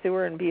head in the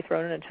sewer and be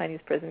thrown in a Chinese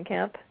prison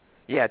camp?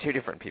 Yeah, two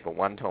different people.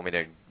 One told me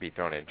to be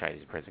thrown in a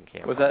Chinese prison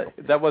camp. Was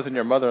that wasn't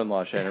your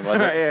mother-in-law, Shannon, was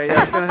it? Yeah,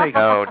 I was going to say,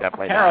 no,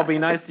 definitely Carol, not. be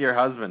nice to your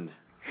husband.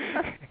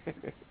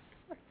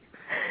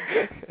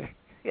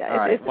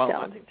 Yeah, it's a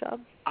challenging job.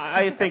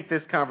 I think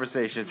this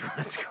conversation is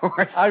run its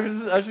course. I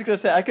was just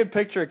gonna say I could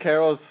picture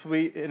Carol's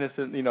sweet,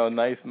 innocent,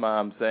 nice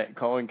mom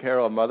calling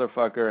Carol a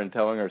motherfucker and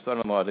telling her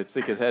son-in-law to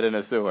stick his head in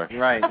a sewer.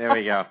 Right, there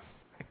we go.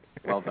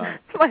 Well done.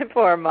 My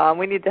poor mom.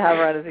 We need to have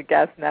her on as a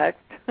guest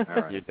next. All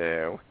right. You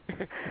do.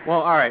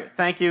 Well, all right.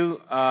 Thank you,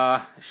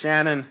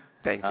 Shannon.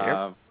 Thank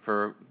you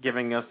for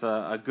giving us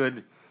a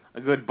good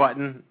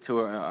button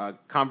to a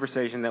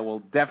conversation that will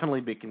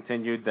definitely be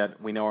continued that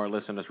we know our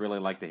listeners really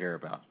like to hear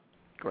about.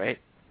 Great.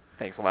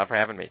 Thanks a lot for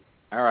having me.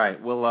 All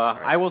right. Well,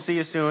 I will see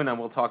you soon, and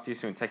we'll talk to you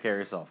soon. Take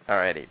care of yourself. All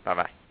righty.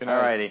 Bye-bye. All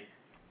righty.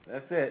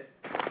 That's it.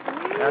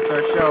 That's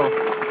our show.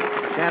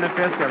 Shannon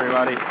Fisk,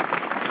 everybody.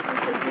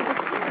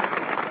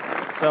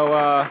 So,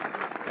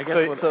 I guess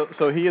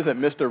so he isn't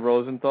Mr.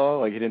 Rosenthal?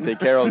 Like he didn't take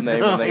Carol's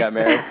name when they got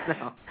married?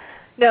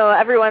 No,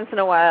 every once in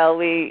a while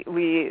we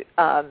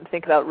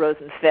think about Rose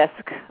and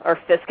Fisk or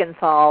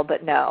Fiskenthal,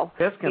 but no.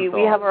 Fiskenthal.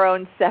 We have our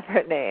own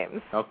separate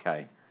names.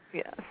 Okay.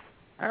 Yes.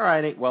 All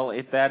righty. Well,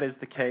 if that is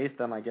the case,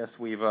 then I guess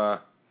we've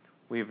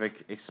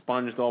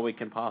expunged all we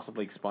can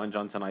possibly expunge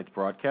on tonight's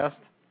broadcast.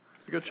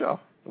 It's a good show.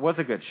 It was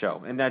a good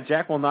show. And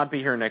Jack will not be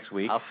here next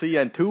week. I'll see you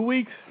in 2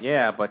 weeks.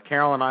 Yeah, but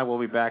Carol and I will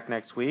be back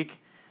next week.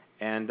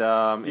 And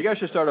you guys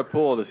should start a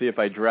pool to see if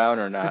I drown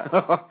or not.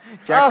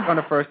 Jack's going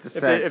to first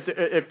descend.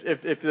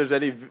 If there's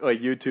any like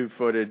YouTube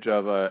footage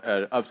of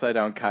an upside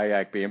down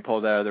kayak being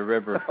pulled out of the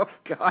river. Oh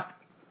God,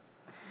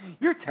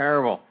 you're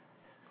terrible.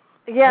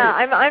 Yeah,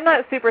 I'm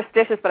not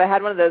superstitious, but I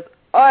had one of those.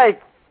 Oi,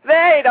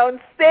 say,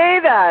 don't say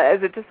that, as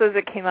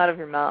it came out of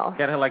your mouth.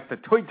 Get like the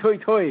toy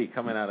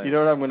coming out of. You know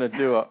what I'm going to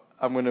do?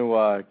 I'm going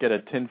to get a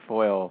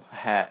tinfoil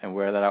hat and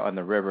wear that out on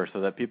the river so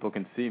that people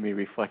can see me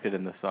reflected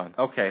in the sun.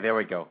 Okay, there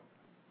we go.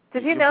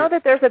 Did you know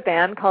that there's a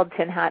band called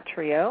Tin Hat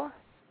Trio?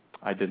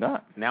 I did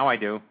not. Now I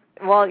do.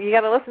 Well, you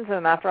got to listen to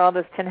them after all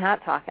this tin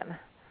hat talking.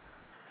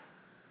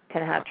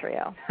 Tin Hat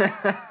Trio.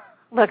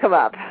 Look them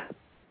up.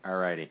 All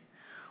righty.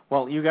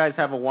 Well, you guys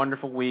have a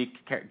wonderful week.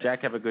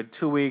 Jack, have a good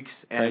 2 weeks.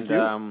 And, Thank you.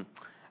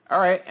 All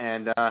right,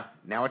 and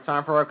now it's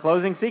time for our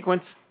closing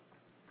sequence.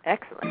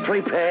 Excellent.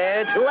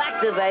 Prepare to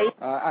activate.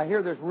 I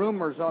hear there's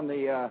rumors on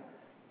the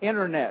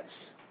internets.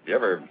 You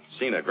ever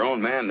seen a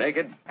grown man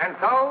naked? And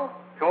so,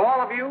 to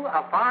all of you,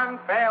 a fond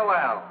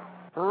farewell.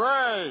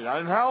 Hooray,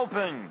 I'm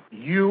helping.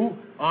 You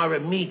are a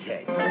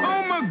meathead. Oh,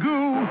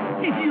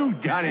 Magoo,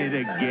 you've done it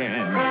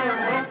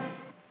again.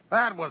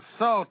 That was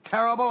so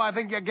terrible, I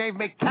think you gave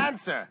me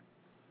cancer.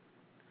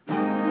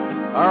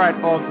 All right,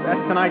 folks, that's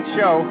tonight's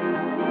show.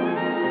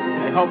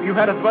 I hope you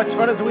had as much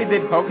fun as we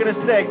did poking a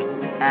stick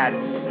at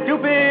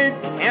Stupid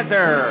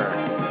Cancer.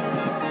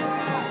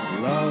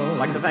 I'd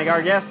like to thank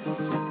our guests,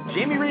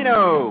 Jamie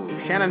Reno,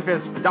 Shannon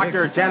FISK,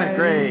 Dr. Janet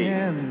Gray.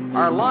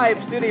 Our live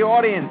studio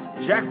audience,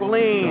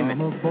 Jacqueline,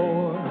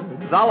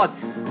 Zalat,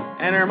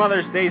 and her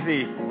mother,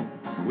 Stacy.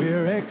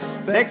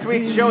 Next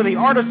week's show, The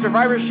Art of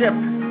Survivorship,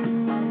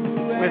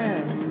 with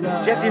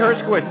Jesse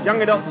Herskowitz,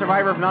 young adult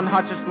survivor of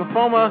non-Hodgkin's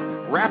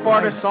lymphoma, rap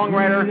artist,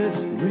 songwriter,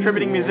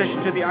 contributing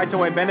musician to the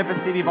I2Y Benefit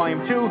CD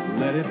Volume 2.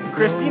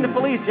 Christina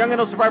Felice, young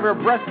adult survivor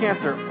of breast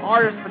cancer,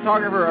 artist,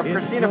 photographer of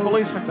Christina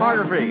Felice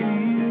Photography.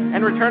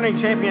 And returning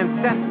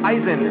champion Seth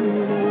Eisen,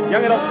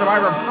 young adult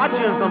survivor of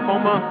Hodgkin's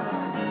lymphoma,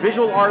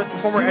 visual artist,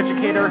 performer,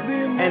 educator,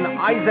 and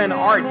Eisen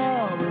Art.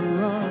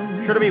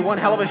 Sure to be one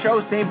hell of a show,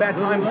 same bad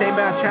time, same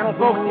bad channel.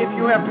 Folks, if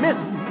you have missed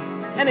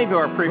any of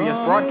our previous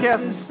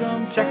broadcasts,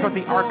 check out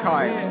the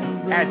archives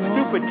at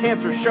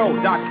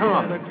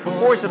stupidcancershow.com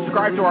or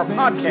subscribe to our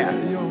podcast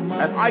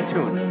at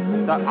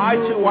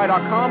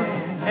itunes.i2y.com.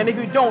 And if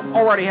you don't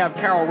already have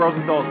Carol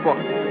Rosenthal's book,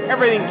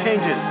 Everything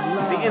Changes,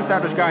 The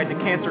Insider's Guide to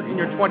Cancer in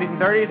Your 20s and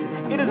 30s,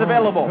 it is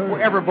available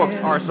wherever books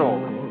are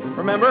sold.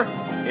 Remember,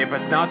 if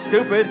it's not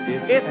stupid,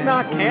 it's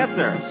not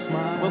cancer.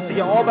 We'll see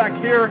you all back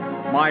here,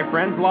 my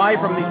friends, live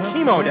from the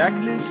chemo deck.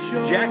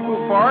 Jack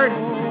Buffard,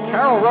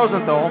 Carol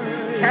Rosenthal,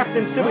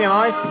 Captain Stewie, and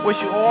I wish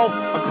you all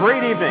a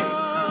great evening.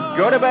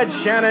 Go to bed,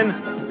 Shannon.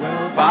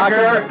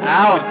 Fogger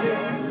out.